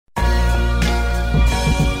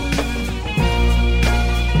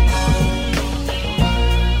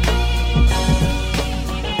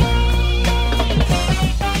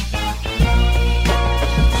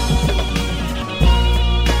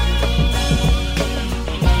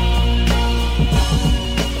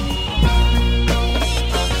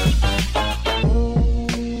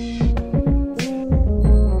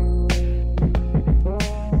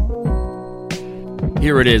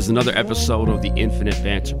here it is, another episode of the Infinite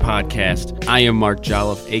Banter Podcast. I am Mark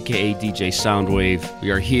Jolliffe, aka DJ Soundwave.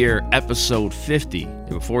 We are here, episode 50. And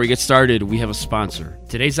before we get started, we have a sponsor.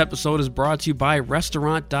 Today's episode is brought to you by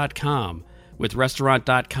Restaurant.com. With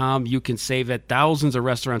Restaurant.com, you can save at thousands of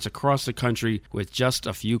restaurants across the country with just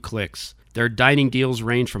a few clicks. Their dining deals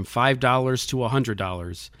range from $5 to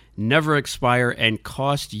 $100, never expire, and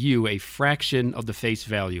cost you a fraction of the face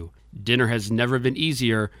value. Dinner has never been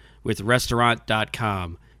easier with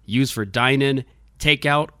Restaurant.com. Used for dine-in,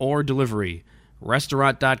 takeout, or delivery.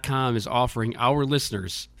 Restaurant.com is offering our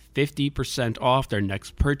listeners 50% off their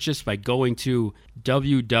next purchase by going to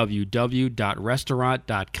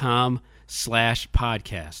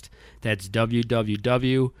www.restaurant.com/podcast. That's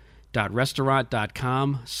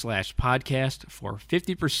www.restaurant.com/podcast for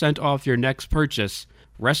 50% off your next purchase.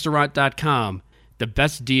 Restaurant.com, the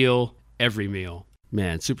best deal every meal.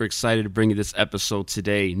 Man, super excited to bring you this episode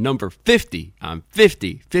today, number 50. I'm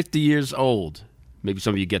 50 years old. Maybe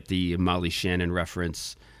some of you get the Molly Shannon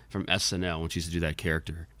reference from SNL when she used to do that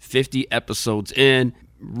character. 50 episodes in,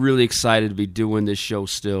 really excited to be doing this show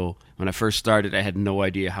still. When I first started, I had no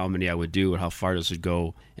idea how many I would do and how far this would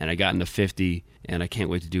go, and I got into 50, and I can't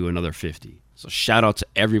wait to do another 50. So shout out to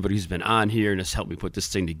everybody who's been on here and has helped me put this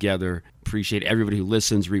thing together. Appreciate everybody who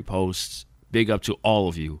listens, reposts. Big up to all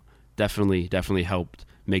of you. Definitely helped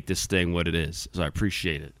make this thing what it is, so I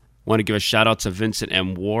appreciate it. Want to give a shout out to Vincent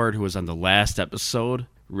M. Ward, who was on the last episode.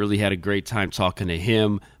 Really had a great time talking to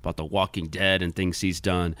him about The Walking Dead and things he's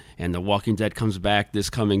done. And The Walking Dead comes back this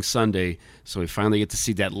coming Sunday, so we finally get to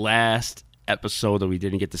see that last episode that we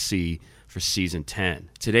didn't get to see for Season 10.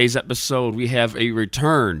 Today's episode, we have a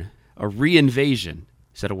return, a re-invasion.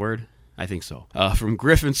 Is that a word? I think so. From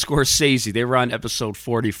Griff and Scorcese. They were on episode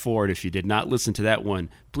 44, and if you did not listen to that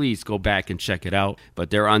one, please go back and check it out.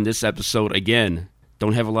 But they're on this episode again.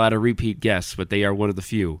 Don't have a lot of repeat guests, but they are one of the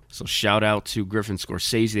few. So shout out to Griff and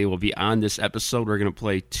Scorcese. They will be on this episode. We're going to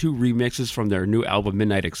play 2 remixes from their new album,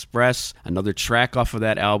 Midnight Express. Another track off of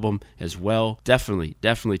that album as well.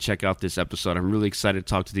 Definitely check out this episode. I'm really excited to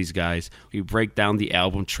talk to these guys. We break down the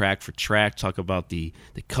album track for track, talk about the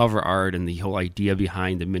cover art and the whole idea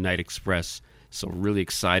behind the Midnight Express. So really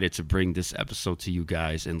excited to bring this episode to you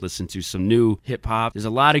guys and listen to some new hip-hop. There's a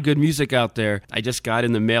lot of good music out there. I just got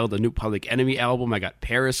in the mail the new Public Enemy album. I got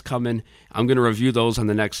Paris coming. I'm going to review those on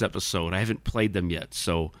the next episode. I haven't played them yet,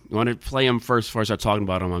 so I want to play them first before I start talking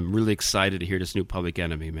about them. I'm really excited to hear this new Public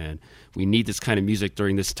Enemy, man. We need this kind of music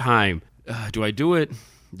during this time. Do I do it?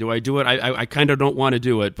 I kind of don't want to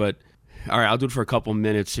do it, but all right, I'll do it for a couple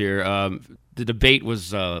minutes here. The debate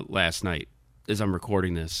was last night. As I'm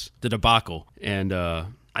recording this, the debacle. And I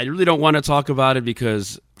really don't want to talk about it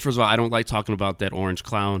because, first of all, I don't like talking about that orange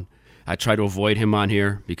clown. I try to avoid him on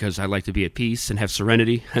here because I like to be at peace and have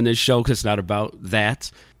serenity in this show because it's not about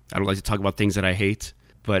that. I don't like to talk about things that I hate.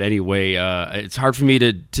 But anyway, it's hard for me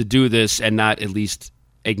to do this and not at least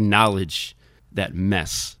acknowledge that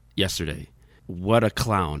mess yesterday. What a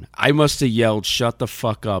clown. I must have yelled, "Shut the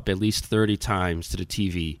fuck up," at least 30 times to the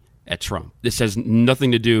TV. At Trump. This has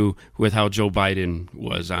nothing to do with how Joe Biden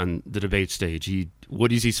was on the debate stage.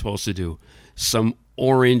 What is he supposed to do? Some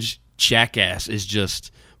orange jackass is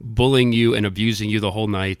just bullying you and abusing you the whole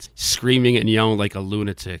night, screaming and yelling like a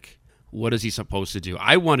lunatic. What is he supposed to do?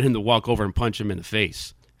 I wanted him to walk over and punch him in the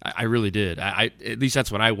face. I really did. At least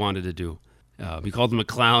that's what I wanted to do. He called him a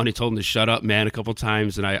clown. He told him to shut up, man, a couple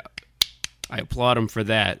times, and I applaud him for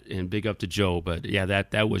that, and big up to Joe. But yeah,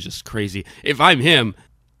 that was just crazy. If I'm him,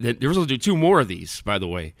 they're supposed to do 2 more of these, by the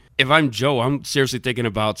way. If I'm Joe, I'm seriously thinking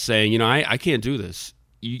about saying, I can't do this.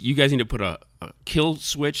 You guys need to put a kill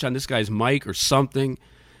switch on this guy's mic or something.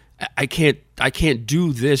 I can't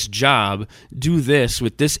do this job, do this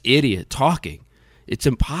with this idiot talking. It's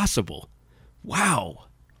impossible. Wow.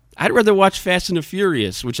 I'd rather watch Fast and the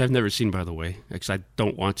Furious, which I've never seen, by the way, because I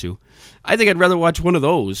don't want to. I think I'd rather watch one of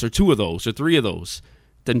those or 2 of those or 3 of those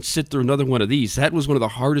than sit through another one of these. That was one of the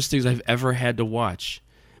hardest things I've ever had to watch.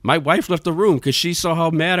 My wife left the room because she saw how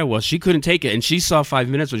mad I was. She couldn't take it, and she saw 5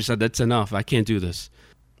 minutes when she said, "That's enough. I can't do this."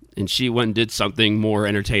 And she went and did something more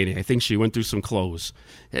entertaining. I think she went through some clothes.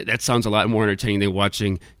 That sounds a lot more entertaining than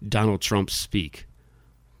watching Donald Trump speak.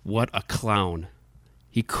 What a clown.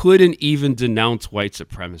 He couldn't even denounce white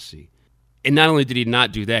supremacy. And not only did he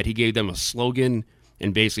not do that, he gave them a slogan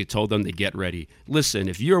and basically told them to get ready. Listen,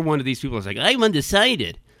 if you're one of these people that's like, "I'm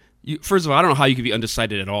undecided." First of all, I don't know how you could be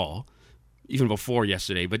undecided at all. Even before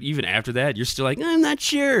yesterday, but even after that, you're still like, "I'm not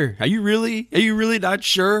sure." Are you really? Are you really not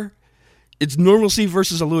sure? It's normalcy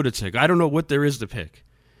versus a lunatic. I don't know what there is to pick.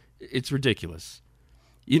 It's ridiculous.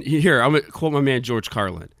 Here, I'm going to quote my man George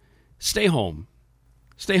Carlin. Stay home.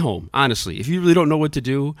 Stay home, honestly. If you really don't know what to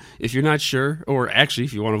do, if you're not sure, or actually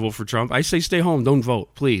if you want to vote for Trump, I say stay home, don't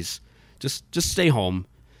vote, please. Just stay home.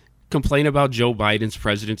 Complain about Joe Biden's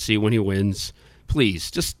presidency when he wins.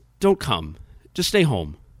 Please, just don't come. Just stay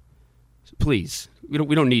home. Please. We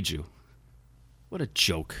don't need you. What a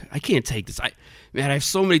joke. I can't take this. I have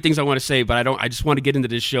so many things I want to say, but I just want to get into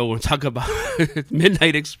this show and talk about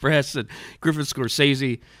Midnight Express and Griff and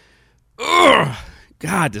Scorcese. Ugh!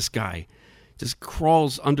 God, this guy just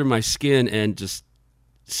crawls under my skin and just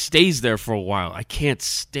stays there for a while. I can't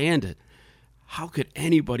stand it. How could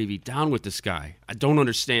anybody be down with this guy? I don't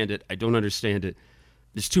understand it.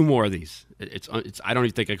 There's 2 more of these. I don't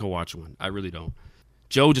even think I can watch one. I really don't.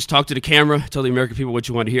 Joe, just talk to the camera. Tell the American people what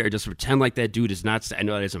you want to hear. Just pretend like that dude is not. I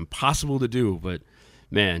know that is impossible to do, but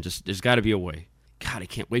man, there's got to be a way. God, I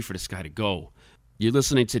can't wait for this guy to go. You're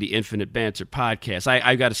listening to the Infinite Banter Podcast.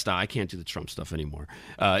 I got to stop. I can't do the Trump stuff anymore.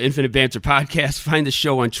 Infinite Banter Podcast. Find the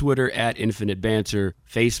show on Twitter at Infinite Banter,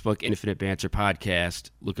 Facebook, Infinite Banter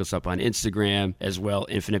Podcast. Look us up on Instagram as well,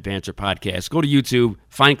 Infinite Banter Podcast. Go to YouTube,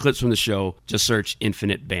 find clips from the show, just search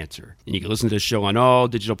Infinite Banter. And you can listen to the show on all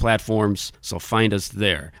digital platforms, so find us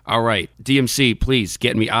there. All right, DMC, please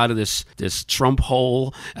get me out of this Trump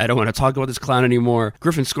hole. I don't want to talk about this clown anymore.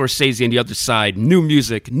 Griff and Scorcese on the other side, new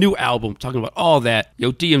music, new album, talking about all that.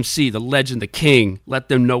 Yo, DMC, the legend, the king, let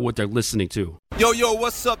them know what they're listening to. Yo,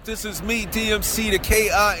 what's up? This is me, DMC, the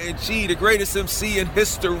K-I-N-G, the greatest MC in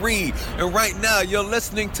history. And right now, you're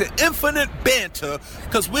listening to Infinite Banter,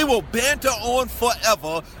 because we will banter on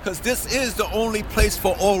forever, because this is the only place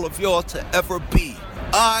for all of y'all to ever be.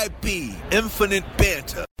 I be Infinite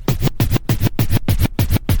Banter.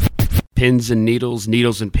 Pins and needles,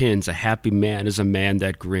 needles and pins. A happy man is a man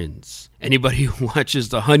that grins. Anybody who watches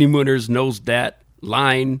The Honeymooners knows that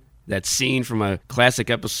line, that scene from a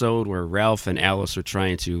classic episode where Ralph and Alice are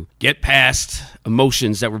trying to get past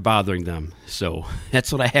emotions that were bothering them. So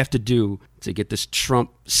that's what I have to do to get this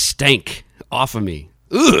Trump stank off of me.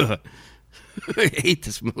 Ugh! I hate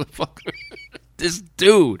this motherfucker. This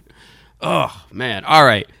dude. Oh, man. All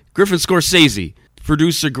right. Griff and Scorcese,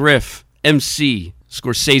 producer Griff, MC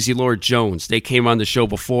Scorcese Lord Jones. They came on the show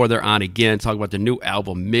before. They're on again. Talk about the new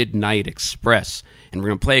album, Midnight Express. And we're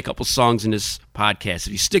going to play a couple songs in this podcast.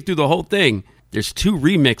 If you stick through the whole thing, there's 2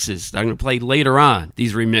 remixes that I'm going to play later on.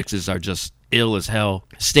 These remixes are just ill as hell.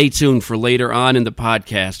 Stay tuned for later on in the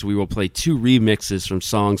podcast. We will play 2 remixes from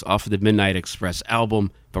songs off of the Midnight Express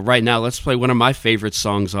album. But right now, let's play one of my favorite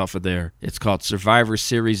songs off of there. It's called Survivor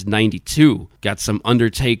Series 92. Got some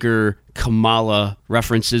Undertaker, Kamala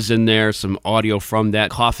references in there, some audio from that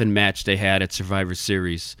coffin match they had at Survivor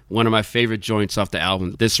Series. One of my favorite joints off the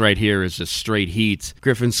album. This right here is just straight heat.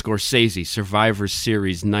 Griff and Scorcese, Survivor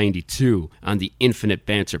Series 92 on the Infinite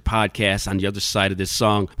Banter Podcast. On the other side of this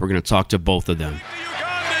song, we're going to talk to both of them.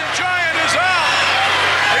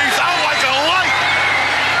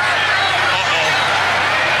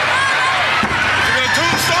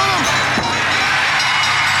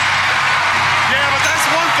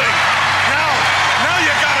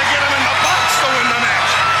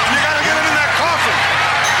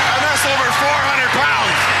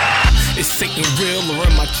 Satan real, or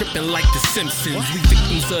am I tripping like the Simpsons? We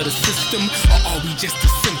victims of the system, or are we just the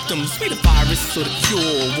symptoms? We the virus or the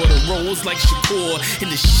cure, what arose like Shakur. In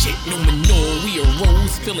the shit, no manure, we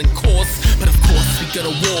arose feeling coarse, but of course we got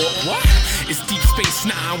a war. What? It's Deep Space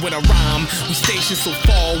Nine with a rhyme. We stationed so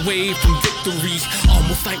far away from victories,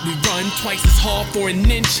 almost like we run twice as hard for an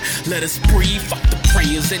inch. Let us breathe, fuck the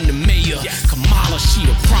prayers and the mayor. Kamala, she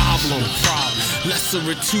the problem. Lesser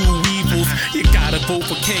of 2 evils, you gotta vote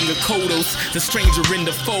for King of Kodos, the stranger in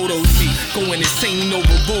the photos. Going insane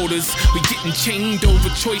over voters, we getting chained over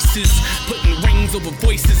choices, putting rings over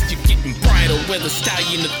voices. You're getting brighter, weather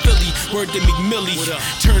stallion of Philly, word to McMillie.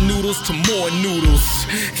 Turn noodles to more noodles.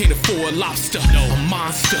 Can't afford lobster, a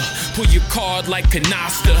monster. Pull your card like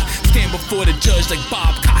Canasta. Stand before the judge like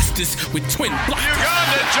Bob Costas with twin blockers.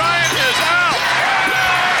 Uganda Giant is out,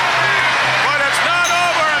 but it's not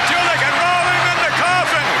over until they can roll him in the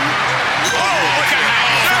coffin. Oh, look at that!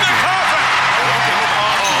 In the coffin.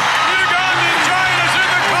 Uganda Giant is in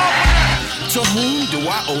the coffin. To whom do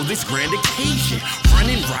I owe this grand occasion?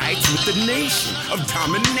 Running riots with the nation of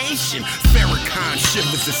domination. Farrakhan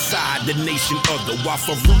shivers aside the nation of the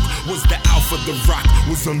Wafarouk was the Alpha, the Rock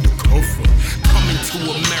was undercover. Coming to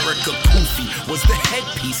America, Kufi was the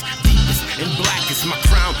headpiece. Deepest and blackest, my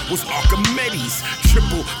crown was Archimedes.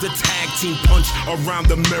 Triple the tag team punch around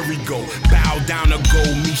the merry-go. Bow down to go,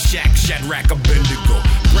 Meshach, Shadrach, Abednego.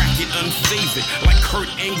 Bracket unfavored like Kurt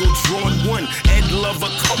angle drawn one. Ed Lover,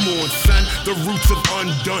 come on, son. The roots of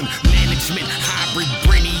undone. Management, hybrid,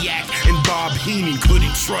 brainiac, and Bob Heenan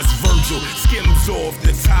couldn't trust Virgil. Skims off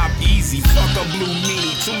the top easy. Fuck a blue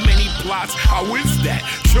meanie. Too many plots. How is that?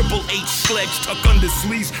 Triple H sledge tuck under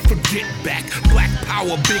sleeves. Forget back. Black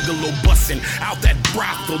Power Bigelow busting out that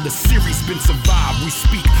brothel. The series been survived. We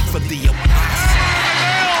speak for the apostle.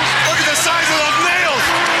 Look at the size of those nails!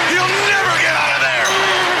 You'll never get out of there!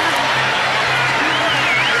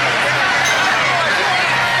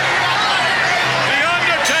 The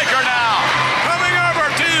Undertaker now, coming over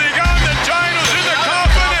to the gun. The giant is in the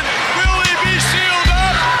coffin, and will he be sealed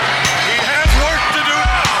up? He has work to do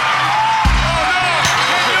now. Oh no!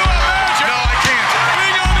 Can you imagine? No, I can't.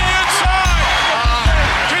 Being on the inside.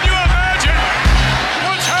 Can you imagine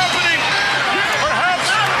what's happening? Perhaps,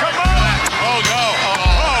 come on. Oh no.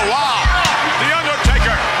 Oh wow. The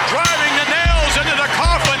Undertaker driving the nails into the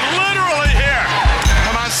coffin, literally here.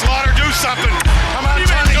 Come on, Slaughter, do something. Come on,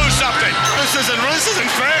 Tony, do something. This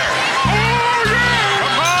isn't fair. Oh yeah.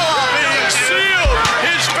 Kamala being sealed.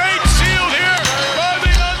 His fate sealed here by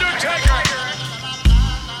the Undertaker.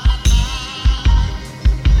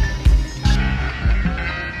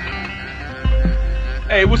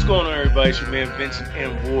 Hey, what's going on, everybody? It's your man Vincent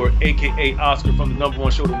M. Ward, aka Oscar from the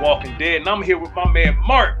 #1 show, The Walking Dead, and I'm here with my man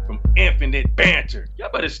Mark from Infinite Banter.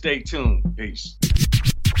 Y'all better stay tuned. Peace.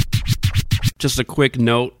 Just a quick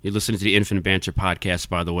note, you're listening to the Infinite Banter podcast,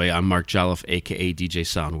 by the way. I'm Mark Jolliffe, a.k.a. DJ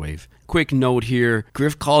Soundwave. Quick note here,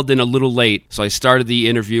 Griff called in a little late, so I started the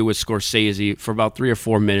interview with Scorcese for about 3 or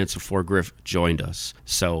 4 minutes before Griff joined us.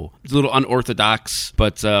 So, it's a little unorthodox,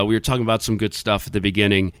 but we were talking about some good stuff at the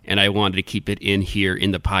beginning, and I wanted to keep it in here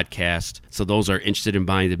in the podcast. So those are interested in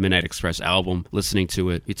buying the Midnight Express album, listening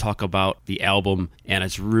to it. We talk about the album, and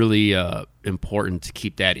it's really important to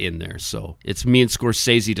keep that in there. So it's me and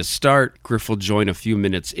Scorcese to start. Griff will join a few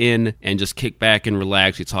minutes in and just kick back and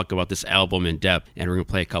relax. We talk about this album in depth, and we're going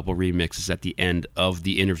to play a couple remixes at the end of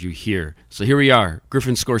the interview here. So here we are, Griff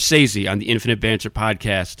and Scorcese on the Infinite Banter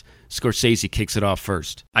podcast. Scorcese kicks it off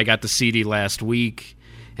first. I got the CD last week,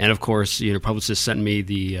 and of course, publicist sent me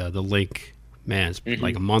the link. Man, it's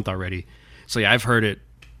like a month already. So yeah, I've heard it.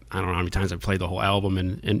 I don't know how many times I've played the whole album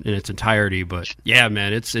in its entirety, but yeah,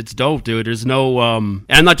 man, it's dope, dude. There's no, and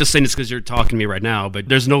I'm not just saying this because you're talking to me right now, but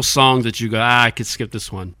there's no songs that you go, I could skip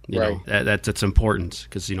this one. You know, that's important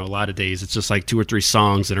because, a lot of days it's just like 2 or 3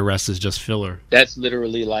 songs and the rest is just filler. That's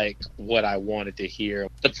literally like what I wanted to hear.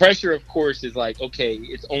 The pressure, of course, is like, okay,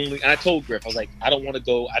 it's only, and I told Griff, I was like, I didn't want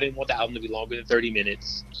the album to be longer than 30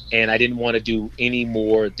 minutes, and I didn't want to do any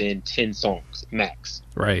more than 10 songs max.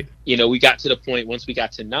 Right. We got to the point, once we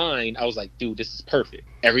got to 9, I was like, dude, this is perfect.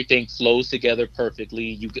 Everything flows together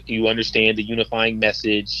perfectly. You understand the unifying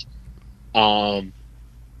message.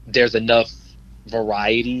 There's enough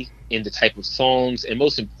variety in the type of songs. And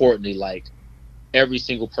most importantly, like, every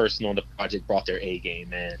single person on the project brought their A game,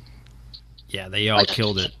 man. Yeah, they all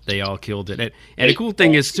killed it. They all killed it. And the cool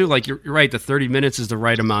thing is, too, like, you're right, the 30 minutes is the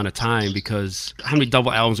right amount of time because how many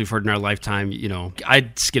double albums we've heard in our lifetime,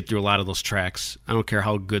 I'd skip through a lot of those tracks. I don't care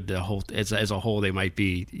how good the whole, as a whole they might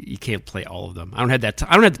be. You can't play all of them. I don't have that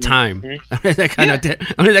I don't have the time. I don't have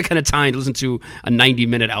that kind of time to listen to a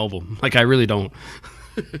 90-minute album. Like, I really don't.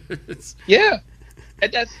 Yeah.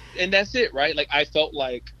 And that's it, right? Like, I felt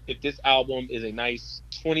like if this album is a nice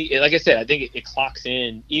 20, like I said, I think it clocks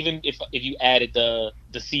in, even if you added the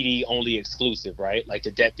CD only exclusive, right? Like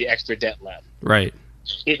the extra debt left. Right.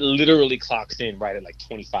 It literally clocks in right at like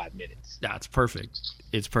 25 minutes. Yeah, it's perfect.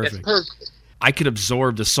 It's perfect. It's perfect. I could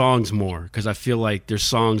absorb the songs more because I feel like there's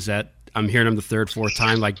songs that I'm hearing them the 3rd, 4th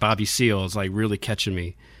time, like Bobby Seale is like really catching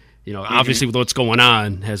me. Obviously with what's going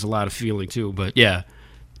on has a lot of feeling too, but yeah.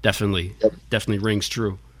 Definitely rings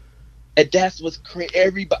true. And that's what's crazy.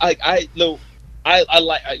 Everybody, like, I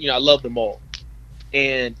love them all,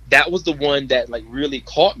 and that was the one that like really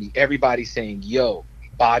caught me. Everybody saying, "Yo,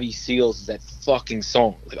 Bobby Seals is that fucking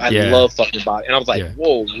song." Like, I love fucking Bobby, and I was like,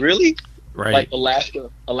 "Whoa, really?" Right. Like Alaska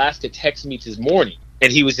texted me this morning,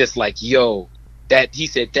 and he was just like, "Yo, he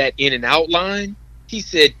said that in and out line. He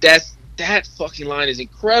said that fucking line is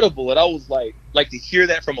incredible," and I was like to hear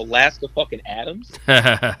that from Alaska fucking Adams.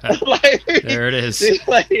 Like, there it is.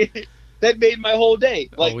 Like, that made my whole day.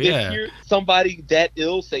 Like, to hear somebody that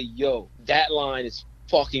ill say, "Yo, that line is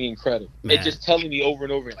fucking incredible," Man. and just telling me over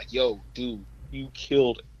and over, like, "Yo, dude, you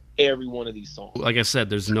killed every one of these songs." Like I said,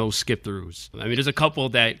 there's no skip throughs. I mean, there's a couple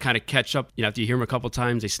that kind of catch up. After you hear them a couple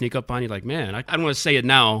times, they sneak up on you. Like, man, I don't want to say it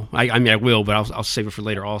now. I mean, I will, but I'll save it for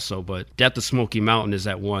later also. But Death of Smoky Mountain is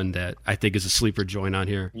that one that I think is a sleeper joint on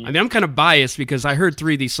here. I mean, I'm kind of biased because I heard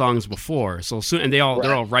 3 of these songs before, so soon, and they're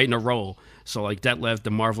all right in a row. So like Detlef,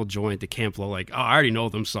 the Marvel joint, the Camp Lo, like, oh, I already know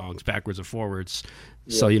them songs backwards and forwards.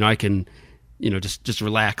 Yeah. So, I can, just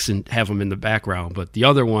relax and have them in the background. But the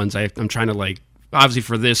other ones, I'm trying to like, obviously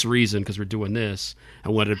for this reason, because we're doing this, I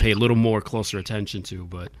wanted to pay a little more closer attention to.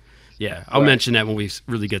 But yeah, I'll mention that when we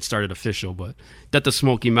really get started official. But that the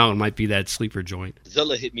Smoky Mountain might be that sleeper joint.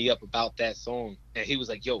 Zilla hit me up about that song, and he was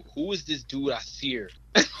like, "Yo, who is this dude Asir?"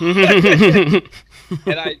 And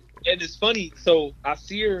it's funny. So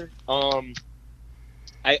Asir,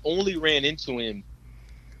 I only ran into him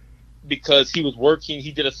because he was working.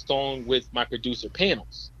 He did a song with my producer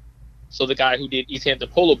Panels, so the guy who did East Hampton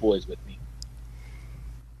Polo Boys with me,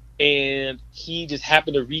 and he just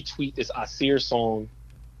happened to retweet this Asir song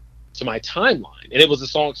to my timeline, and it was a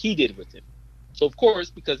song he did with him. So of course,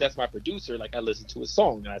 because that's my producer, like I listened to his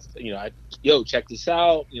song, and I check this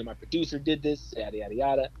out. My producer did this, yada yada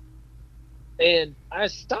yada. And I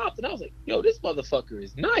stopped, and I was like, "Yo, this motherfucker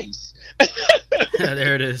is nice."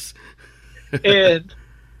 There it is. And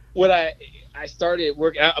when I started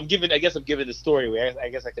working, I guess I'm giving the story away. I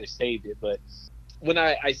guess I could have saved it, but when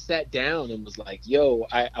I sat down and was like, "Yo,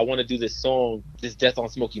 I want to do this song, this Death on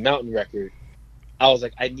Smoky Mountain record," I was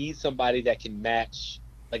like, I need somebody that can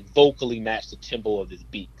vocally match the tempo of this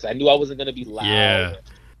beat, because I knew I wasn't going to be loud. Yeah,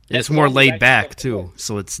 and it's more laid back too,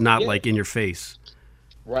 so it's not like in your face.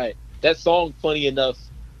 Right. That song, funny enough,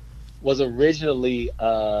 was originally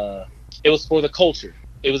it was for The Culture.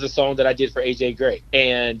 It was a song that I did for AJ Gray,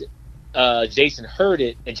 and Jason heard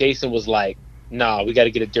it, and Jason was like, "Nah, we got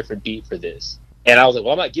to get a different beat for this." And I was like,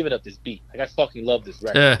 "Well, I'm not giving up this beat. Like, I fucking love this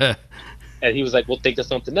record." And he was like, "Well, think of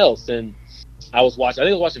something else." And I was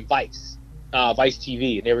watching Vice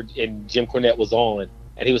TV, and Jim Cornette was on,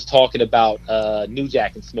 and he was talking about New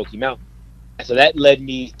Jack and Smoky Mountain. And so that led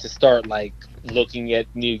me to start like looking at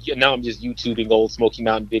now I'm just YouTubing old Smoky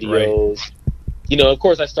Mountain videos. Right. Of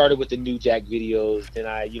course I started with the New Jack videos, then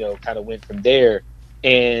I, kind of went from there,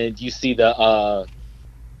 and you see the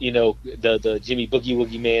the Jimmy Boogie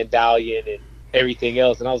Woogie Man Valiant and everything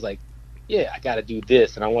else, and I was like, yeah, I got to do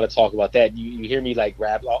this, and I want to talk about that. You hear me like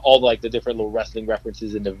rap all like the different little wrestling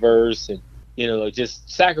references in the verse, and just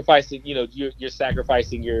sacrificing. You're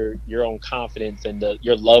sacrificing your own confidence and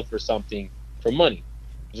your love for something for money.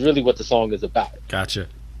 It's really what the song is about. Gotcha.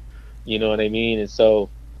 You know what I mean? And so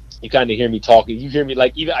you kind of hear me talking. You hear me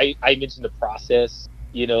like even I mentioned the process.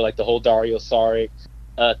 Like the whole Dario Saric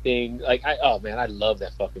thing. Like I love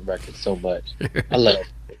that fucking record so much. I love it.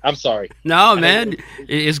 I'm sorry. No, man,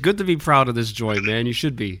 it's good to be proud of this joint, man. You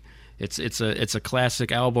should be. It's a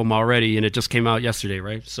classic album already, and it just came out yesterday,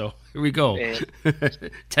 right? So here we go.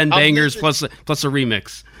 10 bangers plus a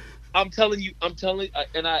remix. I'm telling you,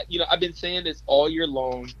 and I've been saying this all year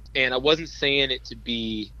long, and I wasn't saying it to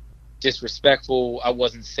be disrespectful. I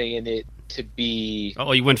wasn't saying it to be.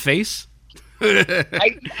 Oh, you went face?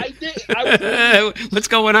 I did. What's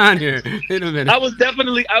going on here? In a minute. I was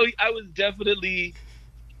definitely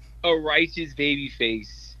a righteous baby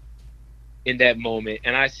face in that moment,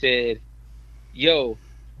 and I said, "Yo,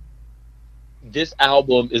 this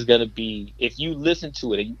album is gonna be. If you listen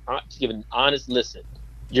to it and you give an honest listen,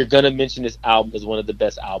 you're gonna mention this album as one of the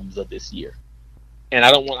best albums of this year." And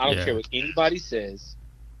I don't care what anybody says.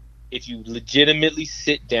 If you legitimately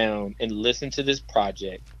sit down and listen to this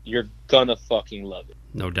project, you're gonna fucking love it.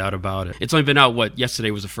 No doubt about it. It's only been out, yesterday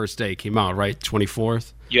was the first day it came out, right?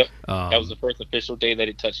 24th? Yep. That was the first official day that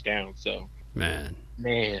it touched down. So man,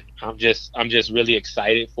 I'm just really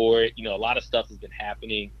excited for it. A lot of stuff has been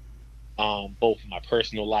happening, both in my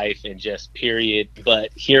personal life and just period.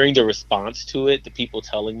 But hearing the response to it, the people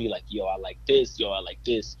telling me like, "Yo, I like this. Yo, I like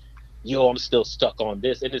this. Yo, I'm still stuck on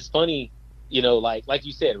this." And it's funny, like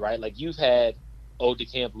you said, right? Like you've had Ode to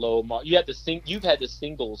Camp Lo, you've had the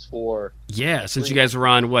singles for since you guys were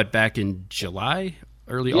on back in July,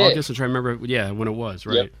 early August. I'm trying to remember, when it was,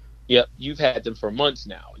 right? Yep. You've had them for months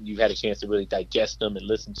now, and you've had a chance to really digest them and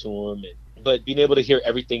listen to them. But being able to hear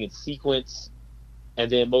everything in sequence,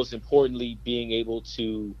 and then most importantly, being able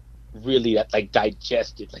to really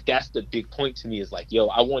digest it. Like that's the big point to me is like, yo,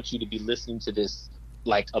 I want you to be listening to this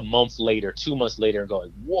like a month later, 2 months later, and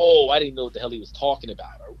going, "Whoa, I didn't know what the hell he was talking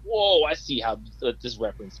about," or "Whoa, I see how this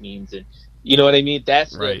reference means," and you know what I mean.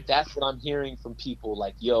 That's right. That's what I'm hearing from people.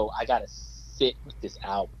 Like, "Yo, I gotta sit with this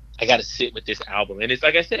album. And it's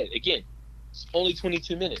like I said again, it's only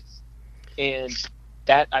 22 minutes, and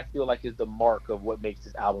that I feel like is the mark of what makes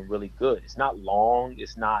this album really good. It's not long.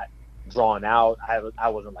 It's not drawn out. I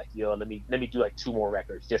wasn't like, "Yo, let me do like 2 more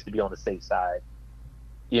records just to be on the safe side."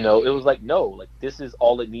 It was like, no, like this is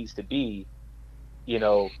all it needs to be.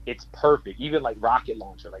 It's perfect. Even like Rocket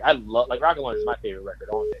Launcher, like I love, like Rocket Launcher is my favorite record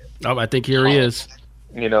on there. Oh, I think here he is.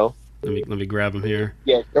 Let me grab him here.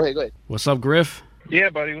 Yeah, go ahead. What's up, Griff? Yeah,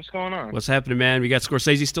 buddy, what's going on? What's happening, man? We got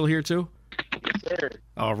Scorcese still here too. Yes, sir.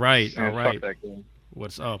 All right. Fuck that game.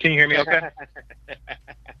 What's up? Can you hear me okay?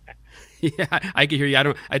 Yeah, I can hear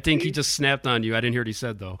you. I think he just snapped on you. I didn't hear what he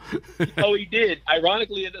said though. Oh, he did.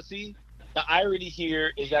 Ironically, see, the irony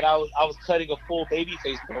here is that I was cutting a full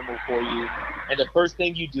babyface promo for you, and the first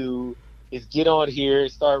thing you do is get on here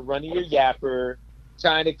and start running your yapper,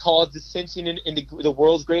 trying to cause dissension in the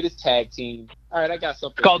world's greatest tag team. All right, I got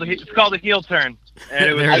something. It's called a heel turn, and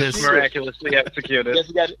it There it was is. miraculously executed. Yes,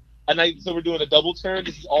 we got it. So we're doing a double turn.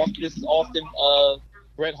 This is Austin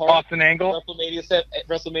Bret Hart. Austin Angle.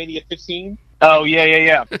 WrestleMania 15. Oh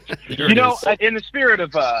yeah. There You it know, is. in the spirit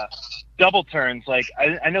of double turns, like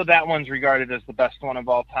I know that one's regarded as the best one of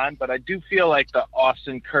all time, but I do feel like the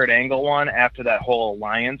Austin Kurt Angle one after that whole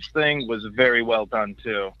alliance thing was very well done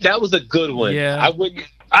too. That was a good one. Yeah. I wouldn't.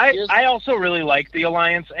 I also really like the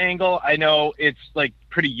alliance angle. I know it's like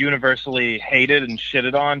pretty universally hated and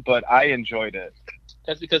shitted on, but I enjoyed it.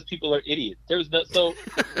 That's because people are idiots. So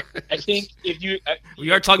I think if you We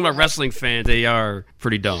are talking about wrestling fans. They are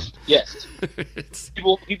pretty dumb. yes, It's-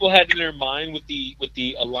 people had in their mind with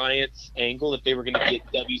the alliance angle if they were going to get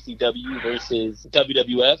WCW versus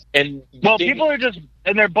WWF, and Well, people are just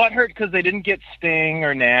and they're butthurt because they didn't get Sting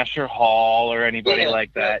or Nash or Hall or anybody Yeah,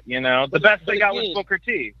 like that. You know, the but- best but they got was again- Booker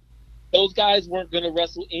T. those guys weren't going to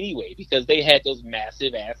wrestle anyway because they had those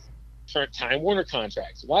massive ass Time Warner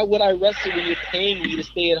contracts. Why would I wrestle when you're paying me to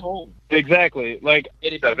stay at home? Exactly, like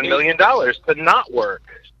And if $7 million to not work.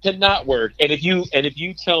 to not work. And if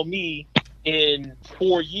you tell me in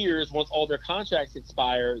 4 years, once all their contracts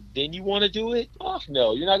expire, then you want to do it? Oh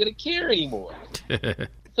no, you're not going to care anymore.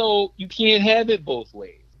 So you can't have it both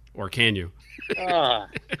ways. or can you? Ah,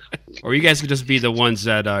 Or you guys could just be the ones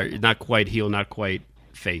that are not quite heel, not quite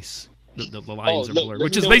face. The lines are look, blurred, let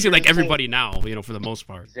which me is know basically what like you're everybody now, for the most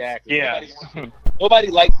part. exactly. Yeah. Nobody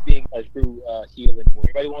likes being a true heel anymore.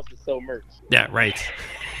 Everybody wants to sell merch. Yeah, right.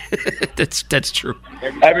 That's true.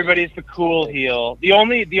 Everybody's the cool heel. The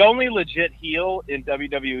only legit heel in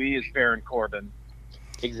WWE is Baron Corbin.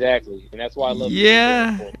 Exactly, and that's why I love.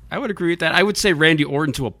 Yeah, I would agree with that. I would say Randy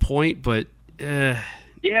Orton to a point, but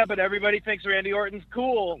Yeah, but everybody thinks Randy Orton's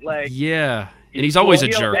cool. Like, yeah, and he's always a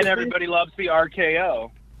heel, jerk. and everybody loves the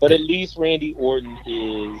RKO. But at least Randy Orton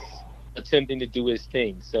is attempting to do his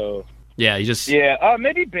thing. So Yeah, he just Yeah,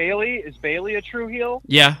 maybe Bailey. Is Bailey a true heel?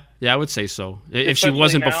 yeah, I would say so. If she Especially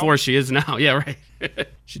wasn't now? before, she is now. Yeah, right.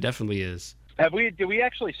 She definitely is. Did we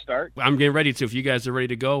actually start? I'm getting ready to. If you guys are ready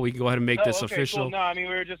to go, we can go ahead and make this okay, official. Cool. No, I mean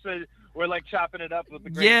we're like chopping it up with the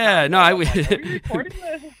great Yeah, time. no, I I'm like, are we recording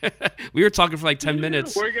this? we were talking for like 10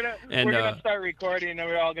 minutes. We're gonna And, start recording, and then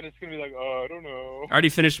we're all gonna be like, oh, I don't know. I already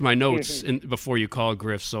finished my notes before you called,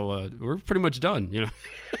 Griff, so we're pretty much done. No,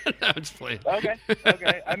 I'm just playing. Okay.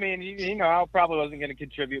 I mean, I probably wasn't gonna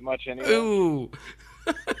contribute much anyway. Ooh,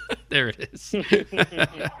 there it is.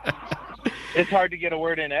 It's hard to get a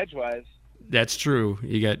word in edgewise. That's true.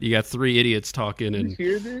 You got three idiots talking, and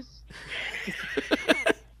hear this?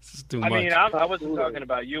 this is too I much. mean, I wasn't talking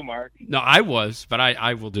about you, Mark. No, I was, but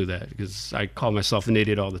I will do that because I call myself an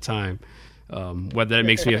idiot all the time. Whether that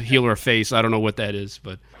makes me a heel or a face, I don't know what that is,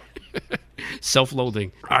 but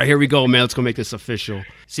self-loathing. All right, here we go, man. Let's go make this official.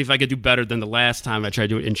 See if I can do better than the last time I tried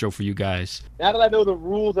to do an intro for you guys. Now that I know the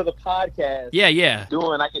rules of the podcast, Yeah.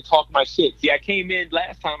 I can talk my shit. See,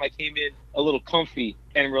 last time I came in a little comfy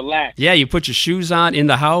and relaxed. Yeah, you put your shoes on in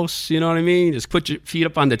the house, you know what I mean? Just put your feet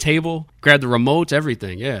up on the table, grab the remote,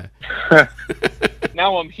 everything, yeah.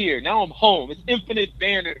 Now I'm here. Now I'm home. It's Infinite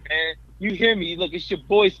Banner, man. You hear me? Look, it's your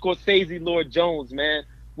boy Scorcese Lord Jones, man.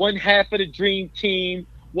 One half of the Dream Team,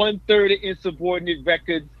 1/3 of Insubordinate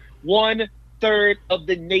Records, 1/3 of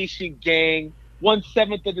the Nation Gang,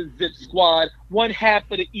 1/7 of the Zip Squad,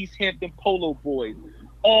 1/2 of the East Hampton Polo Boys.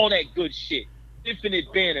 All that good shit. Infinite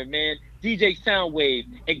Banner, man. DJ Soundwave.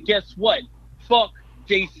 And guess what? Fuck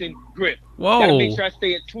Jason Griff. Whoa. Gotta make sure I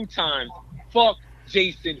say it 2 times. Fuck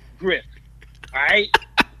Jason Griff. All right?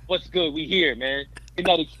 What's good? We here, man.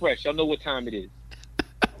 Midnight Express. Y'all know what time it is.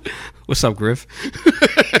 What's up, Griff?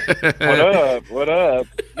 What up?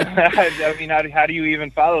 I mean, how do you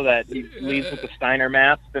even follow that? He leads with the Steiner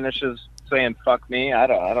math, finishes saying "fuck me." I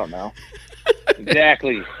don't know.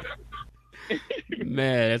 Exactly.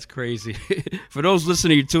 Man, that's crazy. For those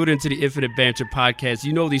listening, you tuned into the Infinite Banter podcast.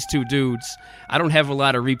 You know these two dudes. I don't have a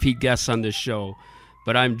lot of repeat guests on this show,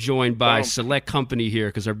 but I'm joined by select company here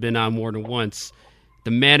because I've been on more than once.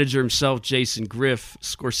 The manager himself, Jason Griff,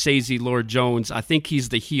 Scorcese Lord Jones. I think he's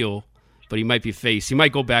the heel, but he might be face. He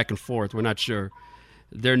might go back and forth. We're not sure.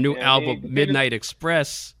 Their new album, Midnight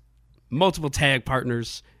Express, multiple tag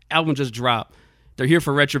partners, album just dropped. They're here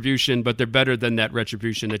for Retribution, but they're better than that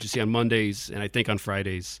Retribution that you see on Mondays and I think on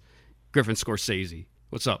Fridays. Griff and Scorcese.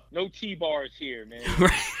 What's up? No T-bars here, man.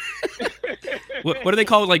 What do they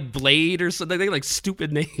call it? Like Blade or something? They like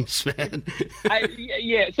stupid names, man.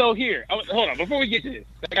 So here, hold on. Before we get to this,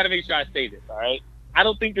 I got to make sure I say this, all right? I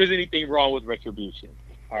don't think there's anything wrong with Retribution,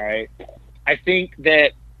 all right? I think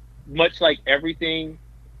that much like everything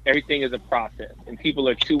is a process, and people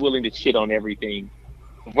are too willing to shit on everything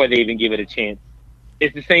before they even give it a chance.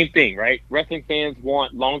 It's the same thing, right? Wrestling fans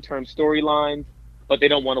want long-term storylines, but they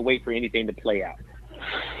don't want to wait for anything to play out.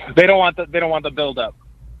 They don't want the build up.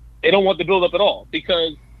 They don't want the build up at all,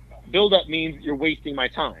 because build up means you're wasting my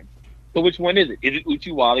time. So which one is it? Is it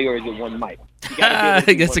Uchi Wally or is it one Mike?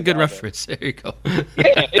 That's a good reference. There you go.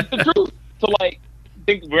 Yeah, it's the truth. So like, I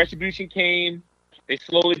think Retribution came, they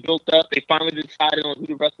slowly built up, they finally decided on who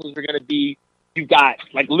the wrestlers were gonna be. You got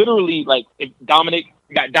like literally like Dominic,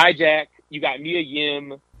 you got Dijak, you got Mia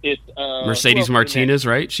Yim. It's Mercedes Martinez,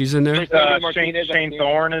 right? She's in there. Shane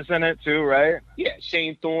Thorne is in it too, right? Yeah,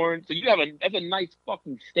 Shane Thorne. So you have that's a nice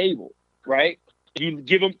fucking stable, right? You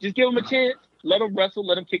give them a chance, let them wrestle,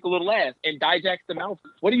 let them kick a little ass, and Dijak's the mouth.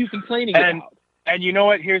 What are you complaining about? And you know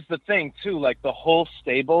what? Here's the thing too. Like the whole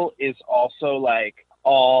stable is also like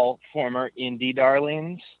all former indie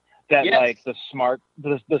darlings. That like the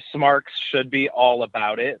Smarks should be all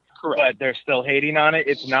about it. Correct. But they're still hating on it.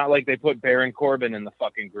 It's not like they put Baron Corbin in the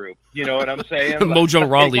fucking group. You know what I'm saying? Mojo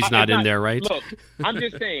Rawley's not in there, right? Look, I'm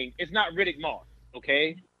just saying, it's not Riddick Moss,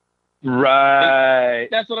 okay? Right.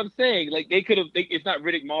 That's what I'm saying. Like, it's not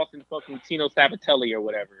Riddick Moss and fucking Tino Sabatelli or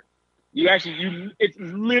whatever. It's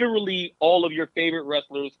literally all of your favorite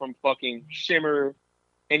wrestlers from fucking Shimmer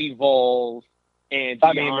and Evolve and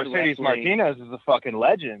Mercedes Martinez is a fucking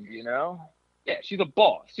legend, you know? Yeah, she's a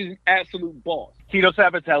boss. She's an absolute boss. Tito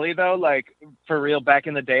Sabatelli, though, like, for real, back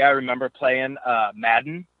in the day, I remember playing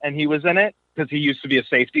Madden, and he was in it, because he used to be a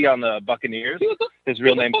safety on the Buccaneers. His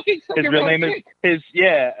real name is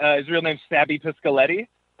Stabby Piscoletti.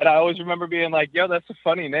 And I always remember being like, yo, that's a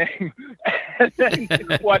funny name. And then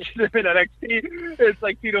watched him in NXT. It's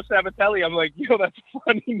like Tito Sabatelli. I'm like, yo, that's a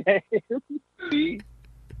funny name.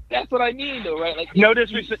 That's what I mean, though, right? Like, no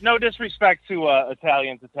disrespect to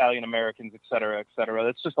Italians, Italian Americans, et cetera, et cetera.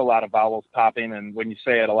 It's just a lot of vowels popping, and when you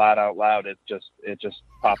say it a lot out loud, it just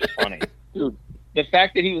pops funny. Dude, the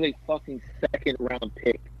fact that he was a fucking second round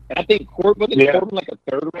pick, and I think Corbin like a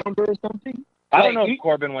third rounder or something. I don't know if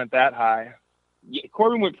Corbin went that high. Yeah,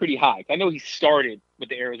 Corbin went pretty high. I know he started with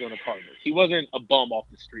the Arizona Cardinals. He wasn't a bum off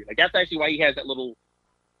the street. Like, that's actually why he has that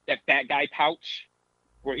fat guy pouch,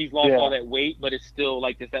 where he's lost all that weight, but it's still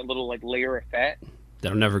like just that little like layer of fat.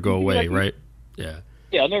 That'll never go away, right? Yeah.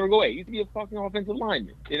 Yeah, it'll never go away. He used to be a fucking offensive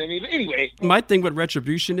lineman. You know what I mean? But anyway. My thing with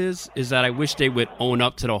Retribution is that I wish they would own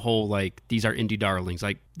up to the whole, like, these are indie darlings.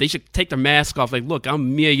 Like, they should take their mask off. Like, look,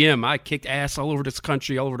 I'm Mia Yim. I kicked ass all over this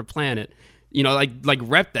country, all over the planet. You know, like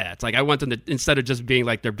rep that. It's like, I want them to, instead of just being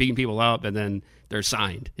like they're beating people up and then they're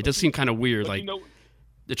signed. It just seemed kind of weird, like,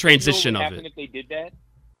 the transition of it. If they did that?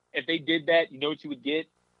 If they did that, you know what you would get?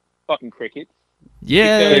 Fucking crickets.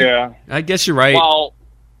 Yeah, I guess you're right.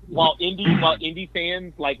 While indie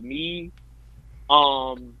fans like me,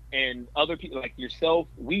 and other people like yourself,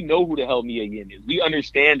 we know who the hell Mia Yim is. We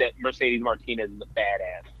understand that Mercedes Martinez is a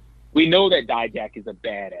badass. We know that Dijak is a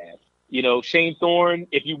badass. You know, Shane Thorne,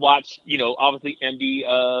 if you watch, you know, obviously MD,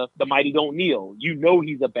 The Mighty Don't Kneel, you know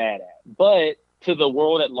he's a badass. But to the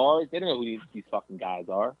world at large, they don't know who these fucking guys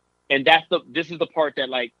are. And this is the part that,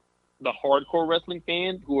 like, the hardcore wrestling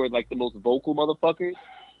fans, who are like the most vocal motherfuckers,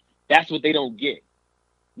 that's what they don't get.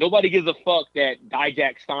 Nobody gives a fuck that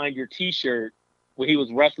Dijak signed your T-shirt when he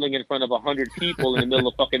was wrestling in front of 100 people in the middle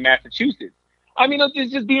of fucking Massachusetts. I mean,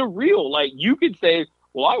 it's just being real. Like, you could say,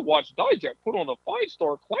 well, I watched Dijak put on a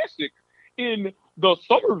 5-star classic in the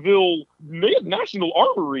Somerville National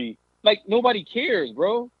Armory. Like, nobody cares,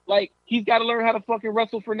 bro. Like, he's got to learn how to fucking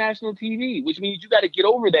wrestle for national TV, which means you got to get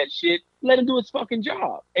over that shit, let him do his fucking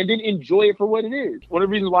job, and then enjoy it for what it is. One of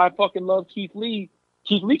the reasons why I fucking love Keith Lee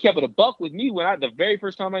kept it a buck with me the very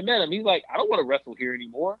first time I met him. He's like, I don't want to wrestle here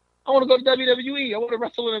anymore. I want to go to WWE. I want to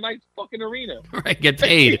wrestle in a nice fucking arena. Right, get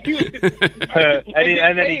paid.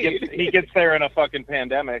 and then he gets there in a fucking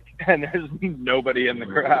pandemic, and there's nobody in the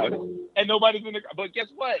crowd. And nobody's in the crowd. But guess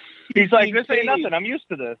what? He's like, this ain't nothing. I'm used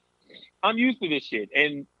to this. I'm used to this shit,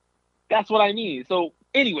 and that's what I mean. So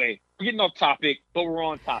anyway, we're getting off topic, but we're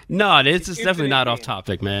on topic. No, it's definitely not off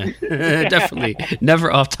topic, man. Definitely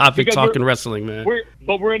never off topic talking wrestling, man.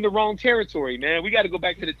 We're in the wrong territory, man. We got to go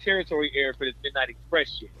back to the territory era for this Midnight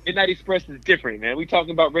Express shit. Midnight Express is different, man. We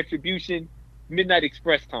talking about Retribution, Midnight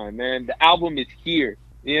Express time, man. The album is here.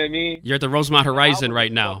 You know what I mean? You're at the Rosemont Horizon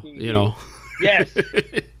right now, you know. Yes.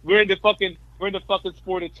 We're in the fucking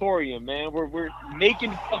sportatorium, man. We're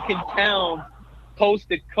making fucking towns coast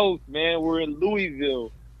to coast, man. We're in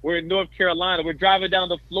Louisville. We're in North Carolina. We're driving down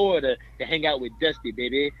to Florida to hang out with Dusty,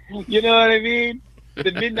 baby. You know what I mean?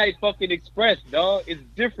 The Midnight fucking Express, dog. It's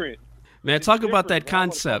different. Man, It's talk about that different, man. I wanna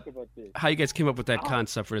concept. talk about this. How you guys came up with that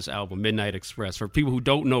concept for this album, Midnight Express. For people who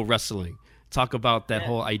don't know wrestling, talk about that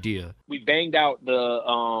whole idea. We banged out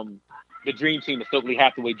the Dream Team, the Stokely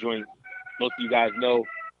Hathaway joint. Most of you guys know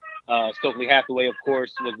Stokely Hathaway, of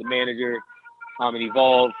course, was the manager in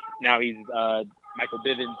Evolve. Now he's Michael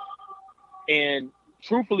Bivens. And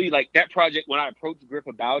truthfully, like that project, when I approached Griff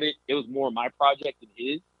about it, it was more my project than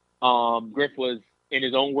his. Griff was, in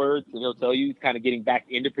his own words, and he'll tell you, he's kind of getting back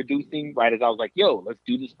into producing right as I was like, yo, let's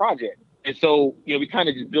do this project. And so, you know, we kind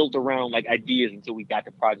of just built around like ideas until we got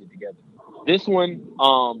the project together. This one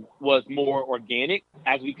was more organic.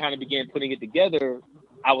 As we kind of began putting it together,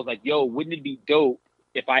 I was like, yo, wouldn't it be dope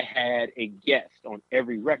if I had a guest on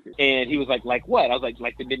every record? And he was like what? I was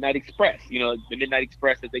like the Midnight Express. You know, the Midnight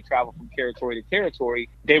Express, as they travel from territory to territory,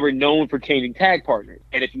 they were known for changing tag partners.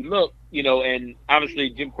 And if you look, you know, and obviously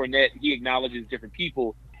Jim Cornette, he acknowledges different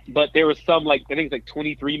people, but there was some, like, I think it's like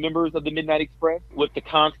 23 members of the Midnight Express, with the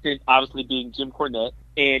constant obviously being Jim Cornette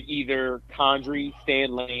and either Condrey,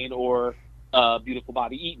 Stan Lane, or Beautiful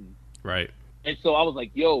Bobby Eaton. Right. And so I was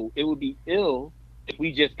like, yo, it would be ill if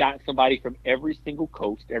we just got somebody from every single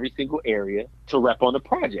coast, every single area to rep on the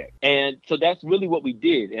project. And so that's really what we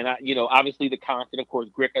did. And I, you know, obviously the constant, of course,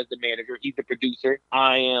 Griff as the manager, he's the producer.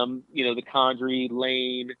 I am, you know, the Condrey,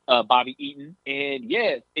 Lane, Bobby Eaton. And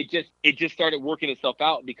yeah, it just started working itself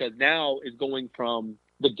out, because now it's going from,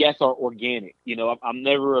 the guests are organic. You know, I'm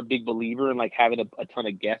never a big believer in like having a ton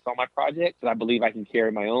of guests on my project, because I believe I can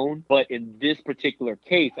carry my own. But in this particular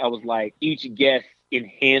case, I was like, each guest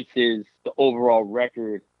enhances the overall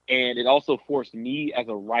record, and it also forced me as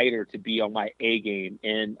a writer to be on my A game.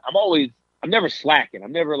 And I'm never slacking.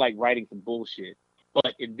 I'm never like writing some bullshit.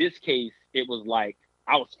 But in this case, it was like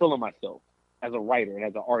I was feeling myself as a writer and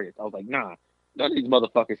as an artist. I was like, nah, none of these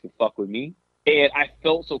motherfuckers can fuck with me. And I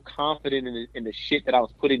felt so confident in the shit that I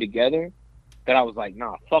was putting together that I was like,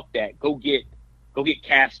 nah, fuck that. Go get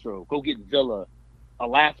Castro. Go get Zilla.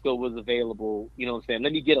 Alaska was available. You know what I'm saying?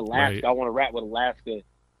 Let me get Alaska. Right. I want to rap with Alaska.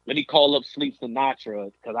 Let me call up Sleep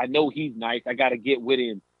Sinatra, because I know he's nice. I got to get with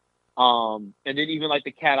him. And then even like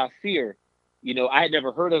the cat I fear, you know, I had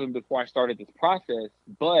never heard of him before I started this process.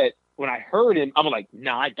 But when I heard him, I'm like,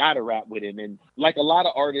 nah, I got to rap with him. And like a lot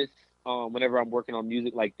of artists, whenever I'm working on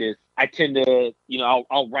music like this, I tend to, you know,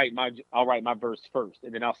 I'll write my verse first,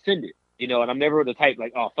 and then I'll send it, you know, and I'm never the type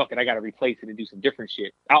like, oh, fuck it, I got to replace it and do some different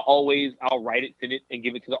shit. I'll write it, send it, and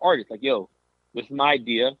give it to the artist. Like, yo, this is my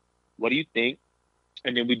idea. What do you think?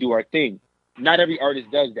 And then we do our thing. Not every artist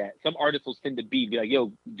does that. Some artists will send the beat, be like,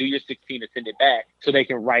 yo, do your 16 and send it back so they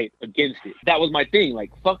can write against it. That was my thing. Like,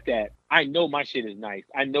 fuck that. I know my shit is nice.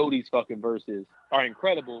 I know these fucking verses are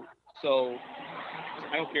incredible. So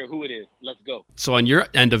I don't care who it is. Let's go. So on your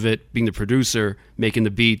end of it, being the producer, making the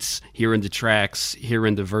beats, hearing the tracks,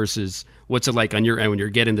 hearing the verses, what's it like on your end when you're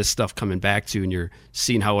getting this stuff coming back to you and you're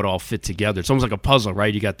seeing how it all fit together? It's almost like a puzzle,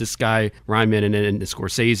 right? You got this guy, Ryman, and then the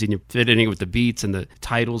Scorcese, and you're fitting it with the beats and the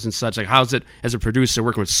titles and such. Like, how's it as a producer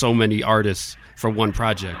working with so many artists for one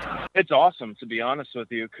project? It's awesome, to be honest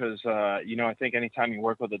with you, because, you know, I think anytime you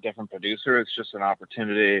work with a different producer, it's just an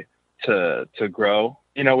opportunity to grow,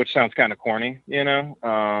 you know, which sounds kind of corny, you know,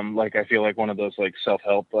 like I feel like one of those like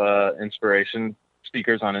self-help inspiration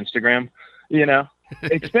speakers on Instagram, you know.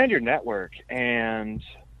 Expand your network and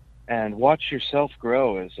watch yourself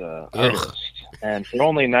grow as a artist. And for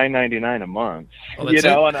only $9.99 a month, you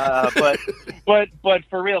know, and but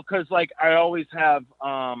for real, because like I always have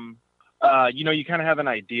you know, you kind of have an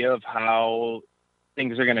idea of how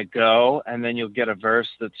things are gonna go, and then you'll get a verse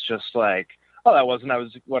that's just like, oh, that wasn't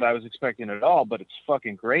what I was expecting at all, but it's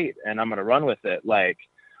fucking great, and I'm gonna run with it. Like,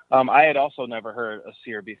 I had also never heard a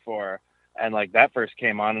Sear before, and like that first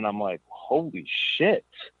came on, and I'm like, holy shit!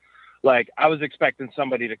 Like, I was expecting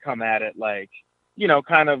somebody to come at it like, you know,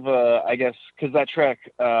 kind of I guess, because that track,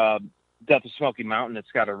 Death of Smoky Mountain,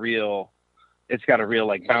 it's got a real like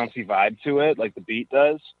bouncy vibe to it, like the beat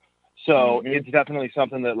does. So it's definitely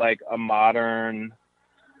something that like a modern,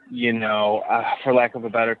 you know, for lack of a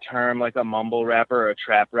better term, like a mumble rapper or a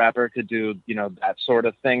trap rapper could do, you know, that sort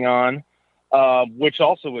of thing on, which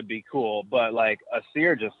also would be cool. But like a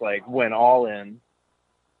Sear just like went all in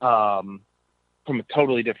from a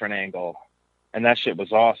totally different angle, and that shit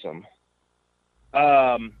was awesome.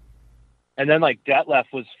 And And then like Detlef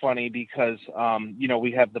was funny because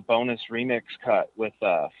we have the bonus remix cut with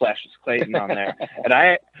Flashes Clayton on there, and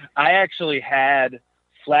I actually had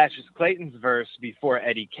Flashes Clayton's verse before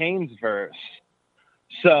Eddie Kane's verse,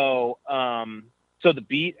 so the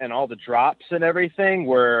beat and all the drops and everything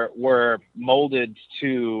were molded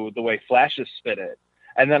to the way Flashes spit it.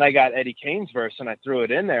 And then I got Eddie Kane's verse and I threw it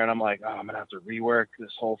in there and I'm like, oh, I'm going to have to rework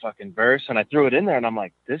this whole fucking verse. And I threw it in there and I'm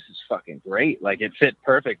like, this is fucking great. Like it fit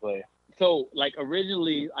perfectly. So like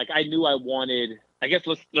originally, like I knew I wanted, I guess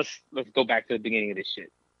let's go back to the beginning of this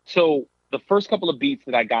shit. So the first couple of beats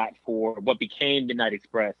that I got for what became Midnight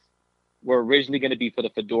Express were originally going to be for the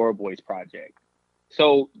Fedora Boys project.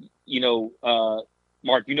 So,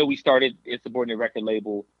 Mark, we started Insubordinate record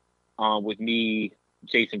label with me,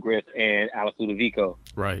 Jason Griff, and Alex Ludovico.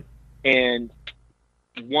 Right. And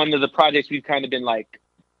one of the projects we've kind of been like,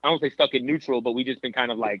 I don't say stuck in neutral, but we just been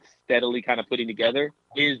kind of like steadily kind of putting together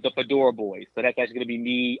is the Fedora Boys. So that's actually going to be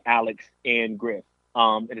me, Alex, and Griff.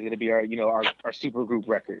 And it's going to be our super group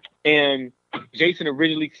record. And Jason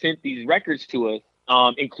originally sent these records to us,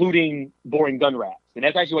 including Boring Gun Raps. And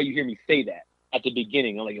that's actually why you hear me say that at the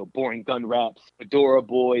beginning. I'm like, Boring Gun Raps, Fedora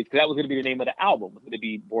Boys, because that was going to be the name of the album. It was going to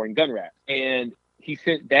be Boring Gun Raps. And he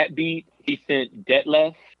sent that beat. He sent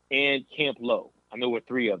Detlef and Camp Low. I know we're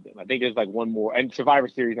 3 of them. I think there's like one more. And Survivor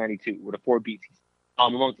Series 92 were the 4 beats,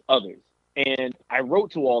 amongst others. And I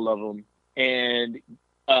wrote to all of them. And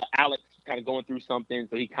Alex was kind of going through something.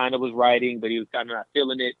 So he kind of was writing, but he was kind of not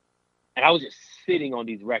feeling it. And I was just sitting on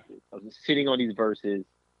these records. I was just sitting on these verses.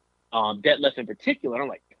 Detlef in particular. I'm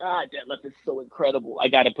like, Detlef is so incredible. I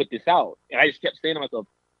got to put this out. And I just kept saying to myself,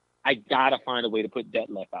 I gotta find a way to put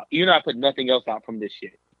Detlef out. Even though I put nothing else out from this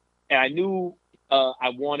shit. And I knew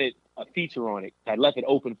I wanted a feature on it. I left it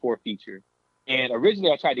open for a feature. And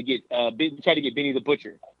originally I tried to get Benny the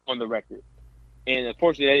Butcher on the record. And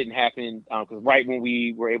unfortunately that didn't happen because right when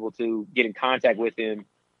we were able to get in contact with him,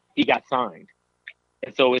 he got signed.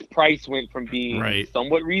 And so his price went from being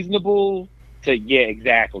somewhat reasonable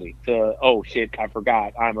to, oh shit, I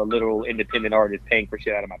forgot. I'm a literal independent artist paying for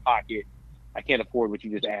shit out of my pocket. I can't afford what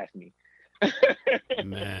you just asked me.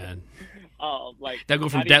 Man. That go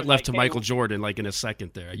from Detlef to Michael Jordan like in a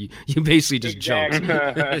second there. You basically just jumped.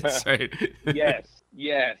 That's right.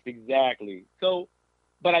 Yes, exactly. So,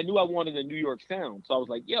 but I knew I wanted a New York sound. So I was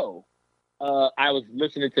like, I was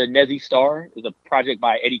listening to Nezzy Star. It was a project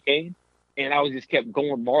by Eddie Kane. And I was just kept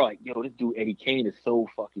going more like, this dude Eddie Kane is so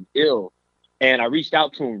fucking ill. And I reached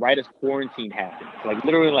out to him right as quarantine happened. Like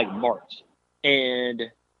literally like March.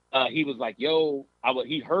 And he was like,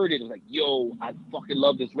 he heard it. It was like, I fucking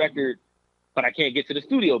love this record, but I can't get to the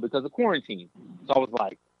studio because of quarantine. So I was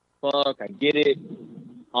like, fuck, I get it.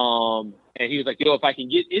 And he was like, if I can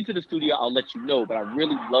get into the studio, I'll let you know, but I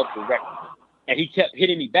really love the record. And he kept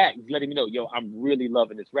hitting me back. He's letting me know, I'm really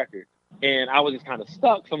loving this record. And I was just kind of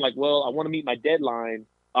stuck. So I'm like, well, I want to meet my deadline.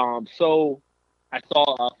 So I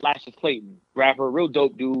saw Flashes Clayton, rapper, real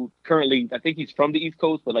dope dude. Currently, I think he's from the East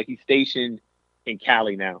Coast, but like he's stationed in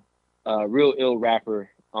Cali now. Real ill rapper.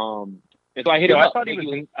 And so I hit him up.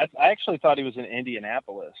 I actually thought he was in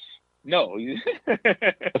Indianapolis. No.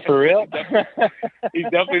 For real? He's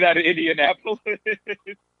definitely not in Indianapolis. I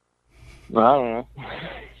don't know.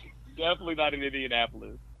 Definitely not in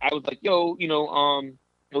Indianapolis. I was like,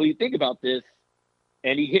 what do you think about this?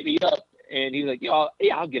 And he hit me up and he's like,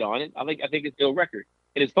 I'll get on it. I think it's ill record.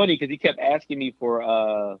 And it's funny because he kept asking me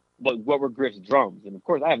for what were Griff's drums. And of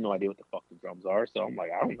course I have no idea what the fuck the drums are. So I'm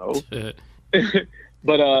like, I don't know.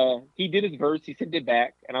 But he did his verse, he sent it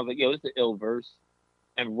back, and I was like, this is an ill verse.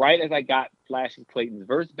 And right as I got Flashes Clayton's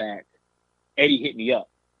verse back, Eddie hit me up.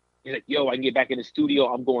 He's like, I can get back in the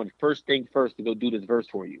studio. I'm going first thing first to go do this verse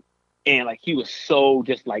for you. And like he was so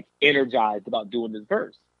just like energized about doing this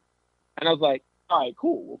verse. And I was like, all right,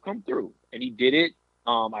 cool, we'll come through. And he did it.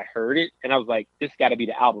 I heard it, and I was like, this got to be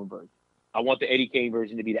the album version. I want the Eddie Kane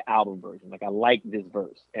version to be the album version. Like, I like this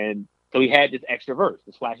verse. And so he had this extra verse,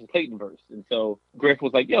 the Flashes Clayton verse. And so Griff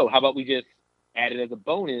was like, how about we just add it as a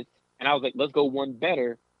bonus? And I was like, let's go one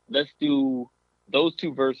better. Let's do those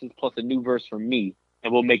 2 verses plus a new verse from me,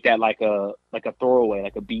 and we'll make that like a throwaway,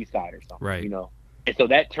 like a B-side or something, right? And so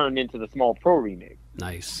that turned into the Small Pro remix.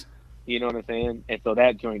 Nice. You know what I'm saying? And so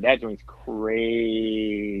that joint's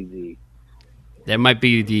crazy. That might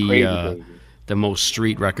be the most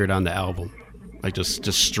street record on the album, like just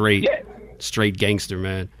straight gangster,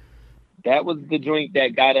 man. That was the joint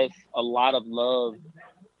that got us a lot of love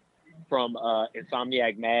from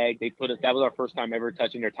Insomniac Mag. That was our first time ever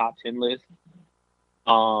touching their top 10 list.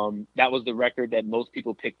 That was the record that most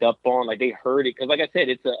people picked up on. Like they heard it because, like I said,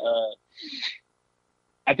 it's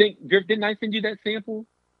I think Griff, didn't I send you that sample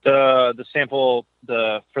The sample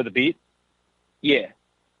for the beat. Yeah.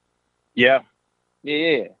 Yeah.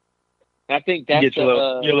 Yeah. I think You that's get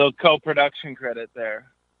your little co-production credit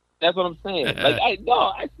there. That's what I'm saying. Like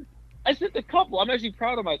I sent a couple. I'm actually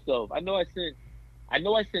proud of myself. I know I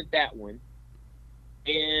sent that one,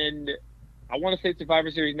 and I want to say Survivor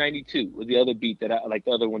Series '92 was the other beat that I like,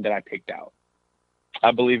 the other one that I picked out.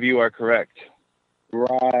 I believe you are correct.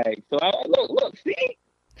 Right. So look, see.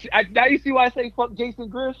 Now you see why I say fuck Jason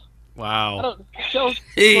Griff. Wow.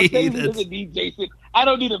 Scorcese doesn't need Jason. I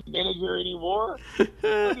don't need a manager anymore. I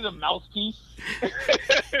don't need a mouthpiece.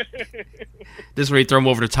 This is where you throw him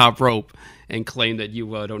over the top rope and claim that you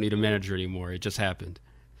don't need a manager anymore. It just happened.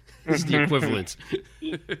 It's the equivalent.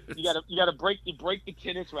 you gotta break the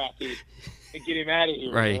tennis racket and get him out of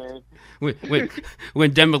here, right. man.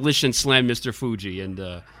 When Demolition slammed Mr. Fuji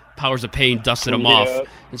and Powers of Pain dusted him off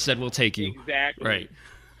and said, "We'll take you." Exactly. Right.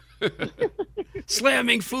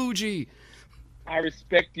 Slamming Fuji. I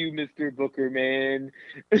respect you, Mr. Booker, man.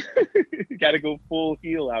 You got to go full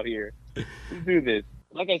heel out here. Let's do this.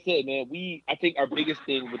 Like I said, man, I think our biggest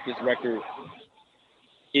thing with this record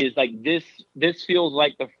is like this feels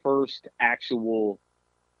like the first actual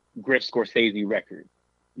Griff Scorcese record,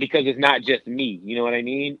 because it's not just me. You know what I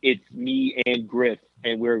mean? It's me and Griff,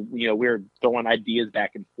 and we're throwing ideas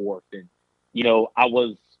back and forth. And,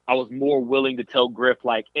 I was more willing to tell Griff,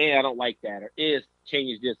 like, I don't like that, or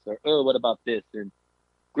change this, or what about this? And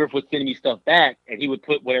Griff would send me stuff back, and he would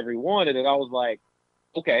put whatever he wanted, and I was like,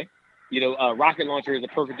 okay. Rocket Launcher is a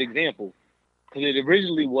perfect example, because it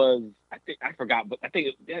originally was, I forgot, but I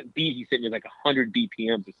think that beat he sent me like 100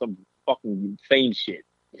 BPMs or some fucking insane shit.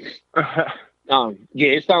 It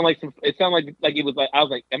sounded like it was like, I was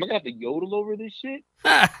like, am I gonna have to yodel over this shit?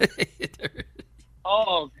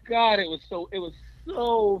 Oh God, it was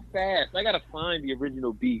so fast. I gotta find the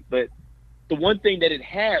original beat, but the one thing that it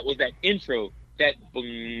had was that intro, that boom,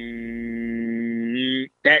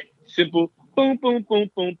 that simple boom, boom,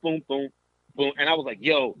 boom, boom, boom, boom, boom, and I was like,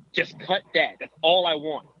 yo, just cut that. That's all I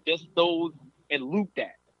want. Just those, and loop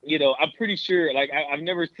that. I'm pretty sure, like, I've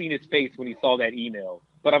never seen his face when he saw that email,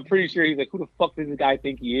 but I'm pretty sure he's like, who the fuck does this guy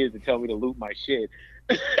think he is to tell me to loop my shit?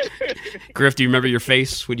 Griff, do you remember your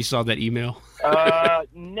face when you saw that email?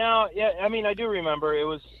 No, yeah, I mean, I do remember. It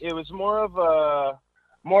was more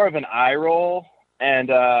of an eye roll, and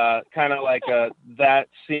kind of like that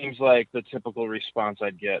seems like the typical response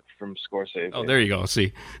I'd get from Scorcese. Oh, there you go.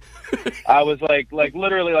 See, I was like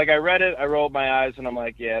literally, like, I read it, I rolled my eyes, and I'm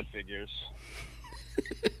like, yeah, it figures.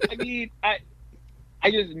 I mean, I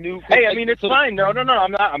just knew. Hey, I mean, it's fine. No,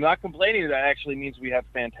 I'm not complaining. That actually means we have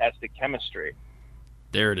fantastic chemistry.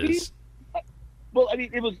 There it is. Well, I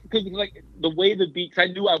mean, it was because, like, the way the beats, I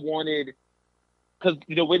knew I wanted, because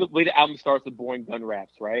the way the album starts with boring gun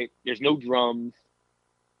raps, right? There's no drums.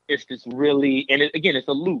 It's just really, and again, it's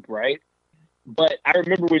a loop, right? But I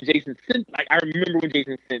remember when Jason sent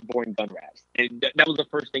boring gun raps, and that was the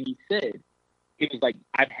first thing he said. He was like,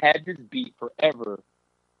 I've had this beat forever,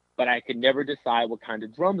 but I could never decide what kind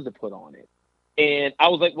of drums to put on it. And I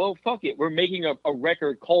was like, well, fuck it. We're making a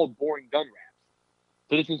record called Boring Gun Raps.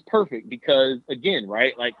 So this is perfect because, again,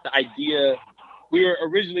 right, like, the idea, we were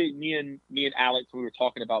originally, me and Alex, we were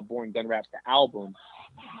talking about Boring Gun Raps, the album.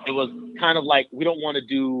 It was kind of like, we don't want to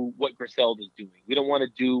do what Griselda's doing. We don't want to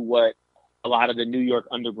do what a lot of the New York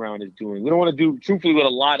underground is doing. We don't want to do, truthfully, what a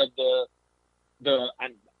lot of the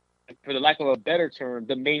for the lack of a better term,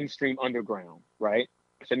 the mainstream underground, right?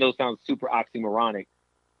 Which I know sounds super oxymoronic,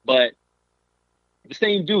 but the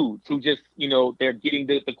same dudes who just, they're getting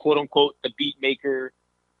the quote unquote, the beat maker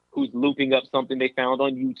who's looping up something they found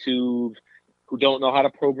on YouTube, who don't know how to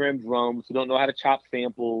program drums, who don't know how to chop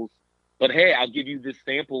samples. But hey, I'll give you this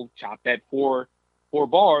sample, chop that four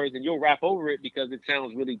bars, and you'll rap over it because it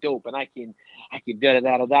sounds really dope. And I can da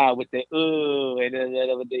da da da with the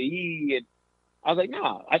and with the e. And I was like,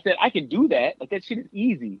 nah. I said I can do that. Like, that shit is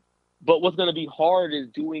easy. But what's gonna be hard is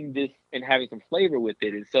doing this and having some flavor with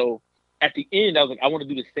it. And so at the end, I was like, I want to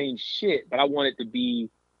do the same shit, but I want it to be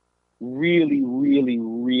really, really,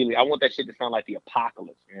 really. I want that shit to sound like the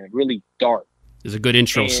apocalypse, man. Really dark. There's a good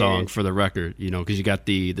intro song for the record, because you got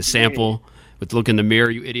the sample with "Look in the Mirror,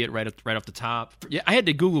 You Idiot" right off the top. Yeah, I had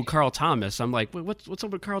to Google Carl Thomas. I'm like, what's up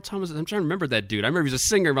with Carl Thomas? I'm trying to remember that dude. I remember he was a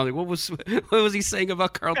singer. I'm like, what was he saying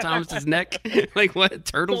about Carl Thomas's neck? Like, what,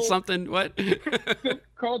 turtle something? What?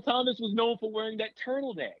 Carl Thomas was known for wearing that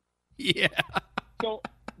turtleneck. Yeah. So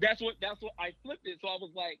that's what I flipped it. So I was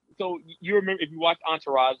like, so you remember, if you watch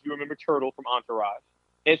Entourage, you remember Turtle from Entourage.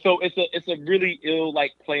 And so it's a really ill,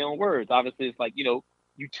 like, play on words. Obviously, it's like, you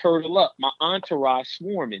turtle up. My entourage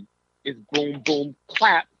swarming is boom, boom,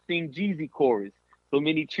 clap, sing Jeezy chorus. So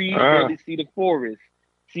many trees barely see the forest.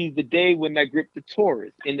 Sees the day when I grip the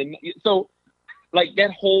Taurus. So like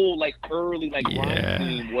that whole like early like rhyme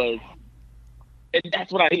scheme was, and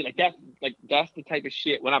that's what I hate. That's the type of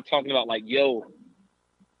shit when I'm talking about like, yo,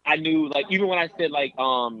 I knew like even when I said like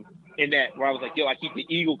in that where I was like, yo, I keep the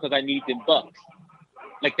eagle because I need them bucks.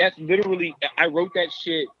 Like that's literally I wrote that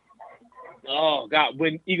shit. Oh God,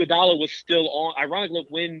 when Iguodala was still on, ironically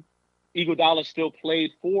when Iguodala still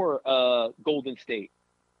played for Golden State,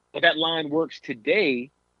 but that line works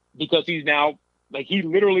today because he's now like he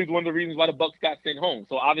literally is one of the reasons why the Bucks got sent home.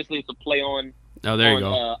 So obviously it's a play on. Oh, there you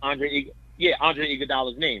go. Andre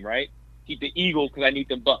Iguodala's name, right? Keep the eagle because I need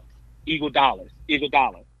them bucks. Iguodala.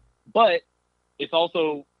 But it's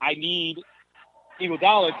also I need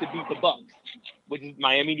Iguodala to beat the Bucks, which is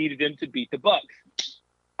Miami needed them to beat the Bucks.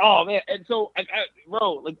 Oh man, and so I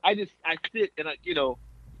sit and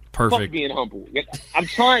perfect. Fuck being humble. I'm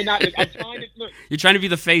trying not. I'm trying to look. You're trying to be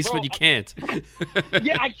the face, but you can't.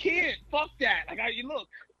 Yeah, I can't. Fuck that. Like look.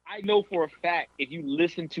 I know for a fact if you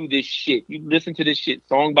listen to this shit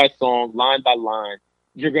song by song, line by line,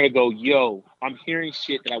 you're gonna go, yo, I'm hearing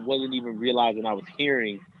shit that I wasn't even realizing I was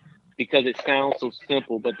hearing because it sounds so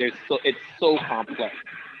simple, but it's so complex.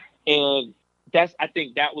 And I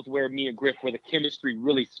think that was where me and Griff, where the chemistry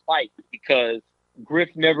really spiked, because Griff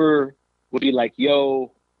never would be like,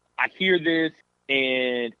 yo, I hear this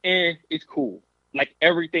and it's cool. Like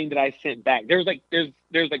everything that I sent back, there's like 2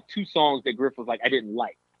 songs that Griff was like, I didn't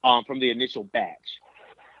like from the initial batch.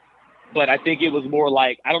 But I think it was more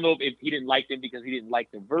like, I don't know if he didn't like them because he didn't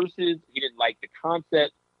like the verses, he didn't like the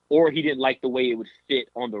concept, or he didn't like the way it would fit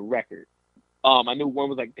on the record. I knew one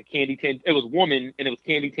was like it was Woman, and it was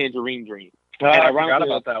Candy Tangerine Dream. I forgot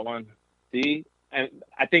about that one. See? And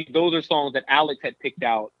I think those are songs that Alex had picked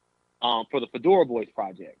out for the Fedora Boys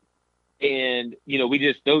project. And,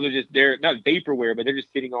 they're not vaporware, but they're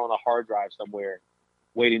just sitting on a hard drive somewhere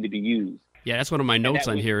waiting to be used. Yeah, that's one of my notes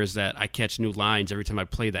on here is that I catch new lines every time I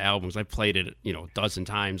play the albums. I've played it, a dozen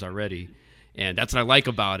times already. And that's what I like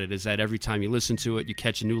about it, is that every time you listen to it, you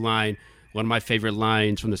catch a new line. One of my favorite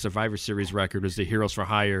lines from the Survivor Series record was the Heroes for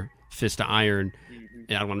Hire, Fist of Iron.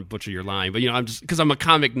 And I don't want to butcher your line, but I'm just, because I'm a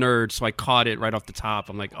comic nerd, so I caught it right off the top.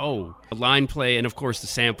 I'm like, oh, the line play, and of course the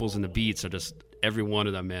samples and the beats are just, every one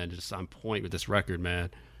of them, man, just on point with this record, man.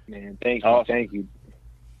 Man, thank you.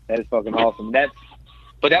 That is fucking awesome.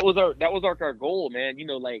 But that was our goal, man.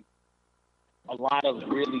 Like a lot of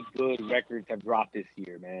really good records have dropped this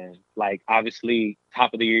year, man. Like obviously,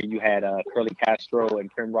 top of the year you had Curly Castro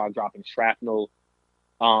and Prim Rock dropping Shrapnel,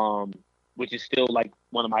 which is still like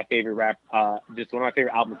one of my favorite just one of my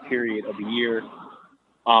favorite albums period of the year.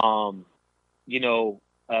 You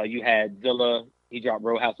had Zilla, he dropped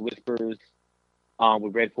Row House Whispers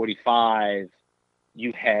with Red 45.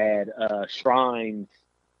 You had Shrines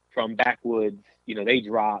from Backwoods, they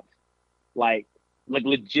dropped like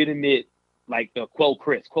legitimate, like the Quell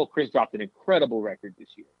Chris dropped an incredible record this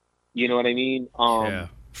year. You know what I mean? Yeah.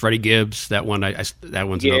 Freddie Gibbs, that one, that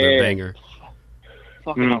one's another banger.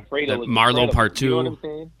 Fucking Alfredo. Marlowe Part 2. You know what I'm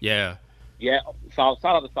saying? Yeah. Yeah. Shout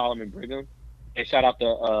out to Solomon Brigham, and shout out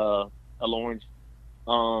to L'Orange.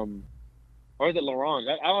 Or is it L'Orange?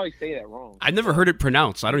 I always say that wrong. I never heard it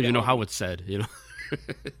pronounced. I don't even know how it's said.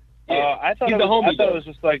 I thought it was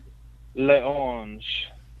just like L'Orange,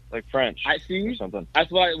 like French. I see. Or something.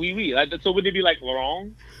 That's why oui. So would it be like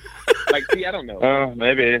L'Orange? Like, see, I don't know.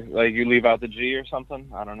 Maybe like you leave out the G or something.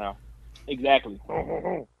 I don't know. Exactly.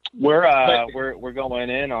 We're going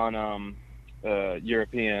in on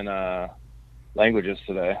European languages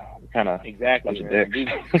today. Kind of exactly.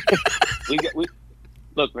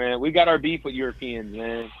 Look, man, we got our beef with Europeans,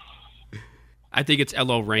 man. I think it's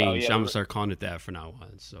LO Range. I'm gonna start calling it that from now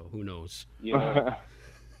on. So who knows? Yeah.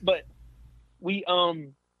 But we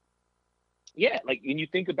like when you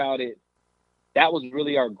think about it, that was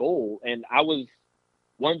really our goal. And I was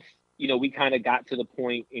once, we kind of got to the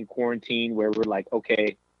point in quarantine where we're like,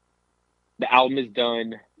 okay, the album is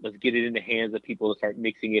done. Let's get it in the hands of people to start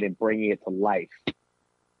mixing it and bringing it to life.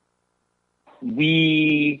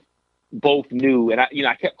 We both knew, and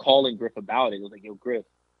I kept calling Griff about it. It was like, yo, Griff,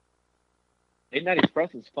 Midnight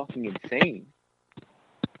Express is fucking insane.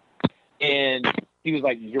 And he was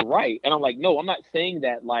like, you're right. And I'm like, no, I'm not saying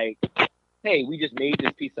that like, hey, we just made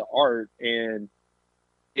this piece of art and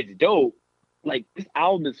it's dope. Like, this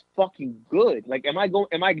album is fucking good. Like, am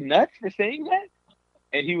I nuts for saying that?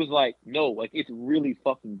 And he was like, no, like, it's really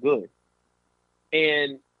fucking good.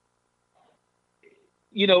 And,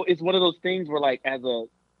 it's one of those things where like, as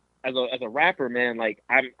a rapper, man, like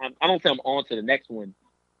I don't say I'm on to the next one,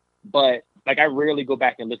 but like I rarely go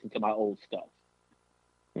back and listen to my old stuff.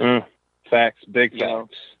 Facts, big You know?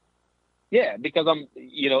 facts. Yeah, because and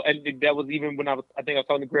that was even when I think I was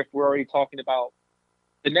talking to Griff, we're already talking about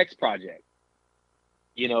the next project.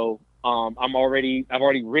 I've already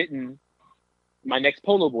written my next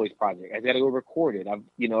Polo Boys project. I got to go record it.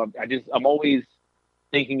 I'm always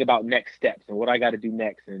thinking about next steps and what I got to do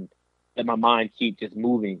next, and let my mind keep just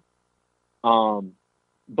moving.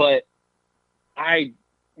 But I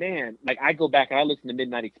go back and I listen to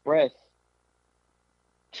Midnight Express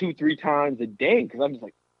 2-3 times a day because I'm just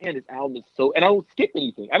like, man, this album is so. And I don't skip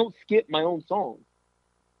anything. I don't skip my own songs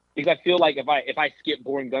because I feel like if I skip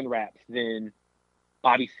Born Gun Raps, then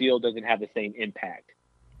Bobby Seale doesn't have the same impact.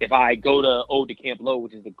 If I go to Ode to Camp Lo,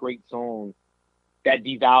 which is a great song that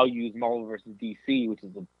devalues Marvel vs. DC, which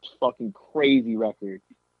is a fucking crazy record,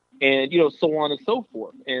 and so on and so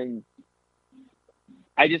forth. And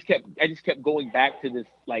I just kept going back to this,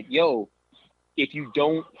 like, yo, if you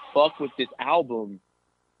don't fuck with this album,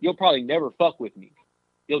 you'll probably never fuck with me.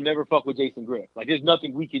 You'll never fuck with Jason Griff. Like, there's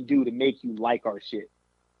nothing we can do to make you like our shit.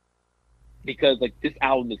 Because, like, this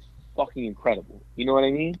album is fucking incredible. You know what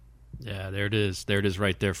I mean? Yeah, there it is. There it is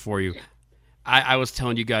right there for you. I was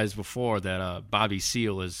telling you guys before that Bobby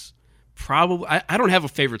Seale is probably... I don't have a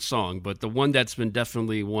favorite song, but the one that's been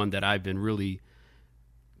definitely one that I've been really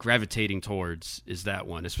gravitating towards is that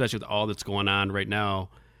one, especially with all that's going on right now.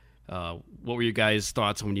 What were your guys'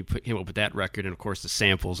 thoughts when you came up with that record, and, of course, the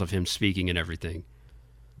samples of him speaking and everything?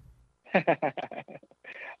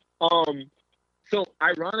 So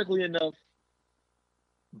ironically enough,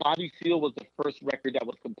 Bobby Seale was the first record that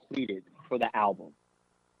was completed for the album.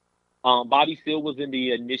 Bobby Seale was in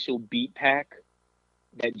the initial beat pack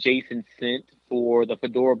that Jason sent for the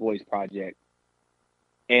Fedora Boys project.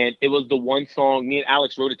 And it was the one song, me and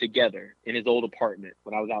Alex wrote it together in his old apartment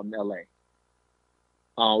when I was out in LA.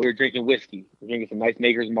 We were drinking whiskey, drinking some nice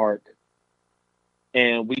Maker's Mark.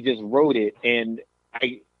 And we just wrote it. And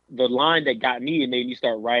the line that got me and made me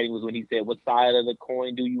start writing was when he said, "What side of the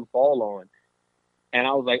coin do you fall on?" And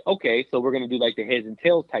I was like, okay, so we're going to do like the heads and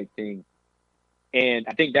tails type thing. And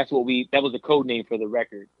I think that was the code name for the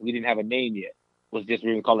record. We didn't have a name yet. It was just, we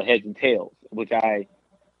were going to call it Heads and Tails, which I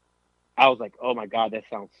was like, oh my God, that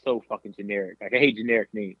sounds so fucking generic. Like, I hate generic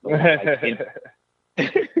names.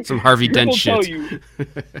 Some Harvey Dent shit.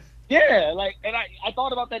 Yeah, like, and I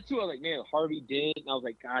thought about that too. I was like, man, Harvey Dent. And I was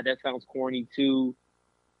like, God, that sounds corny too.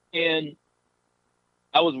 And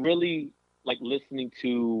I was really like listening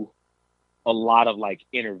to a lot of like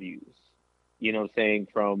interviews, you know what I'm saying,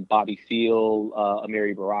 from Bobby Seale,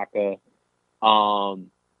 Amiri Baraka,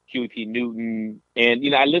 Huey P. Newton.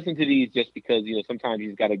 And, I listen to these just because, sometimes you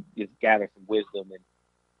just got to just gather some wisdom. And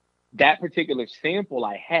that particular sample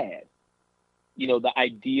I had, the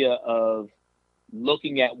idea of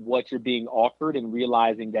looking at what you're being offered and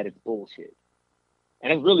realizing that it's bullshit.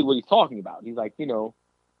 And that's really what he's talking about. He's like,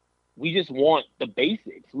 we just want the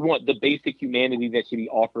basics. We want the basic humanity that should be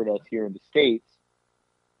offered us here in the States,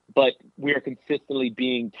 but we are consistently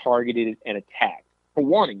being targeted and attacked for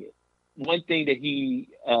wanting it. One thing that he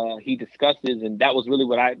discusses, and that was really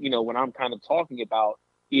what when I'm kind of talking about,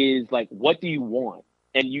 is like, what do you want?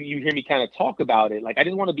 And you hear me kind of talk about it. Like, I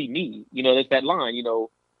didn't want to be me. There's that line,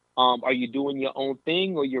 are you doing your own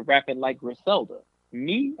thing or you're rapping like Griselda?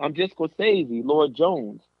 Me? I'm just Scorcese, Lord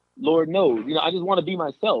Jones. Lord knows. I just want to be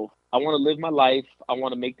myself. I want to live my life. I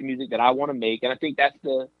want to make the music that I want to make. And I think that's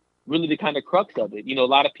really the kind of crux of it. A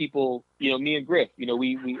lot of people, me and Griff,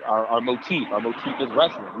 we our motif is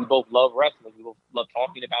wrestling. We both love wrestling. We both love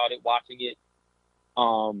talking about it, watching it.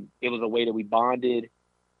 It was a way that we bonded.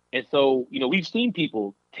 And so, we've seen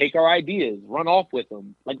people take our ideas, run off with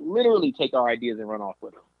them, like literally take our ideas and run off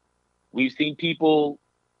with them. We've seen people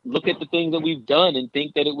look at the things that we've done and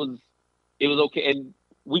think that it was okay. And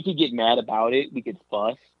we could get mad about it. We could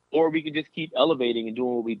fuss, or we could just keep elevating and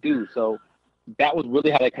doing what we do. So that was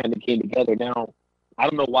really how that kind of came together. Now, I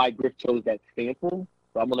don't know why Griff chose that sample,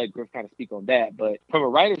 so I'm going to let Griff kind of speak on that. But from a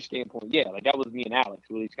writer's standpoint, yeah, like that was me and Alex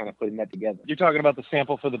really kind of putting that together. You're talking about the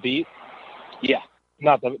sample for the beat? Yeah.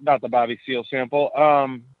 Not the Bobby Seale sample.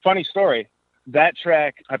 Funny story. That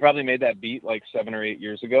track, I probably made that beat like 7 or 8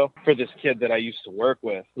 years ago for this kid that I used to work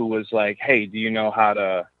with, who was like, hey, do you know how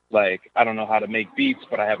to, like, I don't know how to make beats,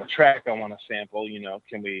 but I have a track I want to sample,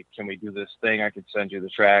 can we do this thing? I could send you the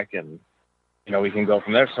track and, we can go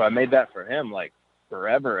from there. So I made that for him like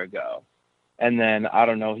forever ago. And then, I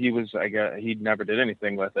don't know, he never did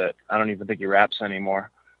anything with it. I don't even think he raps anymore.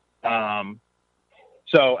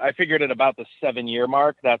 So I figured at about the 7-year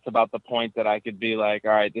mark, that's about the point that I could be like,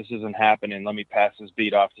 all right, this isn't happening. Let me pass this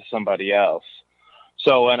beat off to somebody else.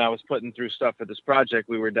 So when I was putting through stuff for this project,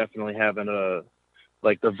 we were definitely having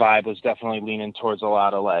like the vibe was definitely leaning towards a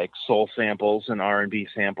lot of like soul samples and R&B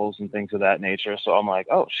samples and things of that nature. So I'm like,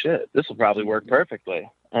 oh shit, this will probably work perfectly.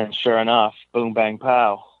 And sure enough, boom, bang,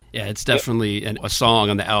 pow. Yeah, it's definitely a song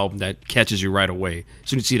on the album that catches you right away. As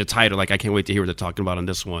soon as you see the title, like, I can't wait to hear what they're talking about on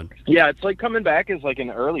this one. Yeah, it's like coming back as like an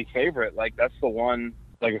early favorite. Like that's the one,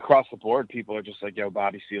 like across the board, people are just like, yo,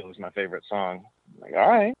 Bobby Seale is my favorite song. I'm like, all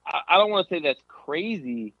right. I don't want to say that's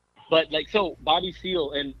crazy, but like, so Bobby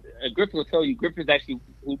Seale, and Griff will tell you, Griff is actually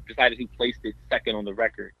who decided who placed it second on the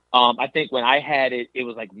record. I think when I had it, it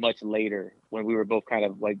was like much later when we were both kind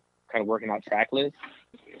of working out track lists.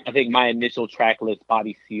 I think my initial track list,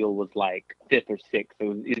 Bobby Seale, was like 5th or 6th. It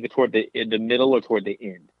was either toward the middle or toward the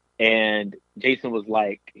end. And Jason was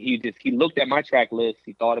like, he looked at my track list,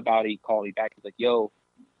 he thought about it, he called me back. He's like, yo,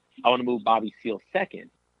 I want to move Bobby Seale second.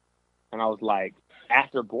 And I was like,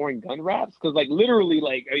 after Boring Gun Raps? Because like literally,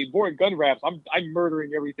 like, I mean, Boring Gun Raps, I'm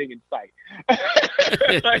murdering everything in sight.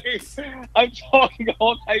 Like, I'm talking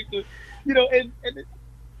all types of, you know, and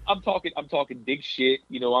I'm talking big shit.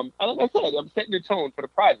 You know, like I said, I'm setting the tone for the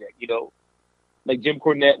project. You know, like Jim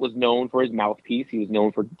Cornette was known for his mouthpiece. He was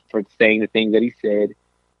known for saying the things that he said.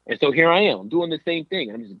 And so here I am doing the same thing.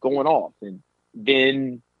 And I'm just going off. And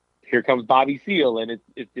then here comes Bobby Seale, and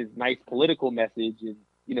it's this nice political message. And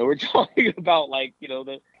you know, we're talking about like, you know,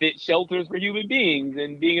 the fit shelters for human beings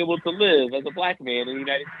and being able to live as a black man in the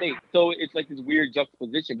United States. So it's like this weird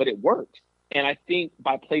juxtaposition, but it works. And I think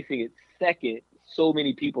by placing it second, so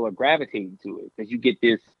many people are gravitating to it because you get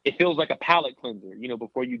this, it feels like a palate cleanser, you know,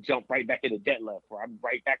 before you jump right back into Deadlift, where I'm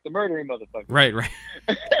right back to murdering motherfuckers. Right.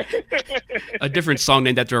 A different song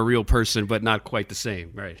named after a real person, but not quite the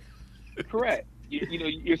same, right? Correct. You know,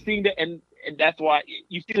 you're seeing that, and that's why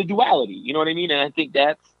you see the duality, you know what I mean? And I think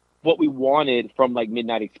that's what we wanted from like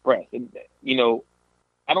Midnight Express. And, you know,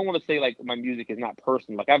 I don't want to say like my music is not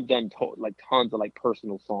personal. Like I've done like tons of like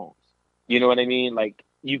personal songs, you know what I mean? Like,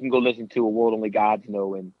 you can go listen to A World Only Gods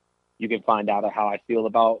Know, and you can find out how I feel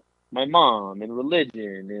about my mom and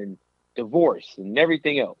religion and divorce and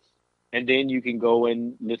everything else. And then you can go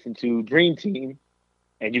and listen to Dream Team,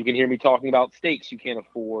 and you can hear me talking about steaks you can't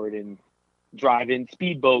afford and driving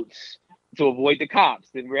speedboats to avoid the cops,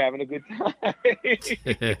 and we're having a good time.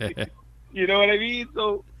 You know what I mean?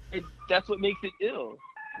 So that's what makes it ill.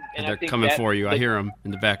 And they're coming for you. I hear them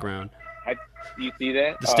in the background. Do you see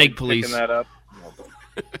that? The steak police. Picking that up.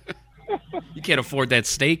 You can't afford that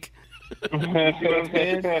steak.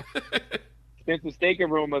 Expensive steak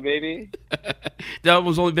aroma, baby. That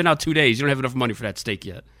was only been out 2 days. You don't have enough money for that steak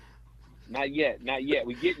yet. Not yet.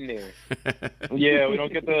 We getting there. Yeah, we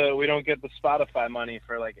don't get the Spotify money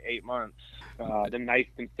for like 8 months. Them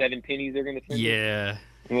 7 pennies they're gonna send. Yeah.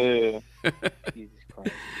 Yeah. Jesus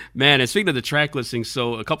Christ. Man, and speaking of the track listing,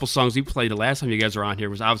 so a couple songs we played the last time you guys were on here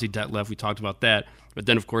was obviously Detlef. We talked about that. But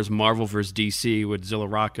then, of course, Marvel vs. DC with Zilla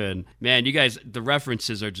Rocca. And, man, you guys, the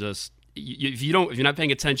references are just, if you're not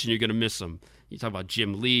paying attention, you're going to miss them. You talk about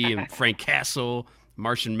Jim Lee and Frank Castle,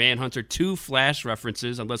 Martian Manhunter, 2 Flash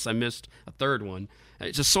references, unless I missed a third one.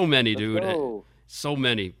 It's just so many, dude. So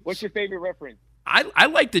many. What's your favorite reference? I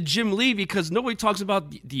like the Jim Lee because nobody talks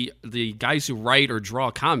about the guys who write or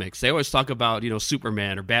draw comics. They always talk about, you know,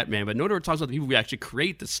 Superman or Batman, but nobody ever talks about the people who actually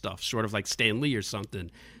create this stuff, sort of like Stan Lee or something.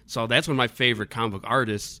 So that's one of my favorite comic book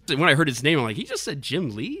artists. And when I heard his name, I'm like, he just said Jim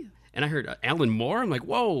Lee? And I heard Alan Moore. I'm like,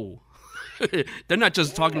 whoa. They're not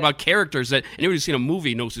just talking about characters that anybody who's seen a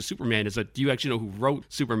movie knows who Superman is. Like, do you actually know who wrote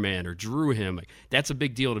Superman or drew him? Like, that's a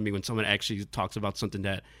big deal to me when someone actually talks about something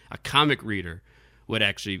that a comic reader would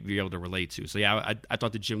actually be able to relate to. So yeah, I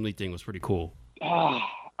thought the Jim Lee thing was pretty cool. All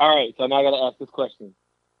right, so now I got to ask this question.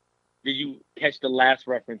 Did you catch the last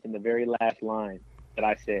reference in the very last line that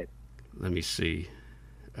I said? Let me see.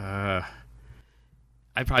 I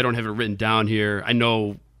probably don't have it written down here. I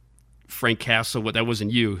know Frank Castle, that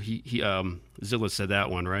wasn't you. He Zilla said that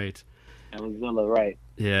one, right? That was Zilla, right.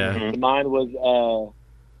 Yeah. Mm-hmm. Mine was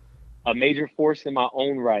a major force in my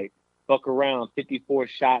own right. Fuck around, 54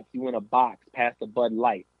 shots, you in a box, past the Bud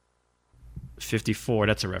Light. 54,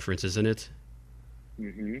 that's a reference, isn't it?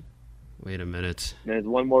 Mm-hmm. Wait a minute. There's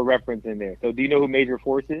one more reference in there. So do you know who Major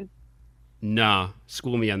Force is? Nah,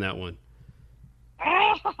 school me on that one.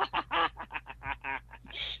 I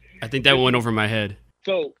think that went over my head.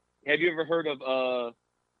 So, have you ever heard of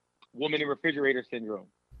woman in refrigerator syndrome?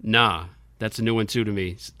 Nah, that's a new one too to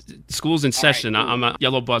me. School's in session. Right, cool. I'm a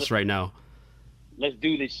yellow bus right now. Let's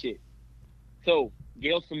do this shit. So,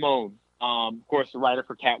 Gail Simone, of course, the writer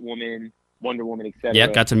for Catwoman, Wonder Woman, etc. Yeah,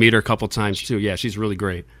 got to meet her a couple times too. Yeah, she's really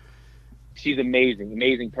great. She's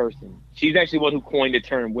amazing person. She's actually one who coined the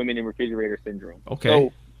term women in refrigerator syndrome. Okay.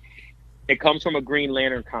 So, it comes from a Green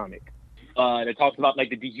Lantern comic. that talks about like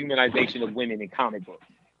the dehumanization of women in comic books.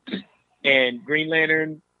 And Green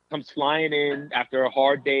Lantern comes flying in after a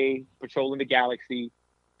hard day patrolling the galaxy,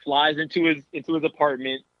 flies into his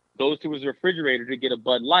apartment, goes to his refrigerator to get a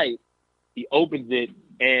Bud Light. He opens it,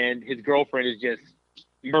 and his girlfriend is just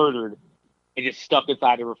murdered and just stuck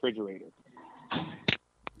inside the refrigerator.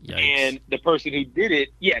 Yikes. And the person who did it,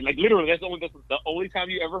 yeah, like literally, that's the only time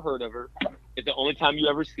you ever heard of her. It's the only time you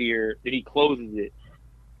ever see her. Then he closes it,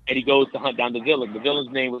 and he goes to hunt down the villain. The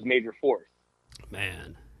villain's name was Major Force.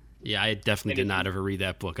 Man. Yeah, I definitely did not ever read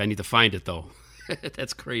that book. I need to find it, though.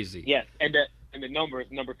 That's crazy. Yes, and the number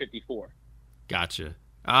is number 54. Gotcha.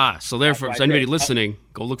 So therefore, for anybody listening,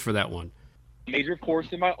 go look for that one. Major Force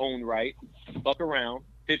in my own right. Fuck around.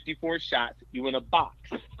 54 shots. You in a box.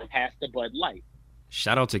 Past the Bud Light.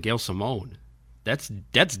 Shout out to Gail Simone. That's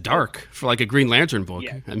dark for like a Green Lantern book.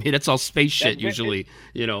 Yeah. I mean, that's all space shit usually,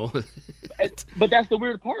 you know. But that's the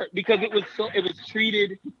weird part, because it was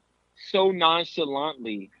treated so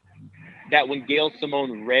nonchalantly that when Gail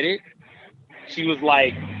Simone read it, she was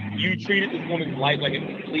like, "You treated this woman's life like a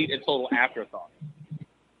complete and total afterthought.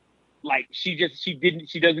 Like she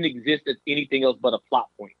doesn't exist as anything else but a plot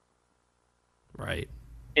point." Right.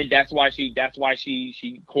 And that's why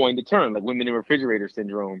she coined the term, like women in refrigerator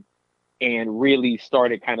syndrome, and really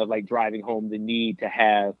started kind of like driving home the need to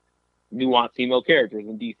have nuanced female characters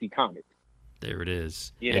in DC Comics. There it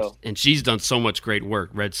is. You know? And she's done so much great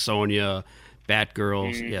work. Red Sonja,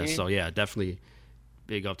 Batgirl. Mm-hmm. Yeah, so yeah, definitely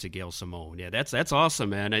big up to Gail Simone. Yeah, that's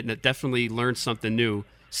awesome, man. I definitely learned something new.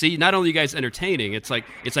 See, not only you guys entertaining, it's like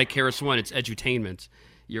Karis One, it's edutainment.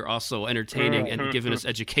 You're also entertaining and giving us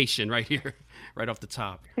education right here, right off the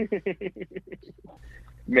top.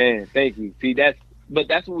 Man, thank you. See, that's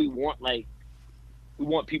what we want. Like, we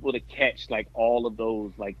want people to catch like all of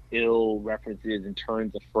those like ill references and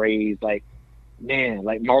turns of phrase. Like, man,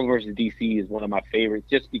 like Marvel vs. DC is one of my favorites,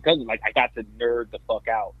 just because like I got to nerd the fuck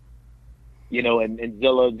out, you know. And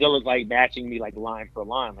Zilla's like matching me like line for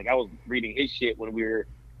line. Like I was reading his shit when we were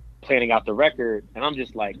planning out the record, and I'm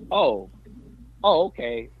just like, oh,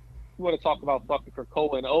 okay. You want to talk about fucking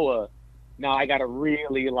Krakoa and Oa? Now I gotta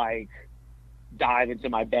really like dive into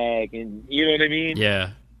my bag, and you know what I mean?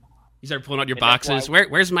 Yeah. You start pulling out your boxes.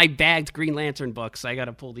 Where's my bagged Green Lantern books? I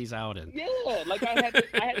gotta pull these out. And yeah, like I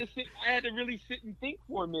had to really sit and think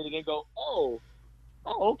for a minute and go, oh,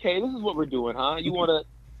 okay, this is what we're doing, huh? You want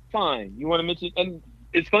to mention? And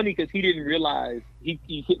it's funny because he didn't realize, he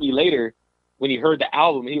hit me later when he heard the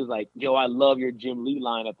album. He was like, yo, I love your Jim Lee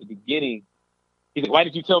line at the beginning. He's like, why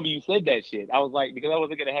did you tell me you said that shit? I was like, because I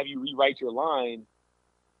wasn't gonna have you rewrite your line,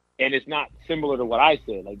 and it's not similar to what I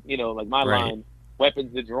said. Like, you know, like my line.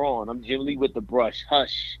 Weapons are drawn. I'm Jim Lee with the brush.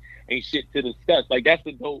 Hush. Ain't shit to discuss. Like, that's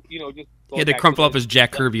the dope, you know, just... He had to crumple up his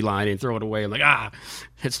Jack Kirby line and throw it away. I'm like,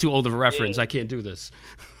 it's too old of a reference. Yeah. I can't do this.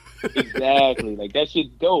 Exactly. Like, that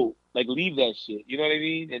shit's dope. Like, leave that shit. You know what I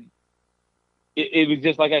mean? And it was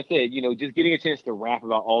just, like I said, you know, just getting a chance to rap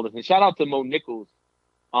about all this. And shout out to Mo Nichols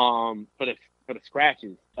for the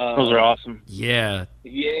scratches. Those are awesome. Yeah.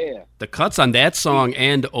 Yeah. The cuts on that song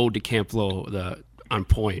and Ode to Camp Lo, on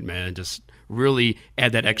point, man. Just... really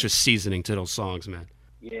add that extra seasoning to those songs, man.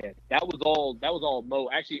 Yeah, that was all Mo.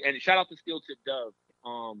 Actually, and shout out to Steel Tip Dove.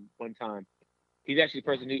 One time, he's actually the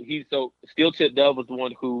person who Steel Tip Dove was the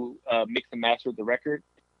one who mixed and mastered the record,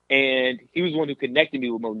 and he was the one who connected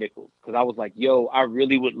me with Mo Nichols, because I was like, yo, I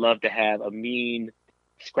really would love to have a mean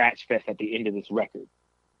scratch fest at the end of this record.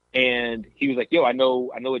 And he was like, yo, I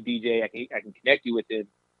know a DJ, I can connect you with him.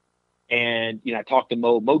 And you know, I talked to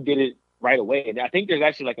Mo. Mo did it right away. And I think there's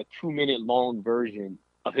actually like a 2-minute long version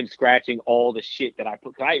of him scratching all the shit that I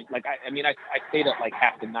put. I stayed up like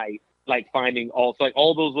half the night, like finding all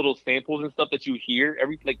those little samples and stuff that you hear,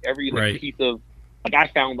 every piece of, like,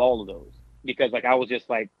 I found all of those because like I was just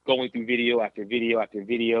like going through video after video after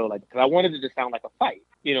video, like, because I wanted it to sound like a fight.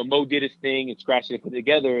 You know, Mo did his thing and scratched it and put it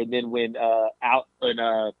together. And then when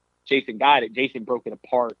Jason got it, Jason broke it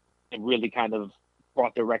apart and really kind of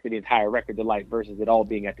brought the entire record to life versus it all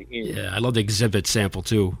being at the end. Yeah, I love the Exhibit sample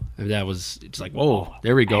too. I mean, it's like, whoa,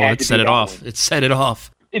 there we go. Let's set it off. It set it off.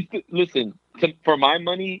 Listen, for my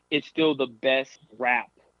money, it's still the best rap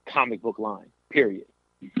comic book line, period.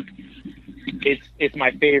 It's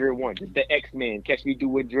my favorite one. It's the X-Men, Catch Me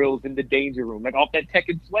Doing Drills in the Danger Room, like off that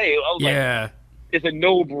Tekken Sway. I was like, it's a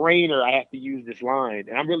no-brainer I have to use this line.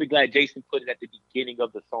 And I'm really glad Jason put it at the beginning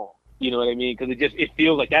of the song. You know what I mean? Because it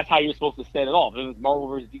feels like that's how you're supposed to set it off. It was Marvel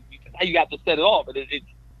vs. DC. That's how you got to set it off. But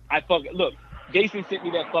look, Jason sent me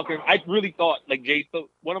that fucker. I really thought, like, Jason,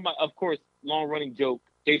 one of my, of course, long-running joke,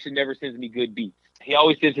 Jason never sends me good beats. He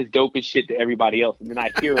always sends his dopest shit to everybody else. And then I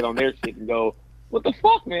hear it on their shit and go, what the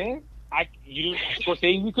fuck, man?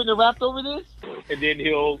 Scorcese couldn't have rapped over this, and then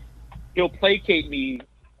he'll placate me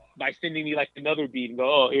by sending me like another beat and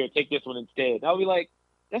go, oh, here, take this one instead. And I'll be like,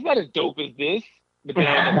 that's not as dope as this, but then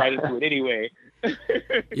I end up writing to it anyway.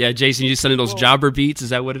 Yeah, Jason, you sending those jobber beats? Is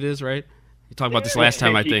that what it is, right? You talked about this last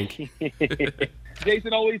time, I think.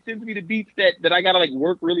 Jason always sends me the beats that I gotta like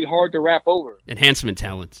work really hard to rap over. Enhancement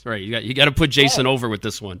talents, right? You got to put Jason over with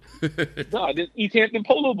this one. No, this East Hampton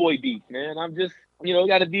Polo Boy beats, man. I'm just,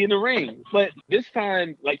 got to be in the ring. But this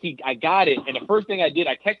time, like I got it, and the first thing I did,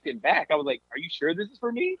 I texted him back. I was like, "Are you sure this is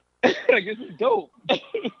for me? Like this is dope." And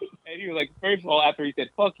he was like, first of all, after he said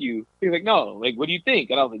 "fuck you," he was like, "No, like what do you think?"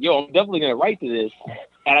 And I was like, "Yo, I'm definitely gonna write to this."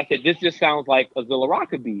 And I said, "This just sounds like a Zilla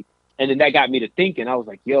Rocka beat." And then that got me to thinking. I was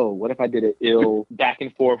like, yo, what if I did an ill back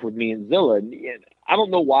and forth with me and Zilla? And I don't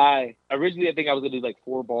know why. Originally, I think I was going to do like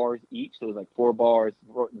 4 bars each. So it was like 4 bars,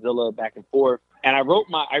 Zilla back and forth. And I wrote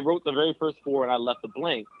the very first 4 and I left a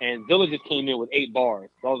blank. And Zilla just came in with 8 bars.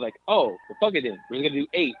 So I was like, oh, well, fuck it then. We're going to do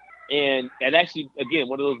 8. And actually, again,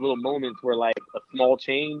 one of those little moments where like a small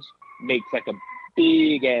change makes like a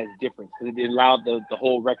big ass difference. Because it allowed the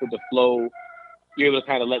whole record to flow. You're able to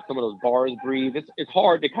kind of let some of those bars breathe. It's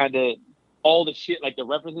hard to kind of, all the shit, like the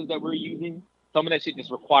references that we're using, some of that shit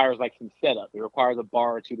just requires like some setup. It requires a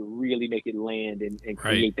bar or two to really make it land and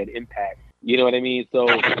create that impact. You know what I mean? So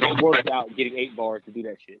it worked out getting 8 bars to do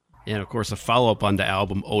that shit. And, of course, a follow-up on the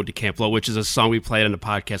album, Ode to Camp Lo, which is a song we played on the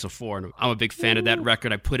podcast before. And I'm a big fan of that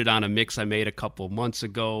record. I put it on a mix I made a couple months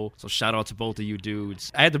ago. So shout out to both of you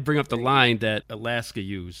dudes. I had to bring up the line that Alaska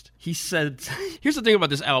used. He said, here's the thing about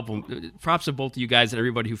this album. Props to both of you guys and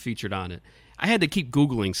everybody who featured on it. I had to keep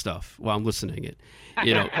Googling stuff while I'm listening it,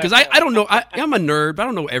 because I don't know. I'm a nerd, but I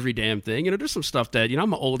don't know every damn thing. There's some stuff that,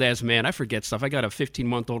 I'm an old ass man. I forget stuff. I got a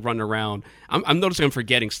 15-month-old running around. I'm noticing I'm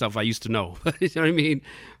forgetting stuff I used to know. You know what I mean?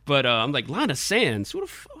 But I'm like, Lana Sands.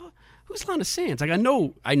 Who's Lana Sands? Like, I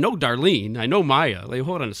know Darlene. I know Maya. Like,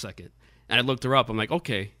 hold on a second. And I looked her up. I'm like,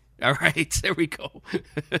 okay. All right, there we go.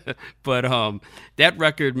 But that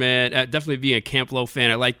record, man, definitely being a Camp Lo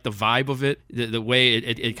fan, I like the vibe of it, the way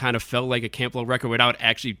it kind of felt like a Camp Lo record without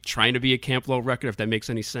actually trying to be a Camp Lo record, if that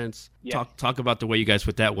makes any sense. Yeah. Talk about the way you guys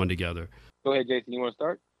put that one together. Go ahead, Jason. You want to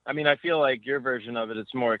start? I mean, I feel like your version of it is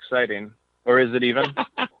more exciting. Or is it even?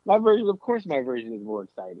 Of course my version is more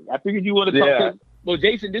exciting. I figured you want to talk to... Well,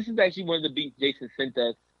 Jason, this is actually one of the beats Jason sent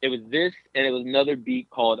us. It was this, and it was another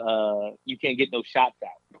beat called You Can't Get No Shots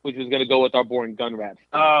Out, which was going to go with our boring gun rap.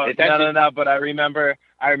 Oh, no, but I remember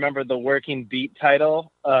the working beat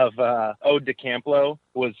title of Ode to Camp Lo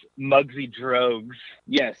was Muggsy Drogues.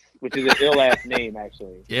 Yes, which is an ill-ass name,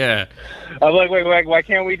 actually. Yeah. I'm like, wait, why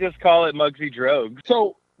can't we just call it Muggsy Drogues?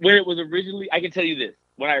 So, when it was originally, I can tell you this.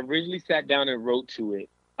 When I originally sat down and wrote to it,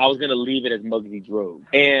 I was going to leave it as Muggsy Drogues.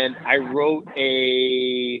 And I wrote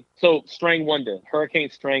Strang Wonder. Hurricane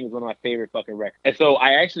Strang is one of my favorite fucking records. And so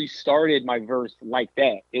I actually started my verse like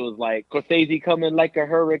that. It was like, Scorcese coming like a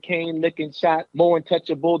hurricane, licking shot, more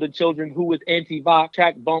untouchable than children who was anti-vox,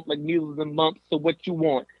 track bump like measles and mumps, so what you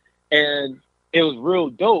want? And it was real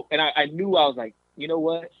dope. And I knew, I was like, you know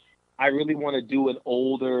what? I really want to do an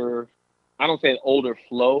older... I don't say an older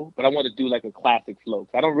flow, but I want to do like a classic flow.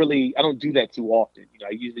 I don't do that too often. I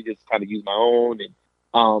usually just kind of use my own,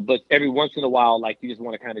 and but every once in a while, like you just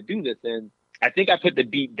want to kind of do this. And I think I put the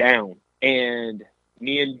beat down, and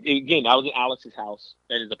I was at Alex's house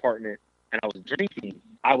at his apartment, and I was drinking.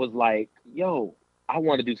 I was like, yo, I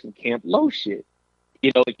want to do some Camp Lo shit.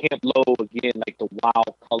 The Camp Lo, again, like the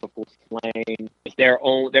wild, colorful slang. It's their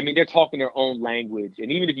own. I mean, they're talking their own language,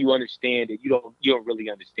 and even if you understand it, you don't really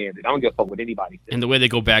understand it. I don't give a fuck what anybody says. And the way they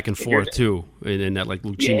go back and forth too, in that like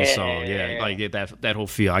Lucchini song, like that whole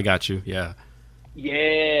feel. I got you, yeah.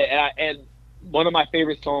 Yeah, and one of my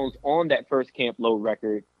favorite songs on that first Camp Lo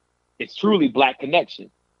record is truly Black Connection,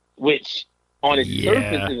 which on its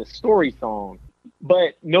surface is a story song,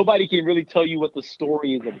 but nobody can really tell you what the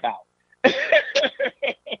story is about.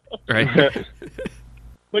 Right.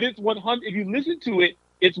 But it's 100. If you listen to it,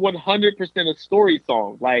 it's 100% a story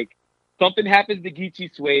song. Like something happens to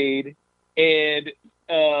Geechee Suede, and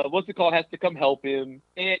what's it called has to come help him.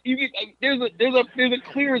 And you get there's a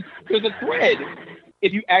thread.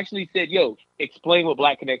 If you actually said, "Yo, explain what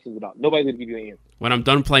Black Connection is about," nobody's gonna give you an answer. When I'm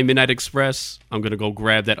done playing Midnight Express, I'm gonna go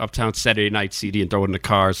grab that Uptown Saturday Night CD and throw it in the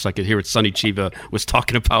car so I can hear what Sonny Chiba was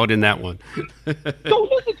talking about in that one. Go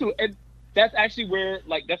listen to it, and that's actually where,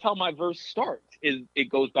 like, that's how my verse starts. Is it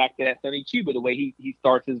goes back to that Sonny Chiba, the way he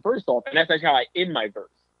starts his verse off, and that's actually how I end my verse.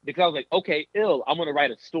 Because I was like, okay, I'm gonna write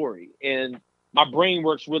a story, and my brain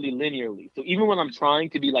works really linearly. So even when I'm trying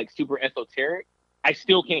to be like super esoteric, I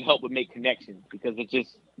still can't help but make connections because it's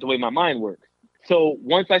just the way my mind works. So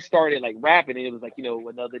once I started like rapping, it was like,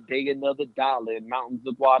 another day, another dollar in mountains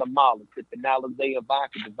of Guatemala, sipping Alizé and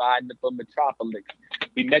vodka, dividing up a metropolis.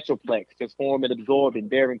 We Metroplex, transform and absorb, and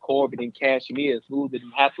Baron Corbin and Cashmere, smooth and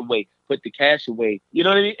Hathaway, put the cash away. You know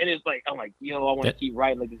what I mean? And it's like, I'm like, I want to keep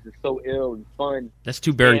writing. Like, this is so ill and fun. That's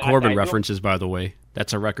 2 Baron Corbin references, by the way.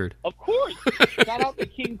 That's a record. Of course. Shout out to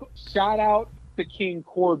King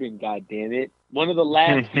Corbin, goddammit. One of the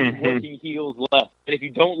last working heels left. And if you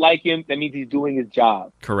don't like him, that means he's doing his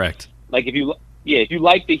job. Correct. Like, if you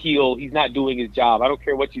like the heel, he's not doing his job. I don't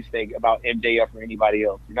care what you think about MJF or anybody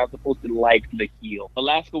else. You're not supposed to like the heel.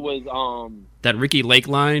 Alaska was that Ricky Lake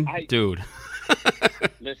line, dude.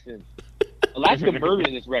 Listen, Alaska murdered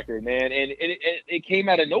this record, man, and it came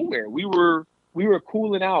out of nowhere. We were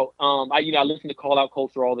cooling out. I listen to Call Out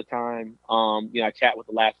Culture all the time. I chat with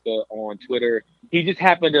Alaska on Twitter. He just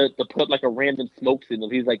happened to put like a random smoke signal.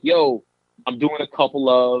 He's like, "Yo, I'm doing a couple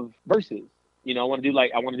of verses. I want to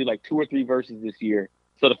do like 2 or 3 verses this year.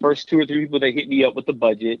 So the first 2 or 3 people that hit me up with the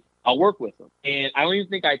budget, I'll work with them." And I don't even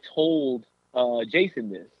think I told Jason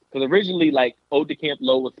this, because originally like Ode to Camp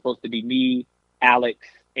Low was supposed to be me, Alex,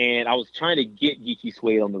 and I was trying to get Geeky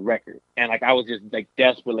Suede on the record. And like I was just like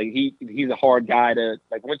desperate. Like he's a hard guy to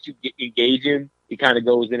like, once you engage him, he kind of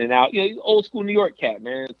goes in and out. He's old school New York cat,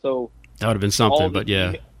 man. So that would have been something, but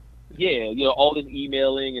yeah. Yeah, all this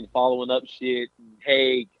emailing and following up shit. And,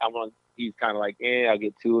 hey, he's kind of like, I'll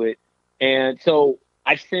get to it. And so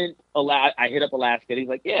I hit up Alaska, and he's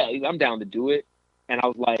like, yeah, I'm down to do it. And I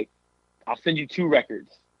was like, I'll send you 2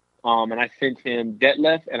 records. And I sent him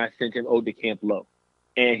Detlef, and I sent him Ode to Camp Low.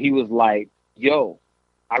 And he was like, yo,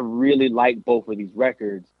 I really like both of these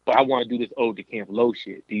records, but I want to do this Ode to Camp Low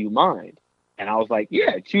shit. Do you mind? And I was like,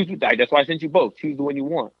 yeah, choose. That's why I sent you both. Choose the one you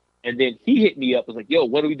want. And then he hit me up, was like, yo,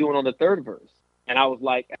 what are we doing on the 3rd verse? And I was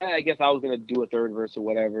like, I guess I was going to do a 3rd verse or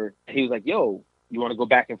whatever. And he was like, yo, you want to go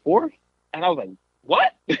back and forth? And I was like,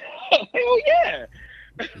 what? Hell yeah.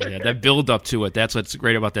 Yeah, that build up to it. That's what's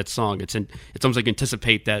great about that song. It's almost like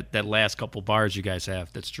anticipate that last couple bars you guys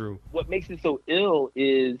have. That's true. What makes it so ill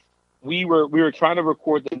is we were trying to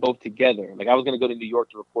record them both together. Like I was going to go to New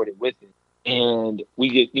York to record it with him. And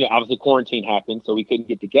we get, obviously quarantine happened, so we couldn't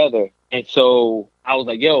get together. And so I was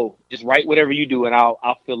like, yo, just write whatever you do and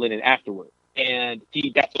I'll fill it in afterwards. And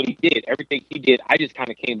that's what he did. Everything he did, I just kind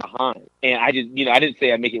of came behind. And I just, I didn't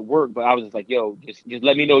say I'd make it work, but I was just like, yo, just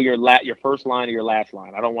let me know your first line or your last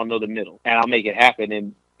line. I don't want to know the middle. And I'll make it happen.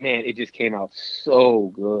 And man, it just came out so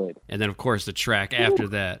good. And then of course the track after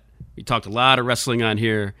that. We talked a lot of wrestling on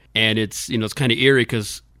here, and it's, it's kind of eerie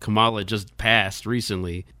because Kamala just passed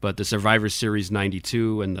recently, but the Survivor Series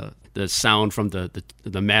 92 and the sound from the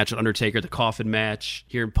match with Undertaker, the coffin match,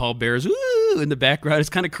 hearing Paul Bear's "woo" in the background, it's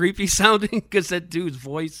kind of creepy sounding because that dude's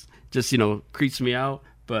voice just, creeps me out.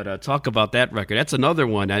 But talk about that record. That's another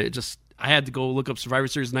one. I had to go look up Survivor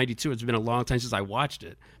Series 92. It's been a long time since I watched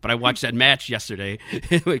it, but I watched that match yesterday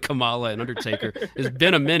with Kamala and Undertaker. It's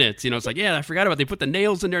been a minute. It's like, yeah, I forgot about it. They put the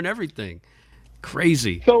nails in there and everything.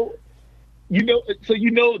 Crazy. So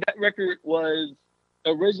that record was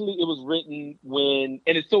originally, it was written when,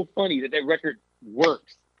 and it's so funny that record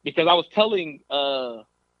works because I was telling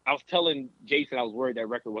Jason I was worried that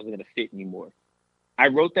record wasn't going to fit anymore. I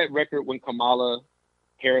wrote that record when Kamala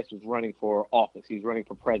Harris was running for office. He was running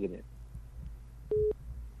for president.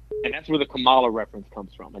 And that's where the Kamala reference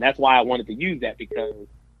comes from. And that's why I wanted to use that, because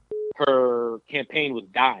her campaign was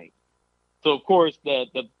dying. So of course the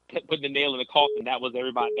putting the nail in the coffin, that was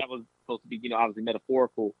supposed to be, obviously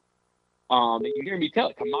metaphorical. And you hear me tell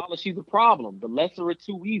it, Kamala, she's a problem. The lesser of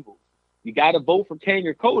 2 evils. You got to vote for Kang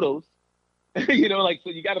or Kodos. So you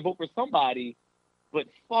got to vote for somebody. But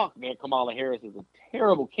fuck, man, Kamala Harris is a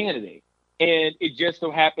terrible candidate. And it just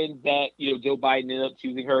so happened that, Joe Biden ended up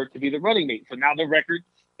choosing her to be the running mate. So now the record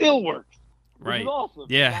still works. Right. Which is awesome.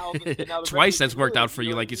 Yeah. Now the Twice that's worked good, out for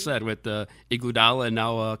you, like you said, with Iguodala and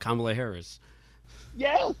now Kamala Harris.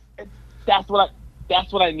 Yes. And that's what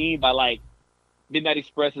I mean by like Midnight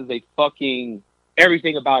Express is a fucking,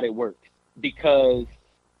 everything about it works because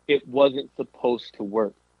it wasn't supposed to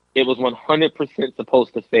work. It was 100%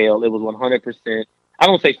 supposed to fail. It was 100%. I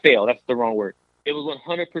don't say fail. That's the wrong word. It was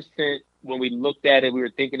 100% when we looked at it, we were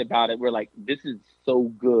thinking about it. We're like, this is so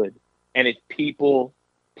good. And if people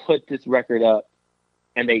put this record up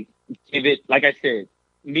and they give it, like I said,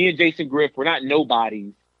 me and Jason Griff, we're not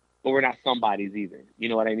nobodies, but we're not somebodies either. You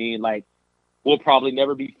know what I mean? Like, we'll probably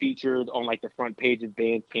never be featured on like the front page of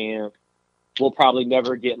Bandcamp. We'll probably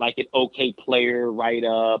never get like an OK Player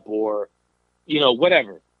write-up or,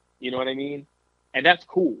 whatever. You know what I mean? And that's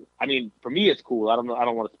cool. I mean, for me, it's cool. I don't know. I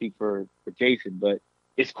don't want to speak for Jason, but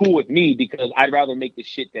it's cool with me because I'd rather make the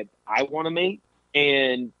shit that I want to make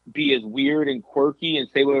and be as weird and quirky and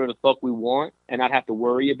say whatever the fuck we want and not have to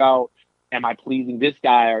worry about, am I pleasing this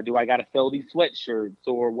guy or do I got to sell these sweatshirts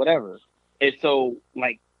or whatever. And so,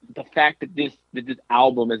 like, the fact that this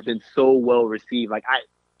album has been so well received, like,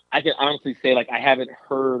 I can honestly say, like, I haven't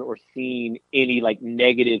heard or seen any, like,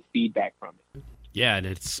 negative feedback from it. Yeah, and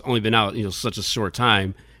it's only been out, such a short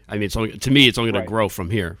time. I mean, to me, it's only going to grow from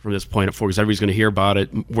here, from this point forward, because everybody's going to hear about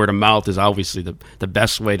it. Word of mouth is obviously the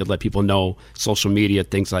best way to let people know, social media,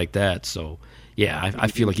 things like that. So, yeah, I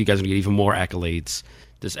feel like you guys are going to get even more accolades.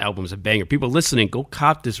 This album is a banger. People listening, go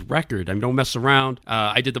cop this record. I mean, don't mess around.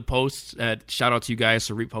 I did the post. Shout out to you guys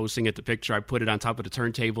for reposting it, the picture. I put it on top of the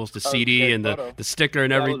turntables, the CD and the sticker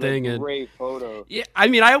and everything. That was a great photo. Yeah, I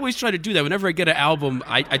mean, I always try to do that. Whenever I get an album,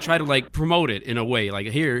 I try to, like, promote it in a way. Like,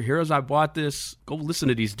 here's I bought this. Go listen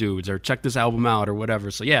to these dudes or check this album out or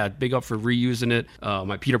whatever. So, yeah, big up for reusing it.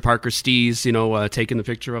 My Peter Parker steez, taking the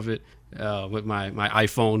picture of it with my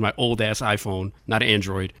iPhone, my old-ass iPhone. Not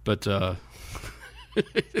Android, but...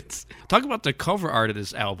 Talk about the cover art of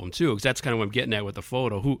this album too, because that's kind of what I'm getting at with the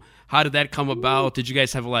photo. How did that come about? Did you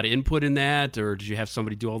guys have a lot of input in that, or did you have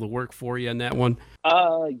somebody do all the work for you on that one?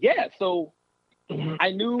 Yeah. So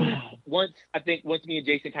I knew once me and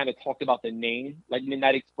Jason kind of talked about the name, like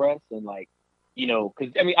Midnight Express, and like,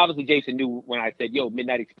 because I mean, obviously Jason knew when I said, "Yo,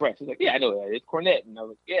 Midnight Express." He's like, "Yeah, I know that. It's Cornette," and I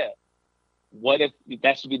was like, "Yeah. What if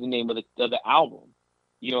that should be the name of the album?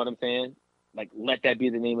 You know what I'm saying? Like, let that be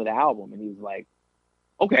the name of the album." And he was like,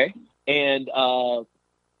 okay. And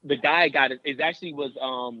the guy got it. It actually was,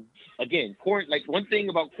 again, like, one thing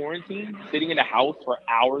about quarantine, sitting in the house for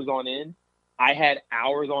hours on end, I had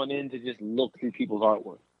hours on end to just look through people's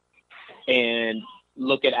artwork and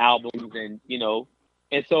look at albums and,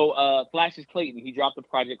 And so Flashes Clayton, he dropped a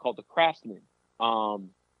project called The Craftsman. And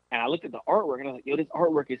I looked at the artwork and I was like, yo, this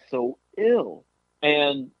artwork is so ill.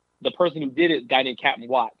 And the person who did it, a guy named Captain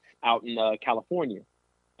Watts out in California.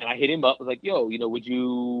 And I hit him up. I was like, yo, would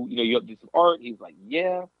you, you up to do some art? He was like,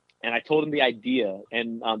 yeah. And I told him the idea.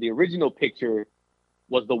 And the original picture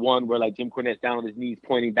was the one where, like, Jim Cornette's down on his knees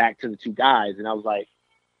pointing back to the two guys. And I was like,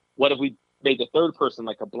 what if we made the third person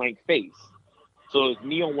like a blank face? So it's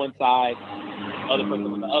me on one side, other person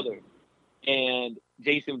on the other. And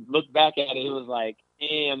Jason looked back at it and was like,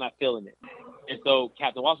 I'm not feeling it. And so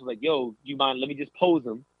Captain Watts was like, yo, do you mind? Let me just pose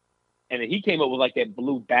him. And then he came up with, like, that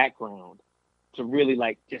blue background to really,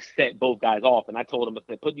 like, just set both guys off. And I told him, I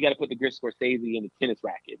said, you got to put the Griff Scorcese in the tennis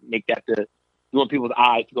racket. Make that you want people's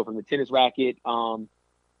eyes to go from the tennis racket.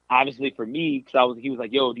 Obviously for me, because he was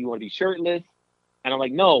like, yo, do you want to be shirtless? And I'm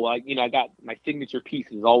like, no, I got my signature piece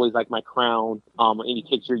is always like my crown. Any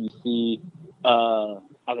picture you see, I was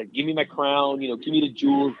like, give me my crown, give me the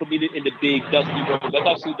jewels, put me in the big dusty robe. That's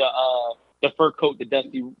actually the fur coat that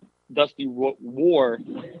Dusty wore,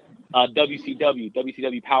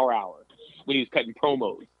 WCW Power Hour, when he was cutting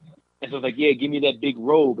promos. And so I was like, yeah, give me that big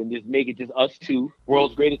robe and just make it just us two,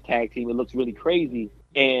 world's greatest tag team. It looks really crazy.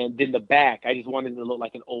 And then the back, I just wanted it to look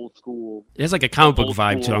like an old school. It has like a comic book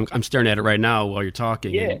vibe too. I'm staring at it right now while you're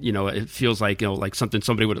talking. Yeah. And, it feels like, like something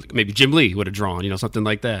somebody maybe Jim Lee would have drawn, something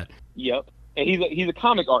like that. Yep. And he's a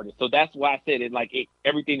comic artist. So that's why I said it,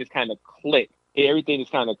 everything is kind of clicked. Everything is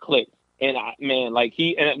kind of clicked. And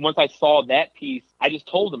once I saw that piece, I just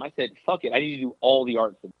told him, I said, fuck it. I need to do all the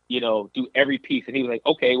art, do every piece. And he was like,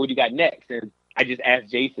 okay, what do you got next? And I just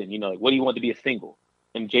asked Jason, what do you want to be a single?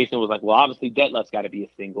 And Jason was like, well, obviously Detleft's got to be a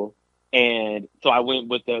single. And so I went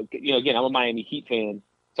with again, I'm a Miami Heat fan.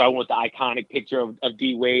 So I went with the iconic picture of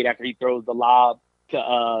D Wade after he throws the lob to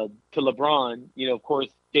LeBron. Of course,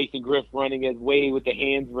 Jason Griff running his way with the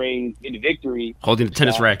hands raised in victory. Holding the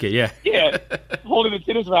tennis racket, yeah. Yeah, holding the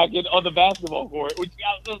tennis racket on the basketball court. Which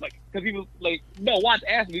I was like, because he was like, no, Watts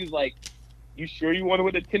asked me, he was like, you sure you want to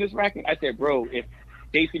win the tennis racket? I said, bro, if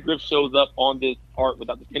Jason Griff shows up on this art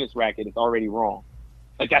without the tennis racket, it's already wrong.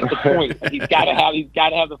 Like, that's the point. Like, he's gotta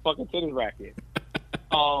have the fucking tennis racket.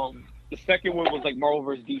 The second one was like Marvel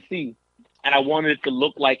vs. DC, and I wanted it to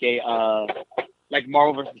look like a like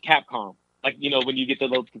Marvel vs. Capcom. Like, when you get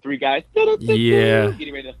the three guys, yeah,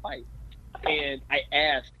 getting ready to fight. And I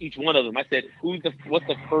asked each one of them, I said, what's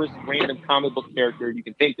the first random comic book character you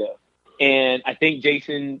can think of? And I think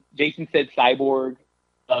Jason said Cyborg,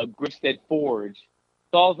 Griff said Forge.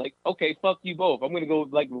 So I was like, okay, fuck you both. I'm going to go,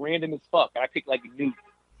 like, random as fuck. And I picked, like, Newt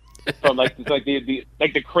from, like,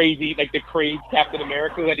 the crazy Captain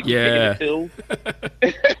America who had to keep taking the pills.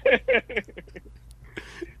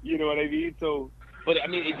 You know what I mean? So... But, I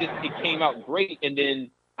mean, it came out great. And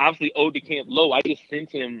then, obviously, Ode to Camp Low, I just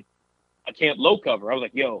sent him a Camp Low cover. I was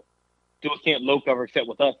like, yo, do a Camp Low cover except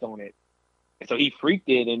with us on it. And so he freaked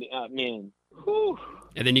it. And, man, whew,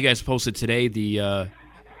 And then you guys posted today the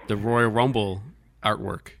Royal Rumble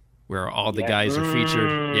artwork where all the guys are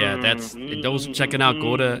featured. Yeah, that's those checking out.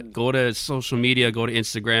 Go to social media, go to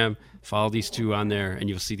Instagram, follow these two on there, and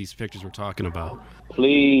you'll see these pictures we're talking about.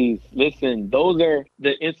 Please listen. Those are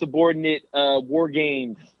the insubordinate war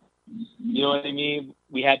games. You know what I mean?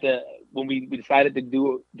 We had to when we decided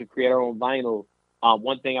to create our own vinyl.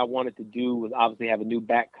 One thing I wanted to do was obviously have a new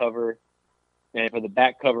back cover, and for the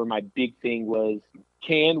back cover, my big thing was,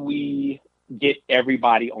 can we get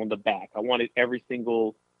everybody on the back? I wanted every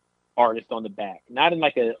single artist on the back, not in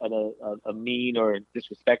like a mean or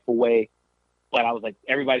disrespectful way, but I was like,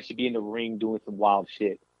 everybody should be in the ring doing some wild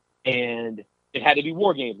shit, and it had to be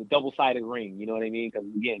war games, a double-sided ring. You know what I mean? Because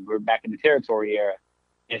again, we're back in the territory era.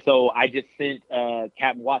 And so I just sent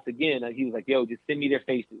Captain Watts again. He was like, yo, just send me their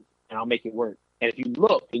faces and I'll make it work. And if you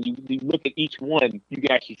look and you look at each one, you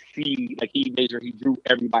can actually see, like, he drew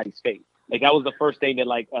everybody's face. Like, that was the first thing that,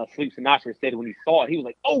 like, Sleep Sinatra said when he saw it. He was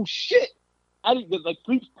like, oh, shit. I didn't, like,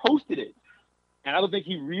 Sleep posted it. And I don't think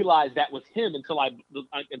he realized that was him until I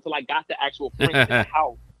got the actual print in the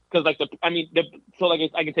house. Because, like, I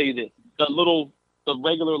can tell you this. The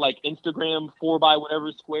regular, like, Instagram 4x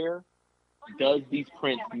whatever square does these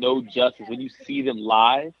prints no justice when you see them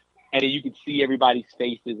live, and then you can see everybody's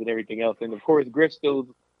faces and everything else. And of course, Griff still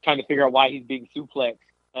trying to figure out why he's being suplexed.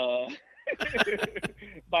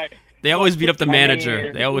 They always beat up the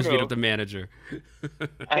manager. They always beat up the manager.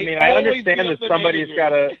 I mean, I understand that somebody's got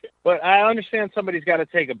to, but I understand somebody's got to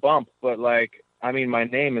take a bump. But like, I mean, my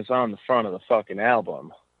name is on the front of the fucking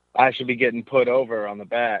album. I should be getting put over on the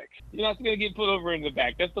back. You're not going to get put over in the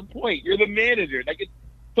back. That's the point. You're the manager.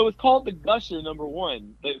 So it's called the Gusher, number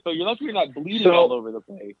one. So you're lucky you're not bleeding all over the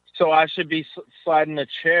place. So I should be sliding a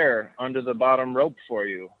chair under the bottom rope for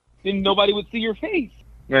you. Then nobody would see your face.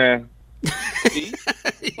 Yeah. See?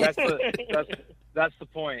 That's the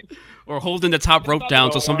point. Or holding the top rope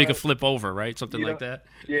down so somebody could flip over, right? Something like that.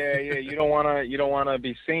 Yeah. You don't wanna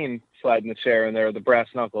be seen sliding the chair in there with the brass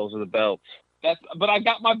knuckles or the belts. But I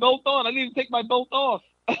got my belt on. I didn't even take my belt off.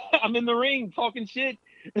 I'm in the ring talking shit.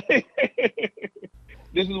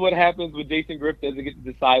 This is what happens when Jason Griff doesn't get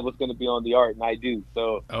to decide what's going to be on the art, and I do.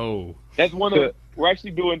 So that's one of. We're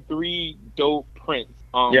actually doing 3 dope prints.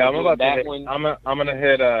 Yeah, I'm about to hit. One. I'm gonna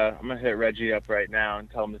hit Reggie up right now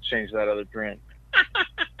and tell him to change that other print.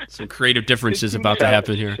 Some creative differences about to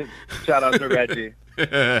happen here. Shout out to Reggie.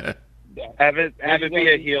 Have it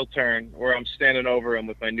be a heel turn where I'm standing over him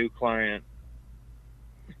with my new client.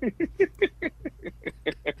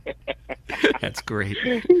 That's great.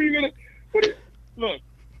 Look,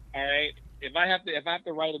 all right. If I have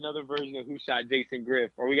to write another version of Who Shot Jason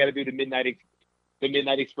Griff, or we got to do the Midnight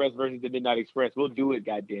Express versus the Midnight Express, we'll do it.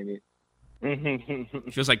 Goddamn it!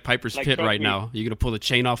 It feels like Piper's Pit right now. You're gonna pull the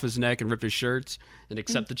chain off his neck and rip his shirts and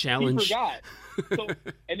accept the challenge. He forgot. So,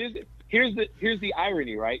 and here's the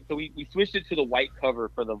irony, right? So we switched it to the white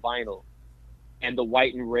cover for the vinyl, and the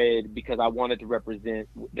white and red because I wanted to represent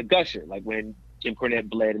the Gusher, like when Jim Cornette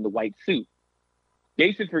bled in the white suit.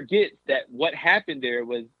 Jason forgets that what happened there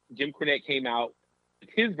was Jim Cornette came out with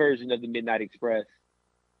his version of the Midnight Express,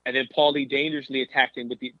 and then Paulie dangerously attacked him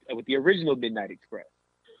with the original Midnight Express.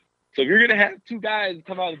 So if you're gonna have 2 guys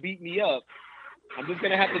come out and beat me up, I'm just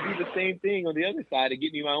gonna have to do the same thing on the other side and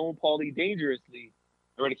get me my own Paulie dangerously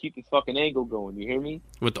in order to keep this fucking angle going. You hear me?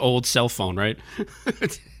 With the old cell phone, right?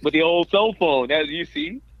 With the old cell phone, that you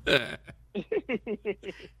see.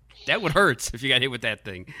 That would hurt if you got hit with that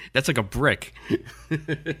thing. That's like a brick.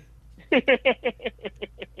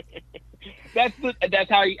 That's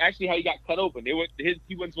how he got cut open. He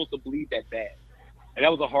wasn't supposed to bleed that bad, and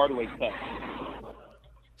that was a hard way cut.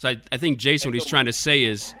 So I think Jason, what he's trying to say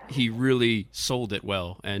is he really sold it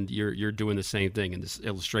well, and you're doing the same thing in this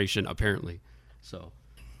illustration, apparently. So.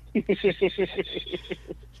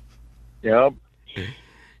 Yep.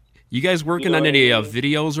 You guys working on any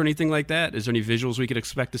videos or anything like that? Is there any visuals we could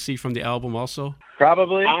expect to see from the album also?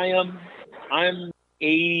 Probably. I'm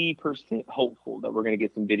 80% hopeful that we're gonna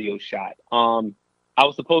get some videos shot. I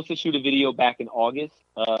was supposed to shoot a video back in August.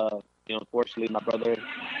 Unfortunately, my brother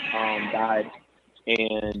died,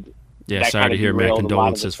 and sorry to hear, man.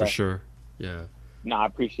 Condolences for sure. Yeah. I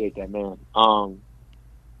appreciate that, man.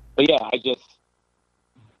 But yeah, I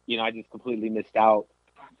just completely missed out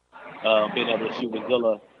being able to shoot with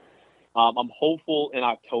Zilla. I'm hopeful in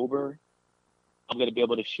October I'm going to be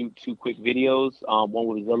able to shoot 2 quick videos, one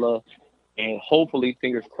with Zilla, and hopefully,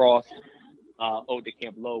 fingers crossed, Ode to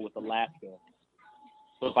Camp Low with Alaska.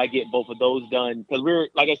 So if I get both of those done, because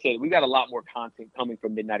like I said, we got a lot more content coming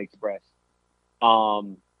from Midnight Express.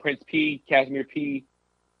 Prince P, Casimir P,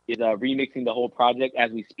 is remixing the whole project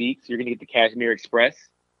as we speak. So you're gonna get the Cashmere Express.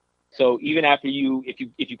 So even after if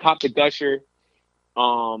you cop the Gusher,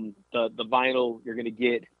 the vinyl, you're gonna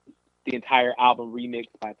get the entire album remixed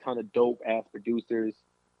by a ton of dope ass producers.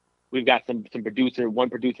 We've got one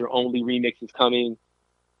producer only remixes coming.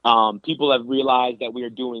 People have realized that we are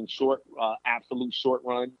doing absolute short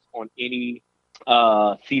runs on any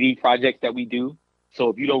CD projects that we do. So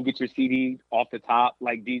if you don't get your CD off the top,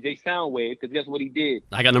 like DJ Soundwave, because guess what he did?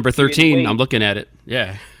 I got number 13. I'm looking at it.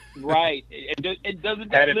 Yeah. Right. It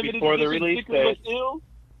doesn't Had it limited before the edition release sticker date. was ill.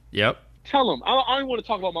 Yep. Tell him. I don't even want to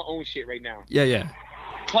talk about my own shit right now. Yeah.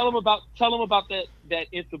 Tell him about that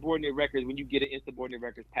Insubordinate Records when you get an Insubordinate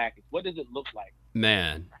Records package. What does it look like?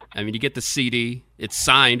 Man, I mean, you get the CD. It's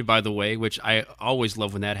signed, by the way, which I always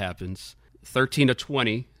love when that happens. 13 to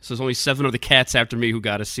 20. So there's only 7 of the cats after me who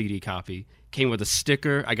got a CD copy. Came with a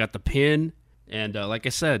sticker. I got the pin. And like I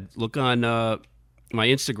said, look on my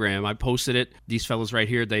Instagram. I posted it. These fellas right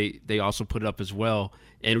here, they also put it up as well.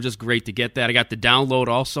 And it was just great to get that. I got the download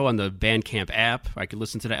also on the Bandcamp app. I could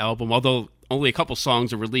listen to the album, although only a couple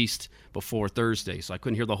songs are released before Thursday, so I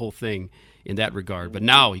couldn't hear the whole thing in that regard. But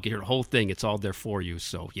now you can hear the whole thing. It's all there for you.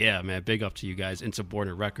 So, yeah, man, big up to you guys.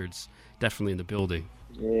 Insubordinate Records, definitely in the building.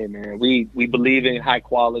 Yeah, man. We believe in high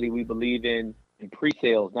quality. We believe in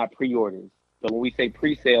pre-sales, not pre-orders. So when we say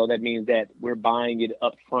pre-sale, that means that we're buying it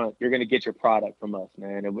up front. You're going to get your product from us,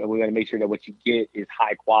 man. And we're going to make sure that what you get is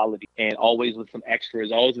high quality and always with some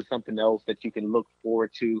extras, always with something else that you can look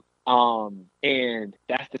forward to. And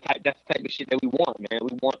that's the type of shit that we want, man.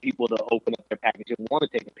 We want people to open up their package and want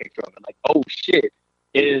to take a picture of it. Like, oh shit,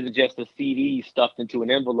 it is just a CD stuffed into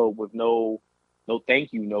an envelope with no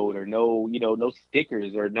thank you note or no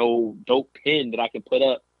stickers or no dope pin that I can put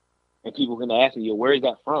up and people can ask me, where is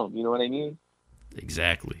that from? You know what I mean?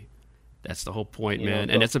 Exactly. That's the whole point, man.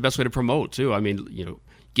 And that's the best way to promote too. I mean,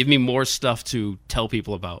 give me more stuff to tell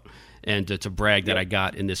people about and to brag that I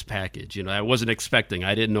got in this package. I wasn't expecting.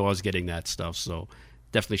 I didn't know I was getting that stuff. So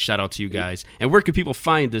definitely shout out to you guys. And where can people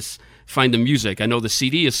find the music? I know the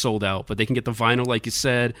CD is sold out, but they can get the vinyl, like you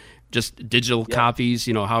said, just digital copies,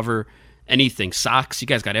 however, anything. Socks, you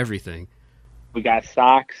guys got everything. We got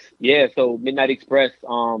socks. Yeah, so Midnight Express,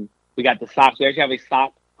 we got the socks. We actually have a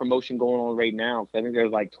sock promotion going on right now. So I think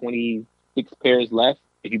there's like 26 pairs left.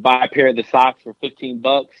 If you buy a pair of the socks for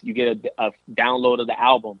 $15, you get a download of the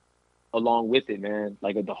album along with it, man,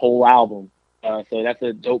 like the whole album. So that's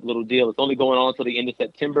a dope little deal. It's only going on until the end of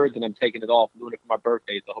September, then I'm taking it off. I'm doing it for my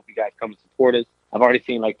birthday, so I hope you guys come and support us. I've already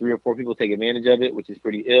seen like 3 or 4 people take advantage of it, which is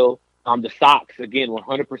pretty ill. The socks, again,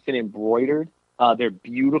 100% embroidered. They're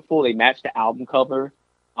beautiful. They match the album cover.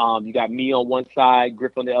 You got me on one side,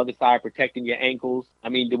 Griff on the other side, protecting your ankles. I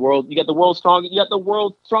mean, you got the world's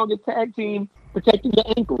strongest tag team protecting your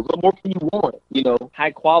ankles. What more can you want?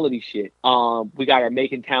 High quality shit. We got our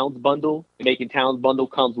Making Towns bundle. The Making Towns bundle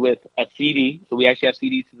comes with a CD. So we actually have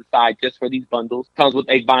CDs to the side just for these bundles. Comes with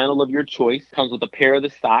a vinyl of your choice. Comes with a pair of the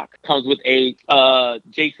socks. Comes with a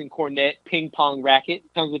Jason Cornette ping pong racket.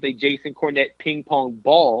 Comes with a Jason Cornette ping pong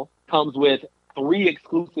ball. Comes with 3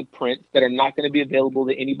 exclusive prints that are not going to be available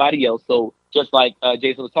to anybody else. So just like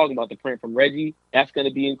Jason was talking about, the print from Reggie, that's going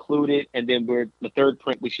to be included. And then the third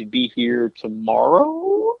print, we should be here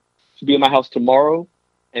tomorrow. Should be in my house tomorrow.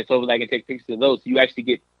 And so I can take pictures of those. So you actually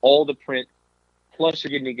get all the prints, plus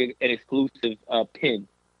you're getting an exclusive pin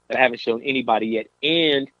that I haven't shown anybody yet,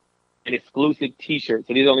 and an exclusive T-shirt.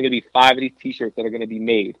 So these are only going to be 5 of these T-shirts that are going to be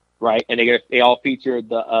made, right? And they all feature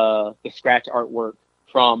the scratch artwork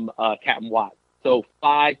from Captain Watt. So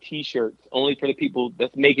 5 T-shirts only for the people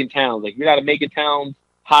that's making towns. Like, you're not a making towns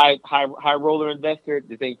high roller investor,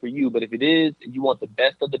 this ain't for you. But if it is, and you want the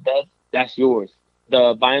best of the best, that's yours.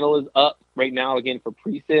 The vinyl is up right now again for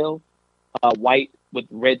pre-sale. White with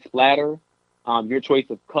red splatter. Your choice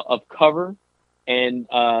of cover and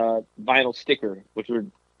vinyl sticker, which we're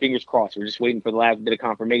fingers crossed. We're just waiting for the last bit of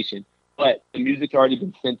confirmation. But the music's already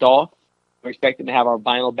been sent off. We're expecting to have our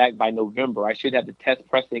vinyl back by November. I should have the test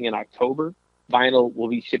pressing in October. Vinyl will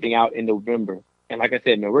be shipping out in November. And like I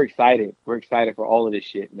said, man, we're excited. We're excited for all of this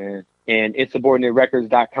shit, man. And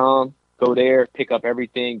insubordinaterecords.com. Go there, pick up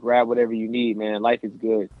everything, grab whatever you need, man. Life is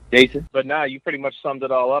good. Jason? But now you pretty much summed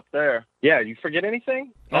it all up there. Yeah, you forget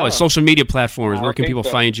anything? Oh, it's social media platforms. Where can people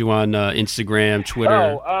find you on Instagram,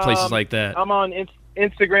 Twitter, places like that? I'm on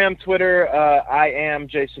Instagram, Twitter. I am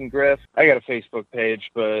Jason Griff. I got a Facebook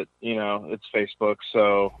page, but, it's Facebook,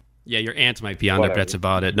 so... Yeah, your aunt might be on there, but that's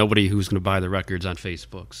about it. Nobody who's going to buy the records on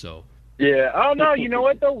Facebook, so... Yeah. Oh, no, you know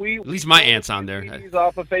what, though? At least my aunt's on there. He's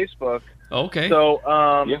off of Facebook. Okay. So,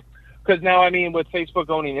 Because now, I mean, with Facebook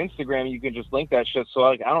owning Instagram, you can just link that shit. So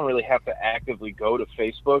like, I don't really have to actively go to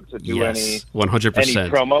Facebook to do any 100%.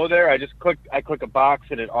 promo there. I click a box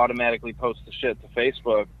and it automatically posts the shit to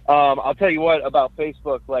Facebook. I'll tell you what about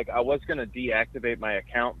Facebook. Like, I was gonna deactivate my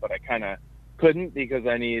account, but I kind of couldn't because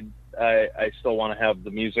I still want to have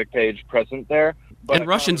the music page present there. But and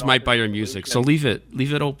Russians might buy your music, so leave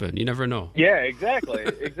it open. You never know. Yeah,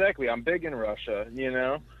 exactly. I'm big in Russia,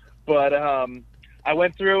 but I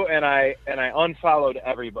went through and I unfollowed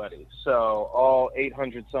everybody. So all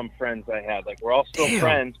 800 some friends I had, like, we're all still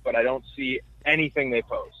friends, but I don't see anything they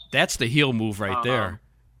post. That's the heel move right there.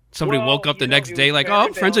 Somebody woke up the next day like,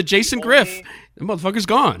 I'm friends with Jason Griff. The motherfucker's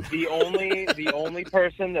gone. The only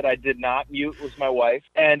person that I did not mute was my wife,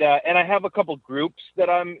 and I have a couple groups that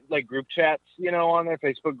I'm like group chats, on their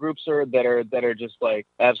Facebook groups that are just like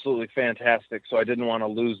absolutely fantastic. So I didn't want to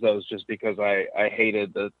lose those just because I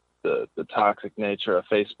hated the toxic nature of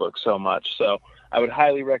Facebook so much. So I would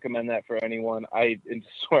highly recommend that for anyone. I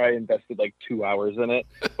swear I invested like 2 hours in it,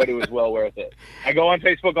 but it was well worth it. I go on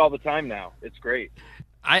Facebook all the time now. It's great.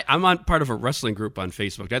 I'm on part of a wrestling group on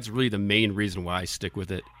Facebook. That's really the main reason why I stick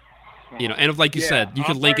with it. And like you said, you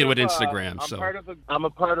can link it with Instagram. I'm a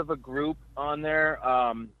part of a group on there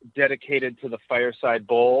dedicated to the Fireside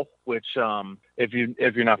Bowl, which if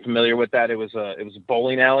you're not familiar with that, it was a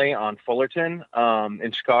bowling alley on Fullerton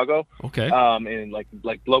in Chicago. Okay. In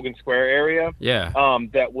like Logan Square area. Yeah.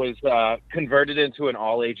 That was converted into an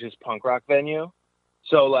all ages punk rock venue.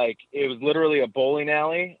 So like it was literally a bowling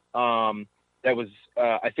alley. That was,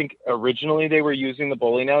 I think originally they were using the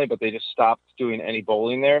bowling alley, but they just stopped doing any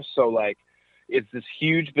bowling there. So like, it's this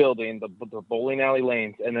huge building, the bowling alley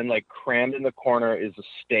lanes, and then like crammed in the corner is a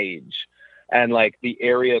stage. And like the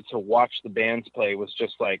area to watch the bands play was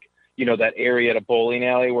just like, that area at a bowling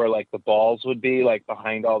alley where like the balls would be like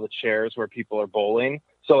behind all the chairs where people are bowling.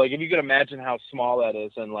 So like, if you could imagine how small that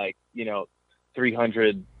is and like,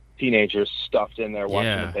 300 teenagers stuffed in there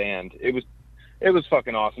watching the band, it was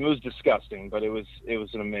fucking awesome. It was disgusting, but it was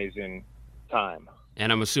an amazing time.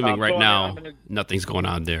 And I'm assuming right now nothing's going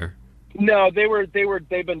on there. No,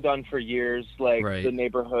 they've been done for years. Like the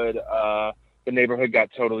neighborhood got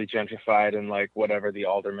totally gentrified, and like whatever the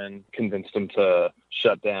alderman convinced them to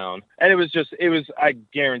shut down. And it was I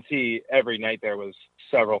guarantee every night there was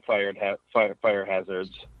several fire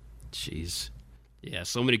hazards. Jeez, yeah,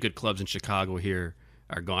 so many good clubs in Chicago here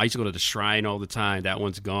are gone. I used to go to the Shrine all the time. That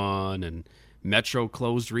one's gone, and Metro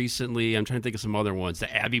closed recently. I'm trying to think of some other ones.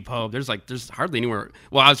 The Abbey Pub. There's hardly anywhere.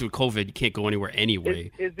 Well, obviously with COVID, you can't go anywhere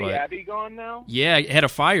anyway. Is the Abbey gone now? Yeah, it had a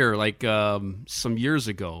fire like some years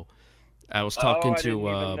ago. I was talking to. Didn't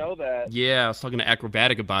even know that. Yeah, I was talking to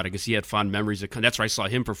Acrobatic about it because he had fond memories of. That's where I saw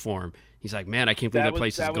him perform. He's like, man, I can't believe that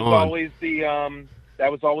place is gone.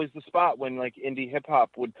 That was always the spot when like indie hip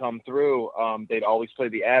hop would come through. They'd always play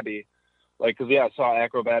the Abbey, like because I saw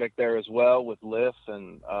Acrobatic there as well with Liff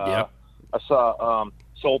and. Yep. I saw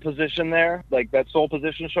Soul Position there. Like that Soul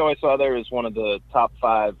Position show I saw there is one of the top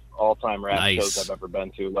 5 all-time rap shows I've ever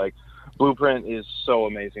been to. Like Blueprint is so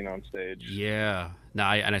amazing on stage. Yeah.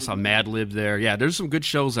 I saw Mad Lib there. Yeah, there's some good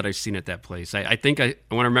shows that I've seen at that place. I think I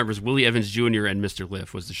want to remember is Willie Evans Jr. and Mr.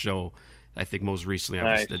 Liff was the show I think most recently.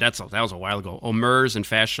 Nice. That was a while ago. Murs and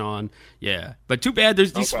Fashion. Yeah. But too bad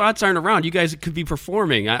these spots aren't around. You guys could be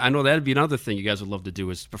performing. I know that'd be another thing you guys would love to do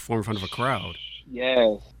is perform in front of a crowd.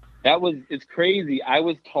 Yes. It's crazy. I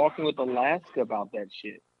was talking with Alaska about that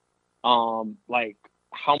shit. Like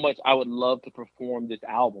how much I would love to perform this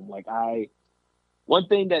album. Like one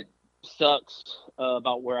thing that sucks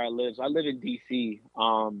about where I live. So I live in DC.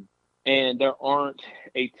 And there aren't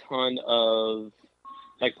a ton of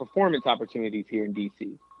like performance opportunities here in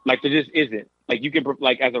DC. Like there just isn't. Like you can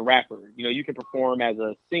like as a rapper, you can perform as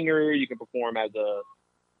a singer, you can perform as a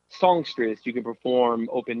songstress, you can perform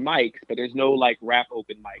open mics, but there's no like rap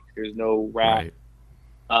open mics. There's no rap.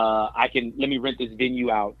 Right. Let me rent this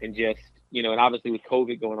venue out and just, and obviously with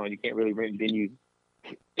COVID going on, you can't really rent venues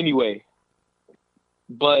anyway.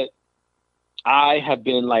 But I have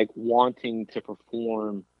been like wanting to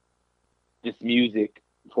perform this music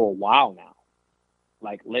for a while now.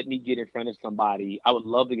 Like, let me get in front of somebody. I would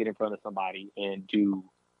love to get in front of somebody and do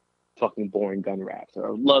fucking boring gun raps, or I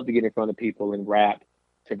would love to get in front of people and rap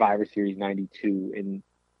Survivor Series 92, and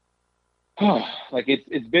like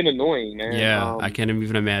it's been annoying, man. Yeah, I can't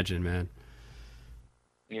even imagine, man.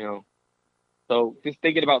 So just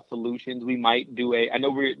thinking about solutions, we might do I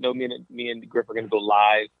know me and Griff are gonna go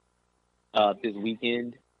live this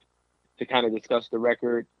weekend to kind of discuss the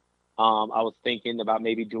record. I was thinking about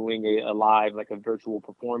maybe doing a live, like a virtual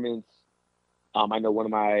performance. I know one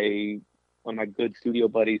of my good studio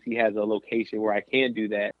buddies, he has a location where I can do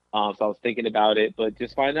that. So I was thinking about it, but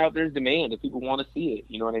just find out there's demand if people want to see it.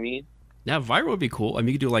 You know what I mean? Now, viral would be cool. I mean,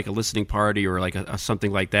 you could do like a listening party or like a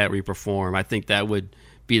something like that where you perform. I think that would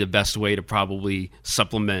be the best way to probably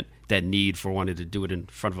supplement that need for wanting to do it in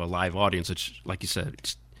front of a live audience, which, like you said,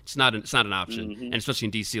 it's not an option. Mm-hmm. And especially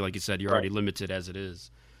in DC, like you said, you're already limited as it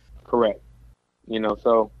is. Correct.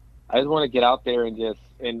 So I just want to get out there and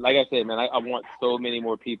like I said, man, I want so many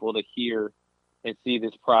more people to hear and see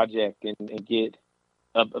this project and get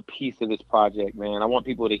a piece of this project, man. I want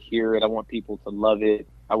people to hear it. I want people to love it.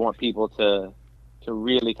 I want people to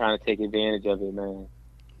really kind of take advantage of it, man.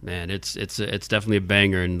 Man, it's definitely a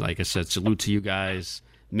banger, and like I said, salute to you guys.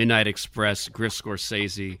 Midnight Express, Griff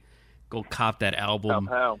Scorcese. Go cop that album.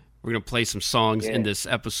 Pow. We're gonna play some songs in this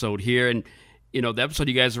episode here, and the episode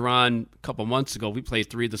you guys were on a couple months ago, we played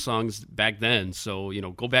 3 of the songs back then. So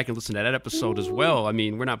go back and listen to that episode as well. I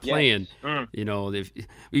mean, we're not playing. If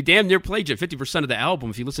we damn near played you 50% of the album.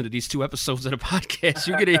 If you listen to these 2 episodes of the podcast,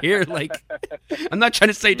 you're gonna hear like. I'm not trying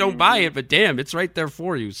to say don't buy it, but damn, it's right there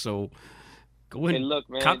for you. So. Go ahead and look,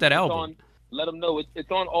 man, cop that album. Let them know it's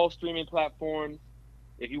on all streaming platforms.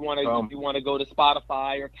 If you want to go to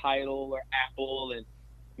Spotify or Tidal or Apple and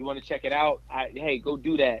you want to check it out, hey, go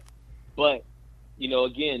do that. But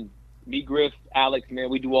again, me, Griff, Alex, man,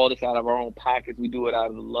 we do all this out of our own pockets. We do it out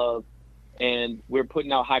of the love, and we're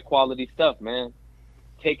putting out high quality stuff, man.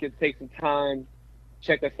 Take some time,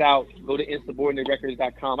 check us out. Go to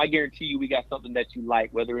insubordinaterecords.com. I guarantee you, we got something that you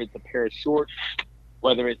like, whether it's a pair of shorts,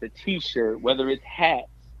 whether it's a T-shirt, whether it's hats,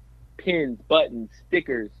 pins, buttons,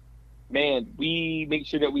 stickers. Man, we make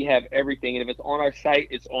sure that we have everything. And if it's on our site,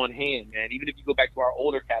 it's on hand, man. Even if you go back to our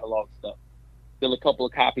older catalog stuff, still a couple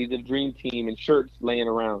of copies of Dream Team and shirts laying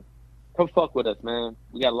around. Come fuck with us, man.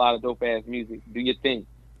 We got a lot of dope-ass music. Do your thing.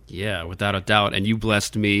 Yeah, without a doubt. And you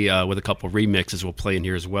blessed me with a couple of remixes we'll play in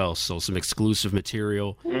here as well. So some exclusive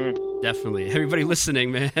material. Definitely. Everybody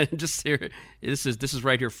listening, man, just here. This is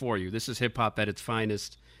right here for you. This is hip-hop at its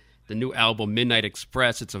finest. The new album, Midnight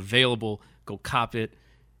Express. It's available. Go cop it.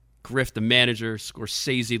 Griff, the manager.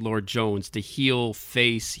 Scorcese, Lord Jones. The heel,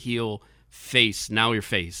 face. Now your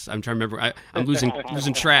face. I'm trying to remember. I'm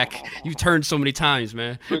losing track. You've turned so many times,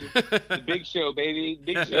 man. The big show, baby.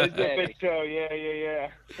 Big show. It's the big show. Yeah.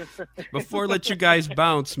 Before I let you guys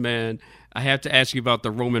bounce, man, I have to ask you about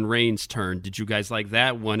the Roman Reigns turn. Did you guys like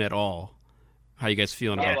that one at all? How you guys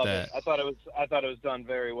feeling about that? I thought it was done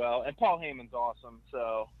very well, and Paul Heyman's awesome.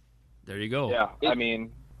 So there you go. Yeah,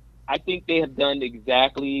 I think they have done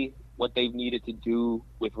exactly what they've needed to do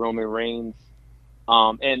with Roman Reigns.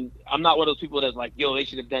 And I'm not one of those people that's like, yo, they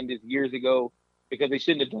should have done this years ago, because they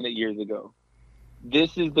shouldn't have done it years ago.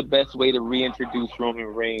 This is the best way to reintroduce Roman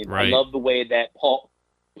Reigns. Right. I love the way that Paul.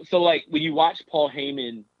 So like when you watch Paul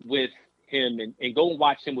Heyman with him and go and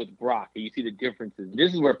watch him with Brock, and you see the differences.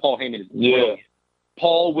 This is where Paul Heyman is brilliant.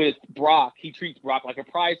 Paul with Brock, he treats Brock like a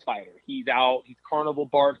prize fighter. He's out, he's carnival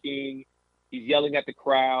barking, he's yelling at the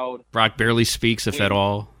crowd. Brock barely speaks, if at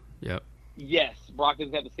all. Yep. Yes, Brock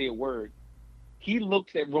doesn't have to say a word. He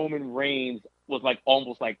looks at Roman Reigns with like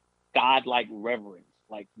almost like godlike reverence.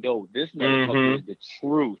 Like, no, this motherfucker is the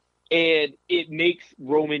truth. And it makes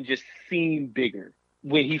Roman just seem bigger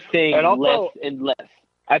when he's saying less and less.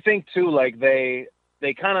 I think too, like they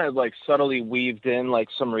kind of like subtly weaved in like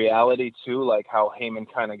some reality too, like how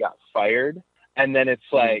Heyman kind of got fired. And then it's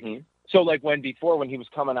like, so like when he was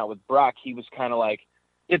coming out with Brock, he was kind of like,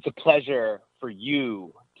 it's a pleasure for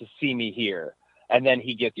you to see me here. And then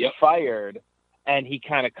he gets fired. And he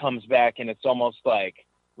kind of comes back, and it's almost like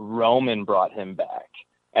Roman brought him back,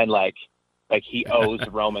 and like he owes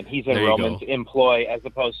Roman. He's in Roman's employ as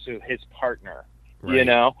opposed to his partner,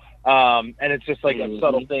 And it's just like a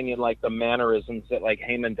subtle thing in like the mannerisms that like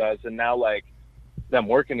Heyman does, and now like them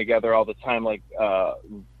working together all the time, like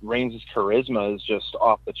Reigns' charisma is just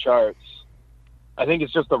off the charts. I think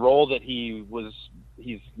it's just the role that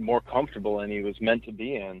he's more comfortable in, he was meant to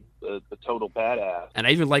be in, the total badass. And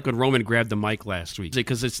I even like when Roman grabbed the mic last week,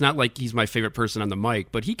 because it's not like he's my favorite person on the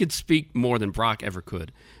mic, but he could speak more than Brock ever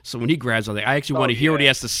could. So when he grabs on, I actually want to hear what he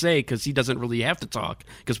has to say, because he doesn't really have to talk,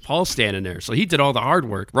 because Paul's standing there. So he did all the hard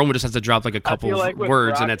work. Roman just has to drop like a couple of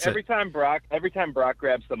words, Brock, and that's every time Brock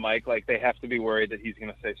grabs the mic, like they have to be worried that he's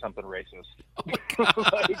going to say something racist. Oh my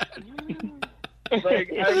God.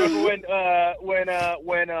 Like I remember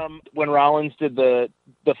when Rollins did the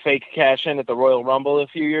fake cash in at the Royal Rumble a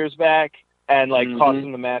few years back, and like cost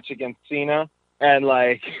him the match against Cena, and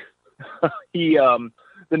like he the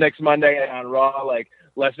next Monday on Raw, like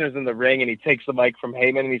Lesnar's in the ring and he takes the mic from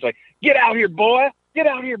Heyman and he's like, "Get out here, boy! Get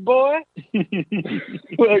out here, boy!"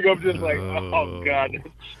 Like I'm just like, oh God, it's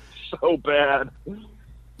so bad.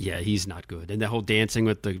 Yeah, he's not good. And the whole dancing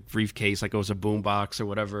with the briefcase like it was a boombox or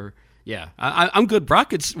whatever. Yeah, I'm good. Brock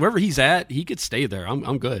could, wherever he's at, he could stay there.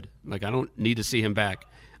 I'm good. Like, I don't need to see him back.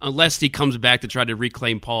 Unless he comes back to try to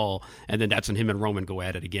reclaim Paul, and then that's when him and Roman go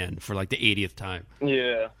at it again for like the 80th time.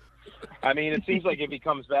 Yeah. I mean, it seems like if he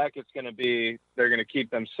comes back, they're going to keep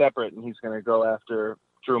them separate, and he's going to go after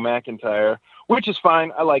Drew McIntyre, which is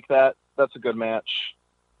fine. I like that. That's a good match.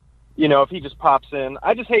 You know, if he just pops in.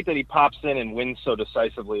 I just hate that he pops in and wins so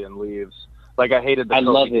decisively and leaves. Like, I hated the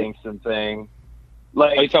Kofi Kingston thing.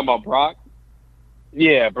 Like, are you talking about Brock?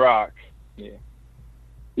 Yeah, Brock. Yeah.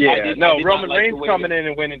 Yeah, Roman Reigns coming in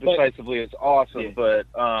and winning decisively is awesome, yeah. but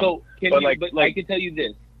I can tell you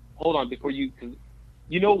this. Hold on, before cause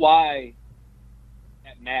you know why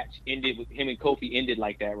that match ended with him and Kofi ended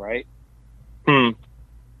like that, right?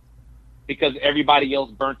 Because everybody else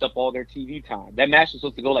burnt up all their TV time. That match was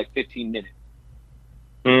supposed to go like 15 minutes.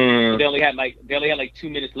 But they only had like 2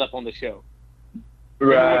 minutes left on the show.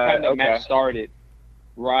 Right. What time that match started?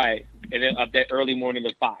 Right, and then up that early morning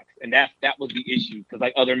with Fox, and that was the issue because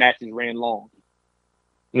like other matches ran long.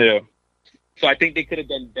 Yeah. So I think they could have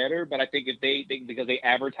done better, but I think if because they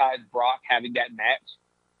advertised Brock having that match,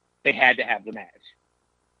 they had to have the match.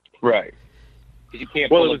 Right. Because you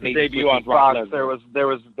can't. Well, it was the debut on Fox. There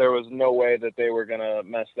was no way that they were gonna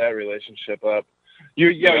mess that relationship up.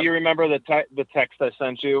 You remember the text I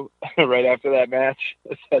sent you right after that match?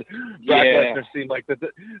 It said Brock Lesnar seemed like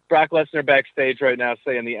Brock Lesnar backstage right now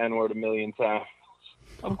saying the N-word a million times.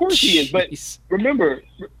 Of course he is, but remember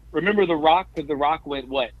The Rock, because The Rock went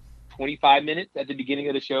 25 minutes at the beginning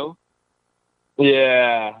of the show.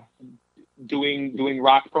 Yeah, doing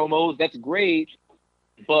Rock promos. That's great,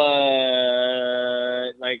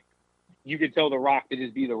 but like you could tell The Rock to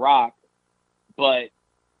just be The Rock, but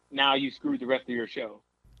now you screwed the rest of your show.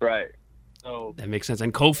 Right. So that makes sense.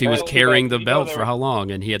 And Kofi was carrying the belt for how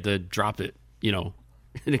long? And he had to drop it, in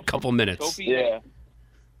a couple minutes. Kofi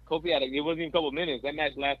had it wasn't even a couple minutes. That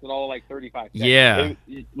match lasted all like 35 seconds. Yeah.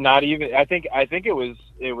 Not even. I think it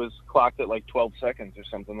was clocked at like 12 seconds or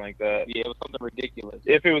something like that. Yeah, it was something ridiculous.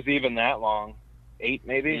 If it was even that long, 8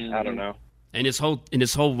 maybe. Mm-hmm. I don't know. And his whole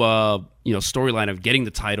storyline of getting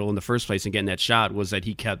the title in the first place and getting that shot was that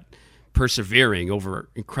he kept persevering over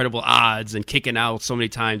incredible odds and kicking out so many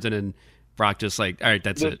times, and then Brock just like, all right,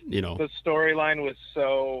 that's it. The storyline was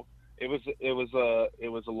so it was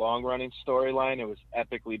a long running storyline. It was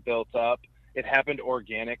epically built up. It happened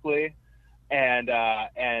organically, and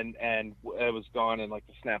it was gone in like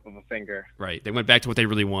the snap of a finger. Right. They went back to what they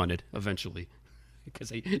really wanted eventually, because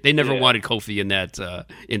they never wanted Kofi in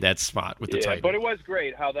that spot with the title. But it was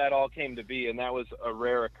great how that all came to be, and that was a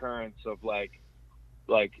rare occurrence of like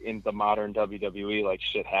in the modern WWE, like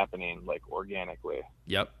shit happening like organically.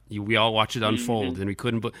 Yep, we all watched it unfold, and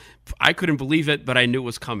I couldn't believe it, but I knew it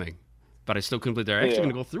was coming. But I still couldn't believe they're actually going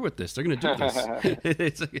to go through with this. They're going to do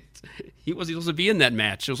this. He wasn't supposed to be in that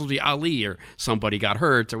match. It was supposed to be Ali or somebody got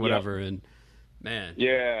hurt or whatever. Yep. And man,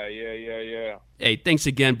 yeah. Hey, thanks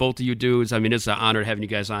again, both of you dudes. I mean, it's an honor having you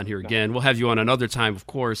guys on here again. We'll have you on another time, of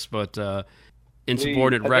course. But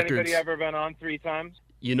Insubordinate Records. Has anybody ever been on 3 times?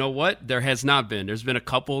 You know what? There has not been. There's been a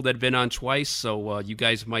couple that have been on twice, so you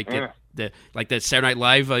guys might get like that Saturday Night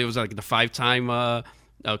Live. It was like the 5-time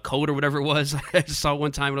code or whatever it was. I just saw it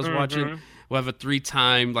one time when I was watching. We'll have a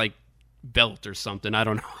 3-time like belt or something. I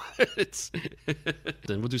don't know.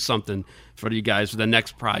 Then we'll do something for you guys for the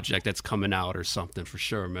next project that's coming out or something for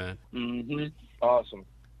sure, man. Mm-hmm. Awesome.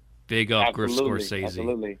 Big up, Griff Scorcese.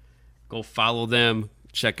 Absolutely. Go follow them.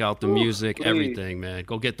 Check out the music, everything, man.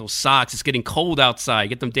 Go get those socks. It's getting cold outside.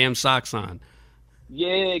 Get them damn socks on.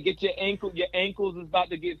 Yeah, get your ankles. Your ankles is about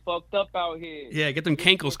to get fucked up out here. Yeah, get them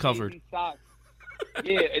cankles covered. Socks.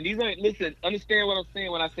 Yeah, and these aren't. Listen, understand what I'm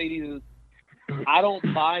saying when I say these. I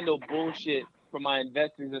don't buy no bullshit from my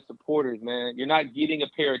investors and supporters, man. You're not getting a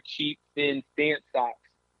pair of cheap, thin stance socks.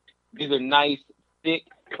 These are nice, thick,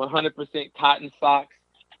 100% cotton socks.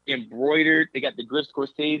 Embroidered. They got the Griff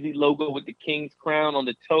Scorcese logo with the king's crown on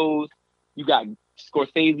the toes. You got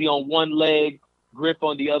Scorcese on one leg, Griff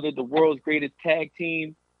on the other, the world's greatest tag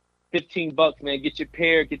team. $15, man. Get your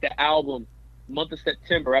pair, get the album. Month of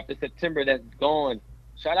September. After September, that's gone.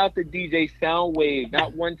 Shout out to DJ Soundwave.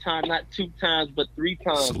 Not 1 time, not 2 times, but 3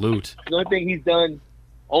 times. Salute. The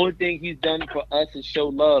only thing he's done for us is show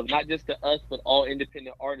love, not just to us, but all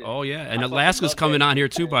independent artists. Oh, yeah. And Alaska's coming on here,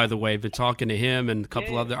 too, by the way. I've been talking to him and a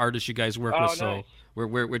couple other artists you guys work with. Nice. So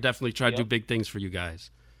we're definitely trying to do big things for you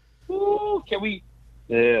guys. Ooh, can we,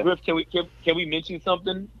 Griff, can we mention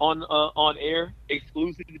something on air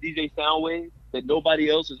exclusive to DJ Soundwave that nobody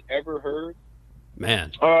else has ever heard?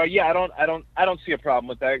 Man. Yeah, I don't see a problem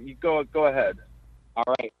with that. You go ahead.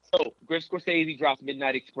 All right. So Griff Scorcese drops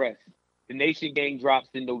Midnight Express. The Nation Gang drops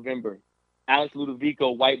in November. Alex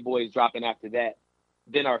Ludovico, White Boy, is dropping after that.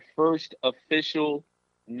 Then our first official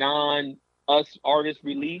non-us artist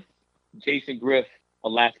release, Jason Griff,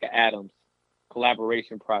 Alaska Adams,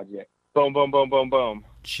 collaboration project. Boom, boom, boom, boom, boom.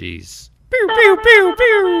 Jeez. Pew, pew, pew,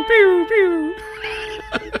 pew, pew, pew.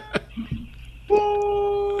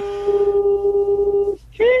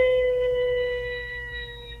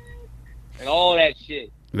 And all that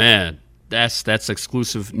shit. Man, that's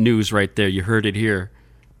exclusive news right there. You heard it here.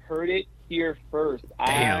 Heard it here first.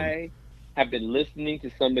 Damn. I have been listening to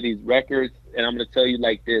some of these records, and I'm going to tell you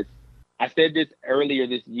like this. I said this earlier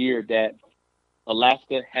this year that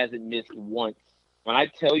Alaska hasn't missed once. When I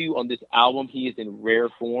tell you on this album, he is in rare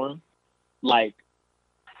form. Like,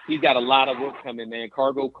 he's got a lot of work coming, man.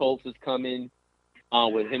 Cargo Cults is coming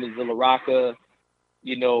with him and Zilla Rocca.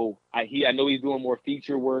 You know, I know he's doing more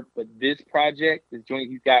feature work, but this project, this joint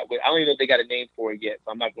he's got with, I don't even know if they got a name for it yet,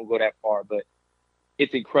 so I'm not going to go that far, but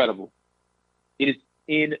it's incredible. It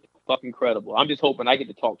is fucking incredible. I'm just hoping I get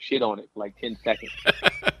to talk shit on it for like 10 seconds.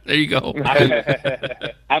 There you go.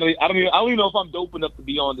 I don't even know if I'm dope enough to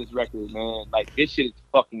be on this record, man. Like, this shit is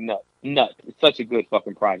fucking nuts. It's such a good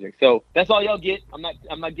fucking project. So that's all y'all get. I'm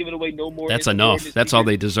not giving away no more. That's enough. That's all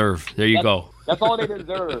they deserve. There you go. That's all they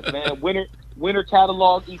deserve, man. Winter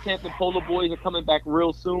catalog. East Hampton Polo Boys are coming back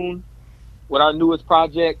real soon with our newest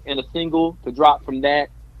project and a single to drop from that.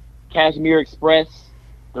 Kashmir Express,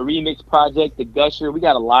 the remix project, the Gusher. We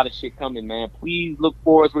got a lot of shit coming, man. Please look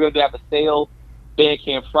for us. We're gonna have a sale.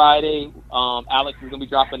 Bandcamp Friday. Alex is gonna be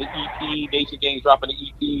dropping an EP. Nation Gang's dropping an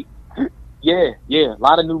EP. Yeah. A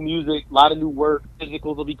lot of new music, a lot of new work.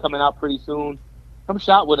 Physicals will be coming out pretty soon. Come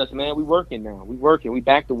shop with us, man. We working now. We working. We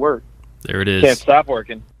back to work. There it is. Can't stop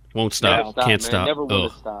working. Won't stop. Can't Can't stop. Never will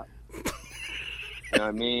stop. You know what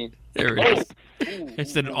I mean? There it is.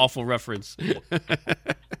 It's an awful reference.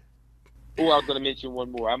 I was gonna mention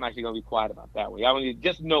one more. I'm actually gonna be quiet about that one. Y'all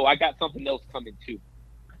just know I got something else coming too.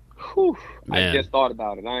 Whew. I just thought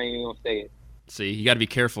about it. I ain't even gonna say it. See, you got to be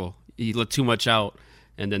careful. You let too much out,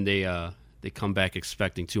 and then they come back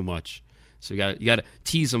expecting too much. So you got to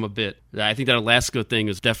tease them a bit. I think that Alaska thing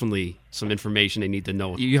is definitely some information they need to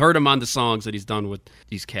know. You heard him on the songs that he's done with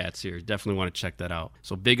these cats here. Definitely want to check that out.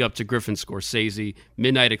 So big up to Griffin Scorcese.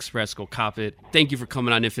 Midnight Express, go cop it. Thank you for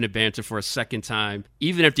coming on Infinite Banter for a second time.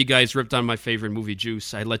 Even after you guys ripped on my favorite movie,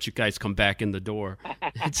 Juice, I let you guys come back in the door.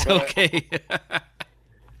 It's okay.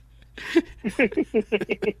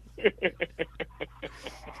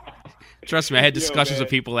 Trust me, I had discussions with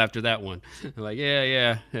people after that one. They're like,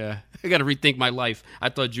 yeah. I got to rethink my life. I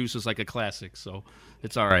thought Juice was like a classic, so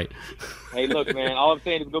it's all right. Hey, look, man, all I'm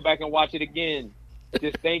saying is go back and watch it again.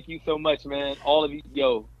 Just thank you so much, man. All of you,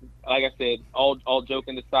 like I said, all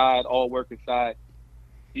joking aside, all work aside,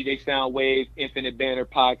 DJ Soundwave, Infinite Banter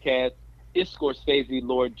Podcast, it's Scorcese,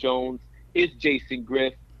 Lord Jones, it's Jason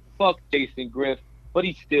Griff. Fuck Jason Griff, but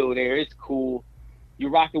he's still there. It's cool.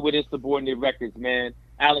 You're rocking with Insubordinate Records, man.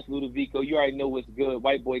 Alex Ludovico, you already know what's good.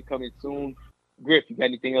 White Boy coming soon. Griff, you got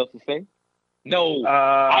anything else to say? No,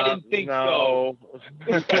 I didn't think so.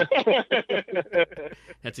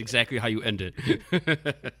 That's exactly how you end it.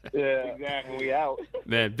 Yeah, exactly. We out.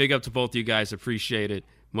 Man, big up to both of you guys. Appreciate it.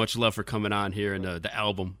 Much love for coming on here and the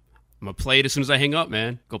album. I'm going to play it as soon as I hang up,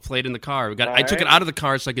 man. Go play it in the car. I took it out of the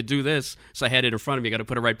car so I could do this, so I had it in front of me. I got to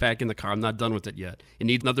put it right back in the car. I'm not done with it yet. It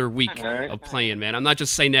needs another week of playing, man. I'm not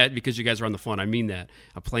just saying that because you guys are on the phone. I mean that.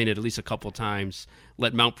 I'm playing it at least a couple times.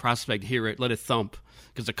 Let Mount Prospect hear it. Let it thump,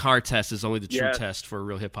 because the car test is only the true test for a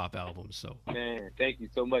real hip-hop album. So, man, thank you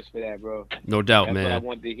so much for that, bro. No doubt, That's man. what I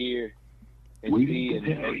wanted to hear and see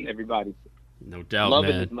and everybody. No doubt,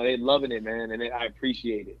 man. They're loving it, man, and I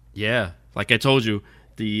appreciate it. Yeah, like I told you,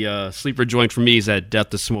 the sleeper joint for me is that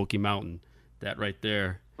Death to Smoky Mountain. That right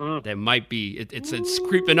there. That might be. It's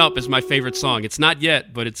creeping up as my favorite song. It's not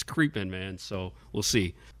yet, but it's creeping, man. So we'll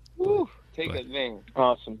see. Take it, man.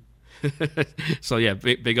 Awesome. So yeah,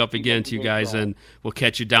 big up again to you guys, and we'll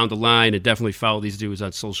catch you down the line. And definitely follow these dudes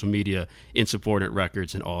on social media, Insubordinate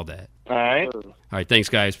Records, and all that. All right. All right. Thanks,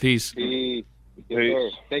 guys. Peace. Peace.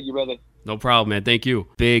 Yes, thank you, brother. No problem, man. Thank you.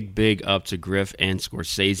 Big up to Griff and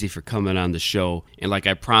Scorcese for coming on the show. And like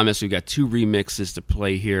I promised, we got 2 remixes to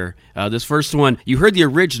play here. This first one, you heard the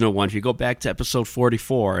original one. If you go back to episode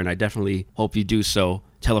 44, and I definitely hope you do so,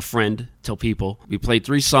 tell a friend, tell people. We played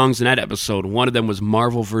 3 songs in that episode. One of them was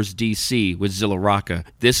Marvel vs. DC with Zilla Rocca.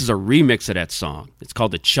 This is a remix of that song. It's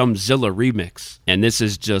called the Chumzilla remix. And this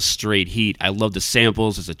is just straight heat. I love the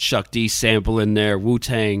samples. There's a Chuck D sample in there,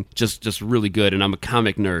 Wu-Tang, just really good. And I'm a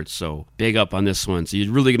comic nerd, so big up on this one. So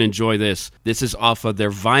you're really going to enjoy this. This is off of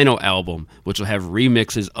their vinyl album, which will have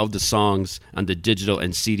remixes of the songs on the digital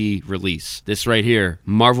and CD release. This right here,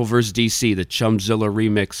 Marvel vs. DC, the Chumzilla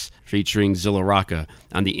remix featuring Zilla Rocca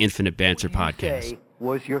on the Infinite Banter podcast.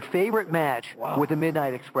 Was your favorite match with the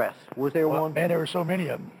Midnight Express? Was there one? Man, there were so many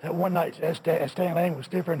of them. That one night, Stan Lane was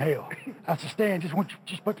different than hell. I said, Stan,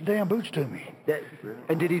 just put the damn boots to me.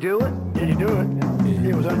 And did he do it? Did he do it?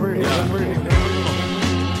 It was unreal.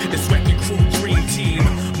 It's Wrecking Crew Dream Team,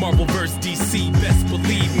 Marvel vs. DC, best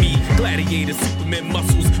believe me. Gladiator, Superman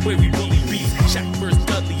muscles, where we really beat. Shaq vs.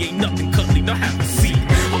 Dudley, ain't nothing cuddly, now have a seat.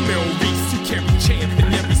 I'm Meryl Reese, you carry champ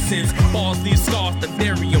in every sense. Balls, these scars,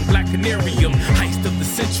 Thunderium, Black Canarium. Heist of the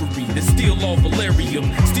century, the steel all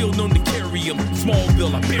Valerium. Still known to carry 'em,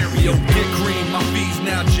 Smallville, I bury 'em. Yo, get green, my fees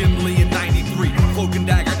now Jim Lee in 93. Cloak and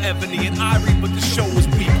Dagger, Ebony and Ivory, but the show was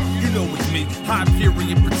weak. You know it's me,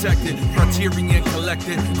 Hyperion protected, Criterion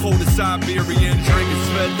collected, cold as Siberian, drinking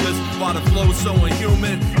Svedkas, while the flow's so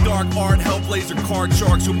inhuman. Dark art, Hellblazer, card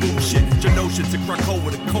sharks who move shit. Genosha to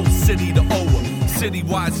Krakoa, the coast city to Oa.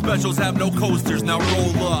 Citywide specials have no coasters, now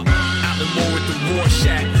roll up. Alan Moore at the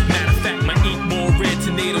Rorschach. Matter of fact, my ink more red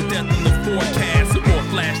tornado death in the forecast. More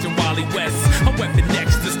Flash than Wally West. A weapon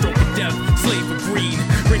next to stroke of death. Slave for green.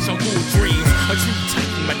 Rich on cool dreams. A true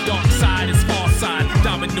titan. My dark side is far side.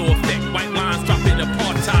 Domino effect. White lines dropping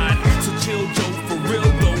apartheid. So chill, Joe, for real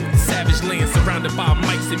though. Savage land surrounded by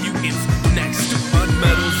mice and mutants. Next.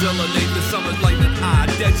 Unmetal Zilla, Nathan Summers, lightning eye.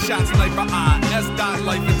 Dead shots, sniper eye. S.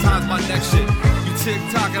 Life and times my next shit.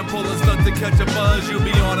 TikTok and pull a stunt to catch a buzz. You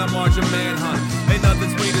be on a march of manhunt. Ain't nothing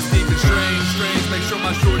sweet as deep and strange. Make sure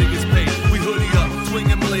my shorty gets paid. We hoodie up,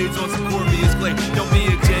 swinging blades on some Corvius clay. Yo, me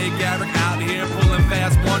and Jay Garrick out here pulling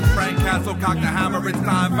fast. One Frank Castle cock the hammer. It's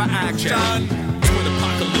time for action. Twin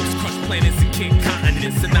apocalypse, crush planets and kick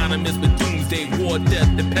continents. Synonymous with doomsday, war, death,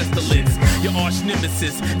 and pestilence. Your arch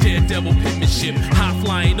nemesis, daredevil penmanship. High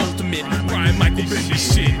flying ultimate, Brian Michael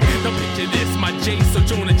Bendis shit. Now picture this, my J.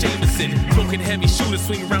 Sojourner Jameson. Smoking heavy shooters,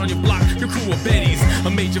 swing around your block. Your crew of Betties, a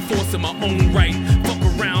major force in my own right. Fuck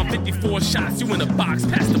around, 54 shots, you in a box,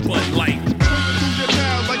 pass the Bud Light. Through your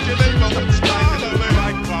town like your neighborhood style.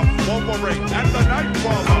 Nightclub, Wolverine, and the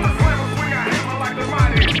Nightcrawler. On the slam, swing a hammer like the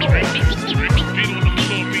mighty Thor. Feet on the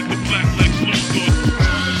floor, beat the black legs look good.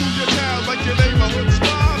 Through your town like your neighborhood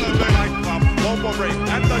style. Nightclub, Wolverine,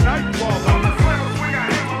 and the Nightcrawler. On the slam, swing a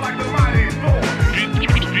hammer like the mighty Thor. Feet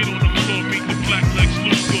on the floor, beat the black legs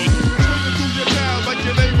look good. Through your town like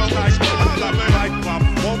your neighborhood style. Nightclub,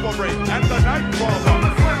 Wolverine, and the Nightcrawler. On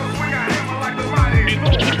the slam, swing a hammer like the mighty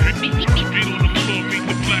Thor. Feet on the floor, beat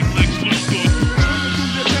the black legs look good.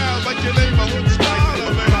 Through your town like your neighborhood style.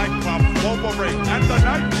 Nightclub, Wolverine, and the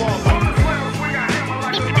Nightcrawler. On the slam, swing a hammer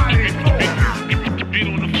like the mighty Thor. Feet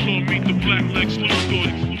on the floor, beat the black legs look good.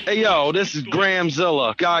 Hey yo, this is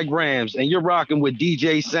Gramzilla, Guy Grams, and you're rocking with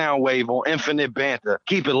DJ Soundwave on Infinite Banter.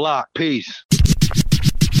 Keep it locked. Peace.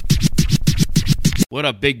 What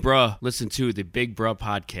up, Big Bruh? Listen to the Big Bruh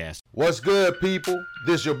podcast. What's good, people?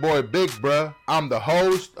 This your boy Big Bruh. I'm the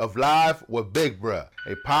host of Live with Big Bruh,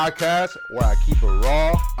 a podcast where I keep it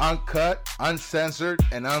raw, uncut, uncensored,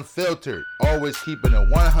 and unfiltered. Always keeping it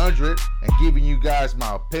 100 and giving you guys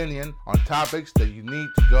my opinion on topics that you need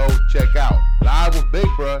to go check out. Live with Big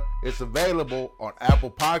Bruh is available on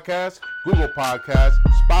Apple Podcasts, Google Podcasts,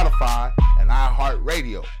 Spotify, and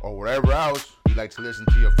iHeartRadio, or wherever else you like to listen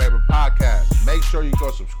to your favorite podcast. Make sure you go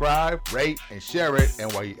subscribe, rate, and share it.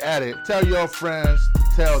 And while you're at it, tell your friends to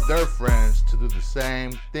tell their friends to do the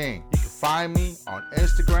same thing. You can find me on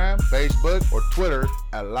Instagram, Facebook, or Twitter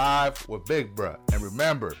at Live with Big Bruh. And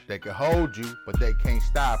remember, they can hold you, but they can't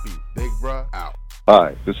stop you. Big Bruh out.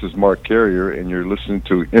 Hi, this is Mark Carrier, and you're listening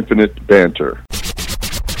to Infinite Banter.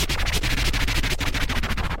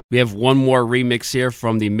 We have one more remix here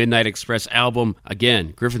from the Midnight Express album.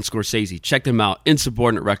 Again, Griff and Scorcese. Check them out,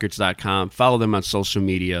 insubordinaterecords.com. Follow them on social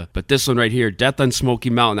media. But this one right here, Death on Smoky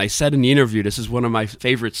Mountain. I said in the interview, this is one of my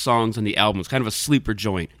favorite songs on the album. It's kind of a sleeper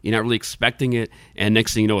joint. You're not really expecting it, and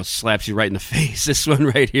next thing you know, it slaps you right in the face. This one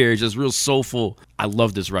right here is just real soulful. I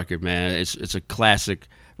love this record, man. It's a classic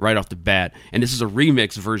right off the bat. And this is a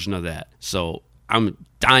remix version of that. So I'm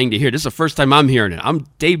dying to hear. This is the first time I'm hearing it. I'm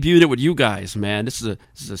debuted it with you guys, man. This is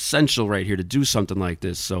essential right here to do something like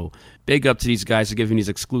this. So big up to these guys for giving these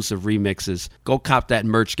exclusive remixes. Go cop that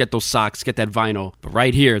merch, get those socks, get that vinyl. But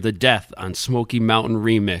right here, the Death on Smoky Mountain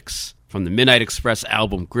remix from the Midnight Express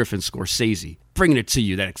album, Griff and Scorcese. Bringing it to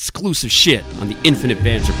you, that exclusive shit on the Infinite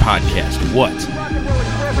Banter podcast. What?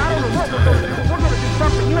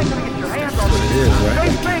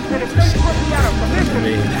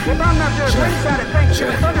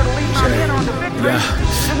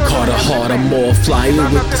 Carter hard, I'm more flyer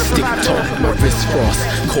with the stick talk. My wrist frost,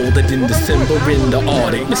 colder than December in the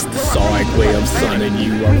Arctic. Mr. Sarg, way I'm sunning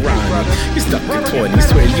you, I'm rhyming. You stuck to 20,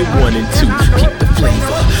 swear you 1 and 2. Keep the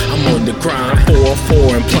flavor, I'm on the grind.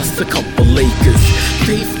 4 and plus a couple Lakers.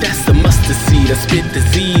 Faith, that's the mustard seed, I spit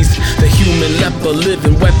disease. The human leper,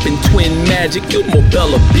 living weapon, twin magic. You more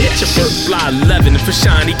Bella, bitch. A bird fly 11 for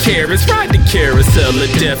shiny carrots. Ride the carousel of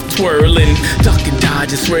death, twirling. Duck and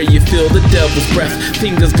dodge, it's where you feel the devil's breath.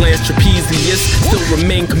 Fingers glance trapezius, still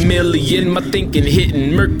remain chameleon. My thinking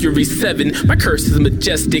hitting Mercury 7. My curse is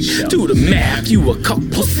majestic. Do the math, you a cuck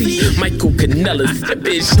pussy. Michael Canellas, that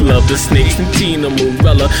bitch love the snakes and Tina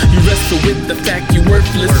Morella. You wrestle with the fact you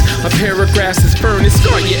worthless. My paragraphs is furnace,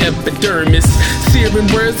 scar your epidermis. Searing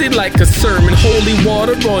words, they like a sermon. Holy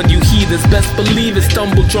water on you heathens. Best believe it,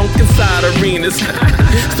 stumble drunk inside arenas.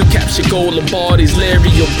 Still capture golden bodies, Larry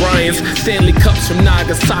O'Brien's. Stanley Cups from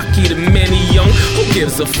Nagasaki to Manny Young. Who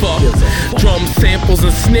gives a fuck? Drum samples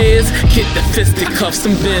and snares, hit the fisticuffs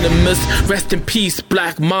and venomous. Rest in peace,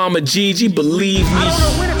 Black Mama Gigi, believe me. I don't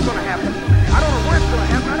know when it's gonna happen. I don't know where it's gonna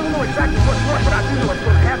happen. I don't know exactly what's what, but I do know what's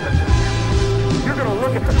gonna happen. You're gonna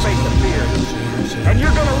look at the face of fear. And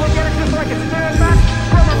you're gonna look at it just like it's staring back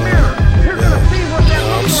from a mirror. You're gonna see what that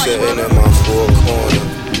looks like. I'm sitting in my four corner,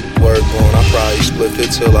 work on. I probably split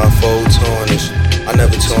it till I fold tarnish. I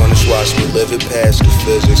never tarnish, watch me live it past the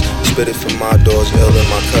physics. Spit it from my doors, ill and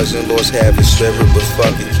my cousin lost half his spirit, but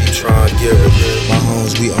fuck it, keep trying to give it. My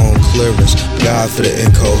homes, we own clearance. God for the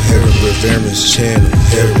incoherent, reverence, channel,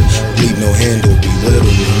 hear it. Bleed no handle, belittle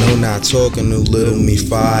me. No, not talking to little me.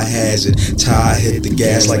 Fire hazard, tie hit the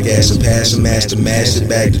gas like acid, passing master, mash it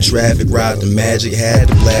back to traffic, ride the magic, had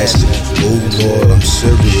to blast it. Oh Lord, I'm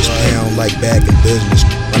serious, pound like back in business.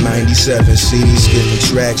 My 97 CDs skipping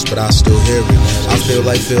tracks, but I still hear it. I feel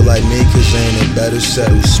like me, cause ain't a better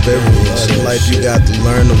settled spirit. In life you got to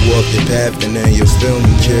learn to walk your path, and then you'll feel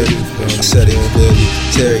me, kid. I said it clearly,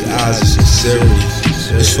 Terry eyes is sincerity.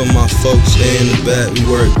 It's for my folks, they in the back, we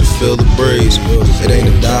work to fill the breeze. It ain't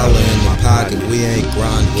a dollar in my pocket, we ain't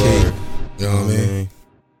grind cake. You know what I mean?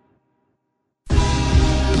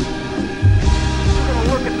 You're gonna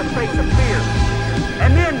look at the face of fear.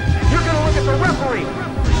 And then you're gonna look at the referee.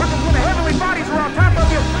 Because when the heavenly bodies are on top of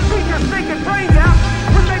you, beat your stinking brains out,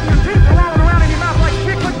 we're making your teeth are rolling around in your mouth like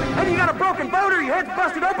chiclets, and you got a broken bone or your head's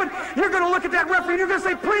busted open, you're going to look at that referee and you're going to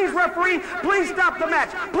say, please, referee, please stop the match.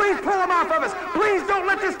 Please pull him off of us. Please don't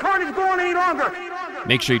let this carnage go on any longer.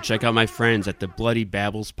 Make sure you check out my friends at the Bloody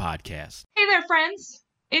Babbles podcast. Hey there, friends.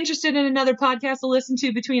 Interested in another podcast to listen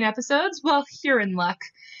to between episodes? Well, you're in luck.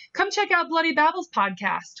 Come check out Bloody Babbles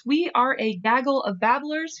podcast. We are a gaggle of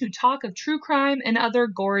babblers who talk of true crime and other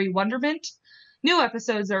gory wonderment. New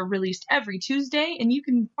episodes are released every Tuesday, and you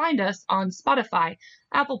can find us on Spotify,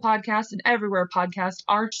 Apple Podcasts, and everywhere podcasts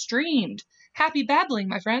are streamed. Happy babbling,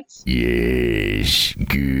 my friends. Yes,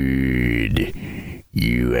 good.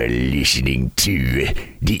 You are listening to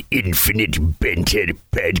the Infinite Banter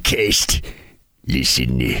podcast.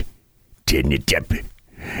 Listen, turn it up.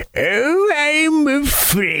 Oh, I'm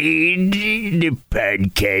afraid the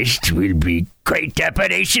podcast will be quite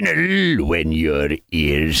operational when your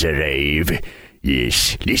ears arrive.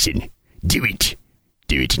 Yes, listen, do it.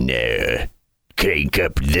 Do it now. Crank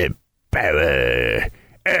up the power.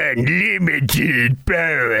 Unlimited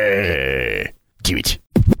power. Do it.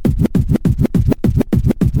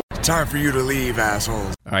 Time for you to leave,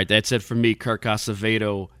 assholes. All right, that's it for me. Kirk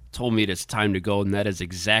Acevedo told me it's time to go, and that is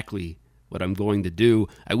exactly what I'm going to do.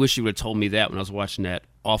 I wish you would have told me that when I was watching that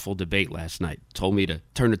awful debate last night. Told me to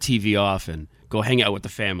turn the TV off and go hang out with the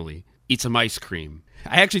family, eat some ice cream.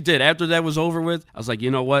 I actually did. After that was over with, I was like, you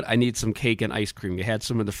know what? I need some cake and ice cream. You had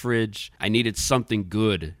some in the fridge. I needed something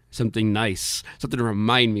good, something nice, something to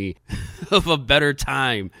remind me of a better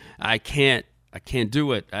time. I can't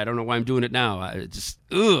do it. I don't know why I'm doing it now.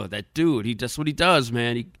 That dude, that's what he does,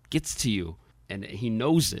 man. He gets to you, and he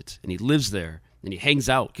knows it, and he lives there. And he hangs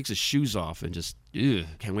out, kicks his shoes off, and just,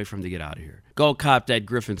 can't wait for him to get out of here. Go cop that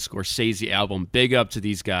Griff and Scorcese album. Big up to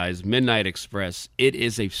these guys. Midnight Express. It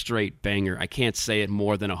is a straight banger. I can't say it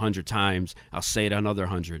more than 100 times. I'll say it another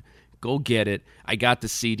 100. Go get it. I got the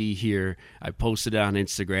CD here. I posted it on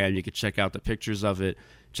Instagram. You can check out the pictures of it.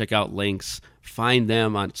 Check out links. Find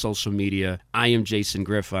them on social media. I am Jason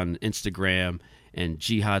Griff on Instagram, and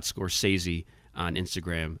Jihad Scorcese on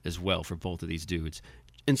Instagram as well for both of these dudes.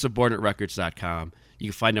 InsubordinateRecords.com. You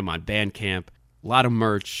can find them on Bandcamp. A lot of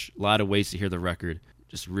merch, a lot of ways to hear the record.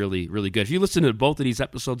 Just really, really good. If you listen to both of these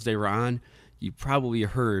episodes they were on, you probably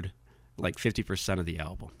heard like 50% of the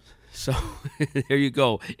album. So there you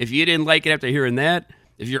go. If you didn't like it after hearing that,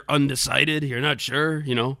 if you're undecided, you're not sure,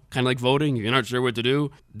 kind of like voting, you're not sure what to do,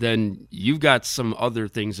 then you've got some other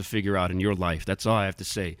things to figure out in your life. That's all I have to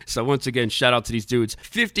say. So once again, shout out to these dudes.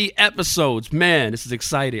 50 episodes. Man, this is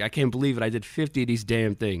exciting. I can't believe it. I did 50 of these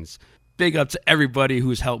damn things. Big up to everybody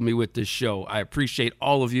who's helped me with this show. I appreciate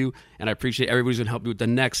all of you, and I appreciate everybody who's going to help me with the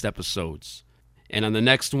next episodes. And on the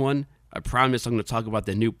next one, I promise I'm going to talk about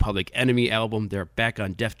the new Public Enemy album. They're back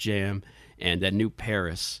on Def Jam, and that new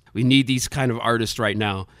Paris. We need these kind of artists right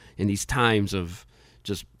now in these times of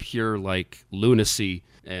just pure like lunacy,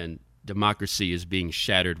 and democracy is being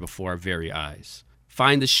shattered before our very eyes.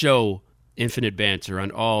 Find the show Infinite Banter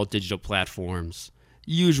on all digital platforms.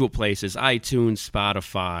 Usual places: iTunes,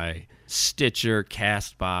 Spotify, Stitcher,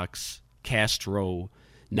 CastBox, Castro,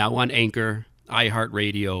 now on Anchor,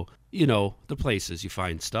 iHeartRadio. The places you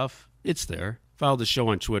find stuff. It's there. Follow the show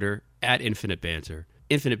on Twitter @Infinite Banter.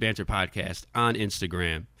 Infinite Banter Podcast on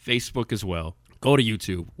Instagram, Facebook as well. Go to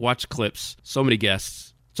YouTube. Watch clips. So many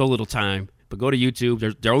guests. So little time. But go to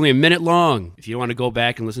YouTube. They're only a minute long. If you want to go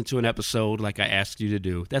back and listen to an episode like I asked you to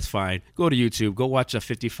do, that's fine. Go to YouTube. Go watch a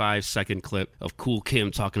 55-second clip of Kool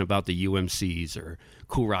Kim talking about the UMCs, or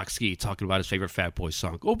Kool Rock Ski talking about his favorite Fat Boy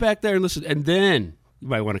song. Go back there and listen, and then you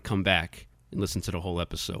might want to come back and listen to the whole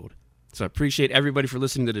episode. So I appreciate everybody for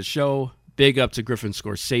listening to the show. Big up to Griff and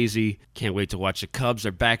Scorcese. Can't wait to watch the Cubs.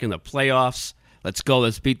 They're back in the playoffs. Let's go.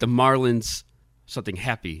 Let's beat the Marlins. Something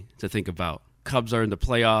happy to think about. Cubs are in the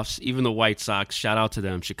playoffs. Even the White Sox. Shout out to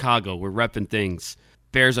them. Chicago, we're repping things.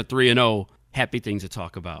 Bears are 3-0. Happy things to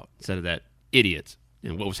talk about instead of that idiot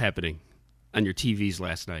and what was happening on your TVs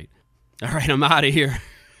last night. All right, I'm out of here.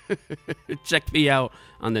 Check me out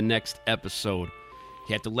on the next episode.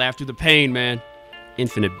 You have to laugh through the pain, man.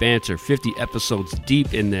 Infinite Banter, 50 episodes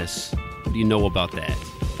deep in this. What do you know about that?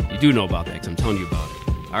 You do know about that because I'm telling you about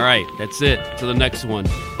it. All right, that's it. Till the next one.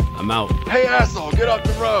 I'm out. Hey, asshole, get off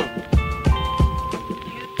the road.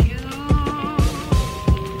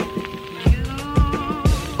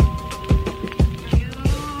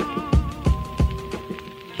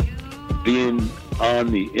 Being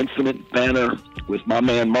on the Infinite Banner with my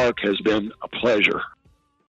man Mark has been a pleasure.